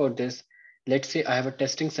can think about this. Let's say I have a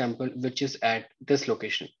testing sample which is at this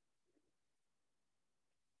location,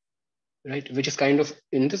 right? Which is kind of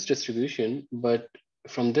in this distribution, but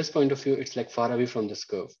from this point of view, it's like far away from this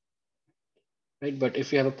curve, right? But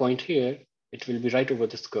if you have a point here, it will be right over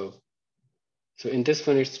this curve. So in this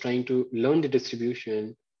one, it's trying to learn the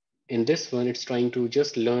distribution. In this one, it's trying to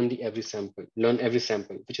just learn every sample,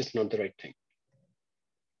 which is not the right thing.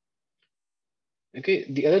 Okay,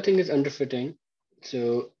 the other thing is underfitting.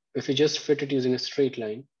 So if you just fit it using a straight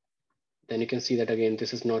line, then you can see that again,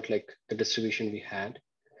 this is not like the distribution we had.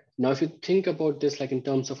 Now, if you think about this like in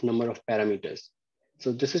terms of number of parameters,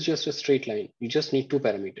 so this is just a straight line. You just need 2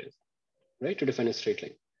 parameters, right, to define a straight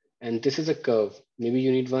line. And this is a curve. Maybe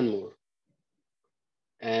you need 1 more.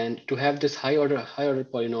 And to have this high order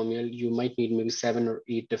polynomial, you might need maybe 7 or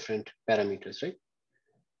 8 different parameters, right?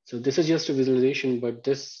 So this is just a visualization, but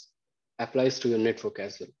this applies to your network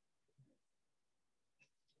as well.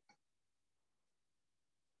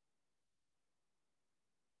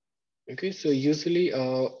 Okay, so usually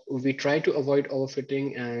we try to avoid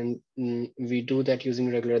overfitting, and we do that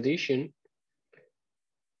using regularization.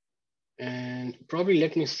 And probably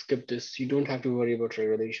let me skip this. You don't have to worry about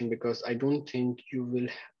regularization because I don't think you will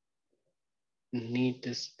need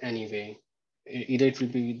this anyway. Either it will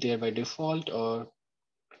be there by default or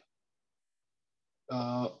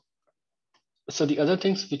so the other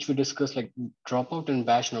things which we discussed, like dropout and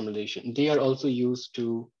batch normalization, they are also used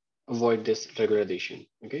to avoid this regularization.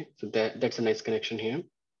 Okay, so that's a nice connection here.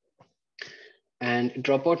 And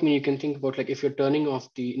dropout mean you can think about like if you're turning off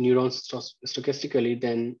the neurons stochastically,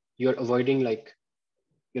 then you're avoiding like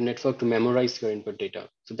your network to memorize your input data.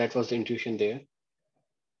 So that was the intuition there.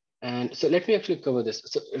 And so let me actually cover this.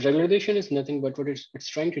 So regularization is nothing but what it's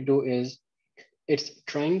trying to do is it's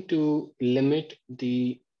trying to limit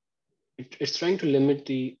the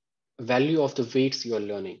value of the weights you're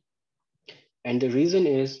learning. And the reason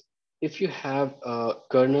is if you have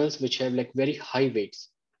kernels which have like very high weights,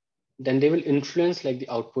 then they will influence like the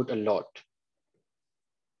output a lot.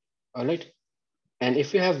 All right. And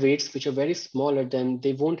if you have weights which are very smaller, then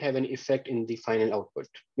they won't have any effect in the final output,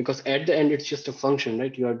 because at the end, it's just a function,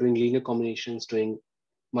 right? You are doing linear combinations, doing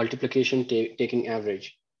multiplication, taking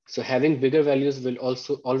average. So having bigger values will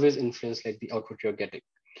also always influence like the output you're getting.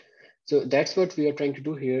 So that's what we are trying to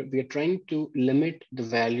do here. We are trying to limit the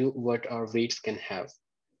value what our weights can have.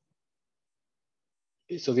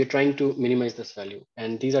 So we're trying to minimize this value.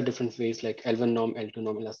 And these are different ways like L1 norm, L2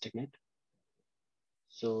 norm, elastic net.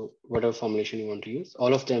 So whatever formulation you want to use,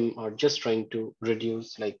 all of them are just trying to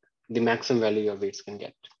reduce like the maximum value your weights can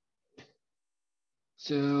get.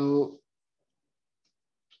 So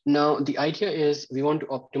now the idea is we want to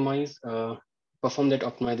optimize, perform that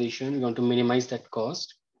optimization. We want to minimize that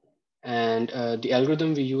cost. And the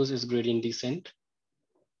algorithm we use is gradient descent.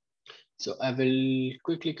 So I will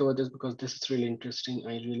quickly cover this because this is really interesting.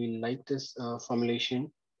 I really like this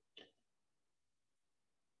formulation.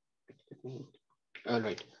 All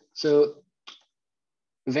right. So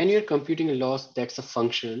when you're computing a loss, that's a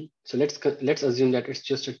function. So let's assume that it's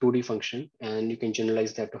just a 2D function, and you can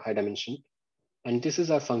generalize that to high dimension. And this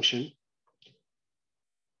is our function.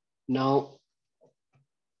 Now,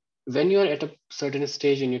 when you're at a certain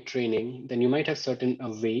stage in your training, then you might have certain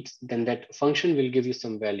weights, then that function will give you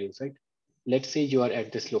some values, right? Let's say you are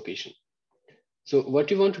at this location. So what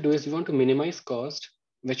you want to do is you want to minimize cost,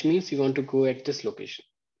 which means you want to go at this location.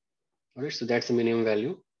 All right, so that's the minimum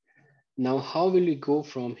value. Now, how will we go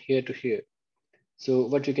from here to here? So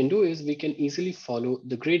what we can do is we can easily follow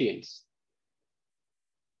the gradients.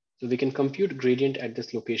 So we can compute gradient at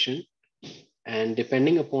this location. And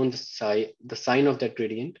depending upon the sign of that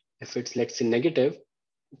gradient, if it's, let's say, negative,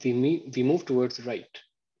 we move towards right.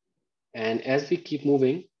 And as we keep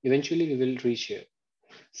moving, eventually we will reach here.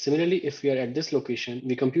 Similarly, if we are at this location,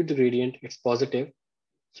 we compute the gradient, it's positive.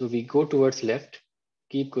 So we go towards left,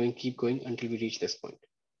 keep going until we reach this point.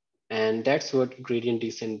 And that's what gradient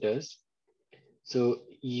descent does. So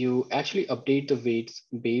you actually update the weights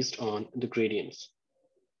based on the gradients.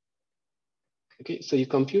 Okay, so you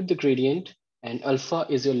compute the gradient, and alpha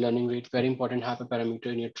is your learning rate, very important hyperparameter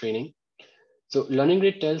in your training. So learning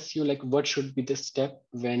rate tells you like what should be the step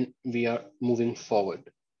when we are moving forward.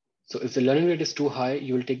 So if the learning rate is too high,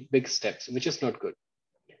 you will take big steps, which is not good.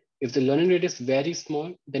 If the learning rate is very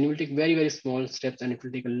small, then you will take very, very small steps and it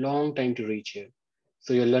will take a long time to reach here.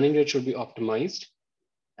 So your learning rate should be optimized,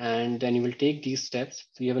 and then you will take these steps.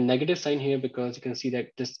 So you have a negative sign here because you can see that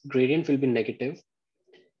this gradient will be negative.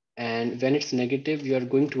 And when it's negative, you are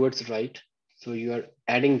going towards right. So you are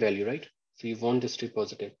adding value, right? So you want this to be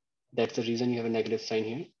positive. That's the reason you have a negative sign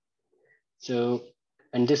here. So,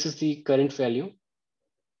 and this is the current value.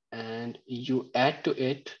 And you add to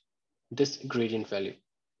it this gradient value,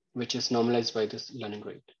 which is normalized by this learning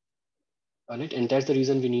rate. All right, and that's the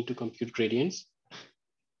reason we need to compute gradients.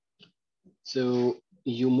 So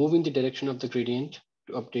you move in the direction of the gradient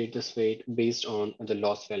to update this weight based on the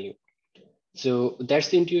loss value. So that's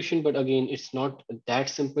the intuition, but again, it's not that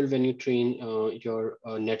simple when you train your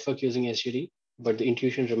network using SGD, but the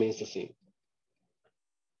intuition remains the same.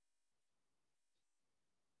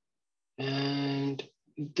 And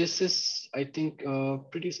this is, I think,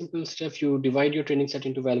 pretty simple stuff. You divide your training set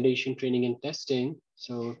into validation, training, and testing.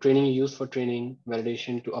 So training you use for training,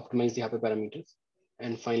 validation to optimize the hyperparameters,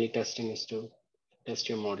 and finally testing is to test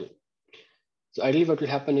your model. So ideally what will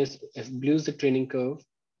happen is if blue is the training curve,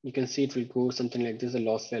 you can see it will go something like this, a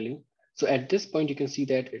loss value. So at this point, you can see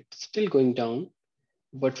that it's still going down,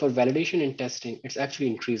 but for validation and testing, it's actually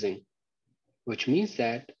increasing, which means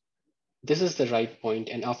that this is the right point.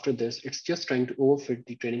 And after this, it's just trying to overfit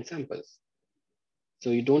the training samples. So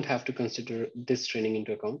you don't have to consider this training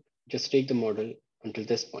into account. Just take the model until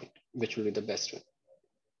this point, which will be the best one.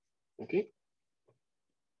 Okay.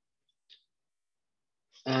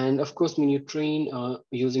 And of course, when you train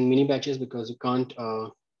using mini batches, because you can't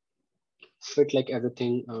fit like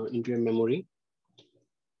everything into your memory.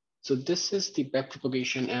 So this is the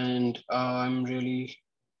backpropagation, and I'm really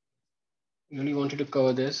wanted to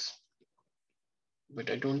cover this, but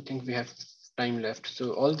I don't think we have time left.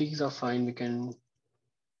 So all these are fine. We can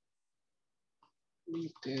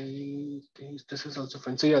leave these. This is also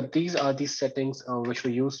fine. So yeah, these are the settings which were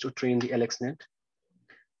used to train the LXNet.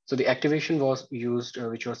 So the activation was used,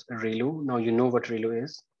 which was ReLU. Now you know what ReLU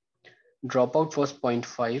is. Dropout was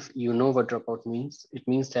 0.5. You know what dropout means. It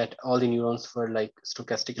means that all the neurons were like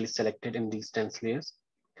stochastically selected in these dense layers.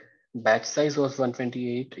 Batch size was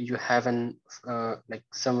 128. You have an like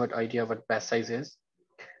somewhat idea what batch size is.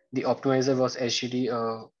 The optimizer was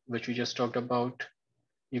SGD, which we just talked about.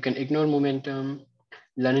 You can ignore momentum.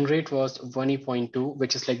 Learning rate was 1E.2,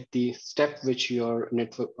 which is like the step which your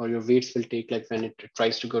network or your weights will take, like when it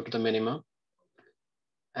tries to go to the minima.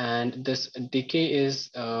 And this decay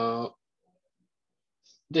is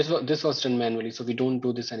this was done manually, so we don't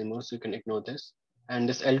do this anymore. So you can ignore this. And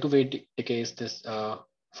this L2 weight decay is this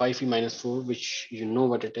 5E minus 4, which you know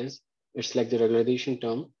what it is. It's like the regularization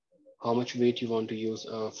term, how much weight you want to use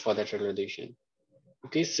for that regularization.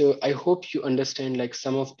 Okay, so I hope you understand like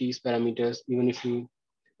some of these parameters. Even if you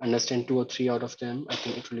understand 2 or 3 out of them, I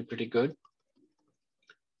think it will be pretty good.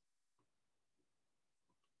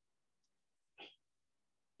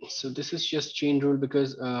 So this is just chain rule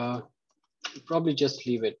because probably just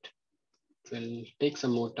leave it. It will take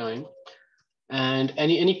some more time. And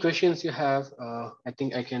any questions you have, I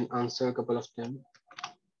think I can answer a couple of them.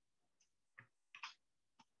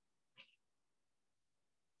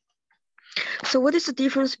 So what is the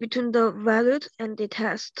difference between the valid and the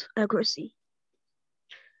test accuracy?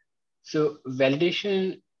 So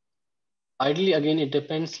validation, ideally, again, it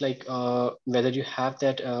depends like whether you have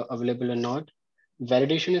that available or not.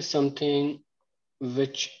 Validation is something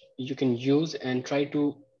which you can use and try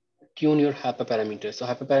to tune your hyperparameters. So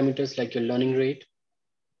hyperparameters like your learning rate,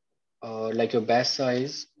 like your batch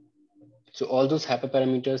size. So all those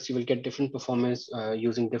hyperparameters, you will get different performance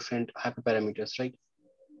using different hyperparameters, right?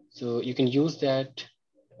 So you can use that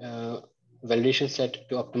validation set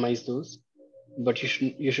to optimize those, but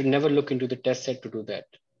you should never look into the test set to do that.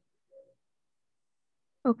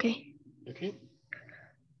 Okay. Okay.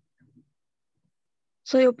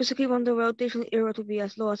 So you basically want the validation error to be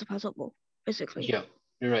as low as possible, basically. Yeah,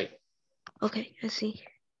 you're right. Okay, I see.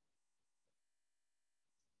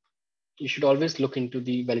 you should always look into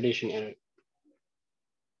the validation error.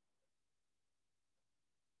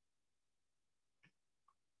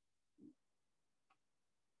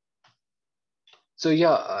 So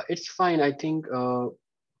yeah, it's fine. I think you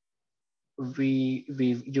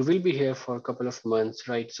will be here for a couple of months,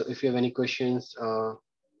 right? So if you have any questions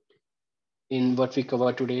in what we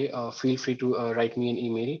covered today, feel free to write me an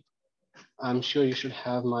email. I'm sure you should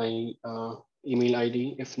have my email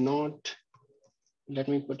ID. If not, let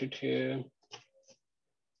me put it here.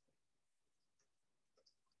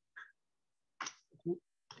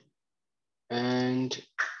 And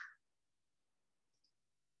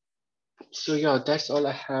so yeah, that's all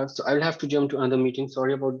I have. So I'll have to jump to another meeting.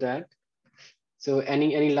 Sorry about that. So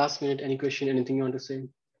any last minute, any question, anything you want to say?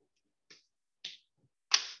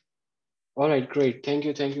 All right, great. Thank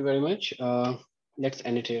you very much. Let's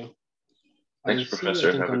end it here. Thanks, I'll see you, I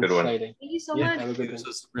Professor. think, Have a on good one. Friday. Thank you so Yeah, much. have a good This one.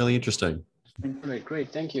 was really interesting. All right, great.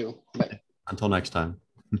 Thank you. Bye. Until next time.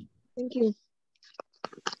 Thank you.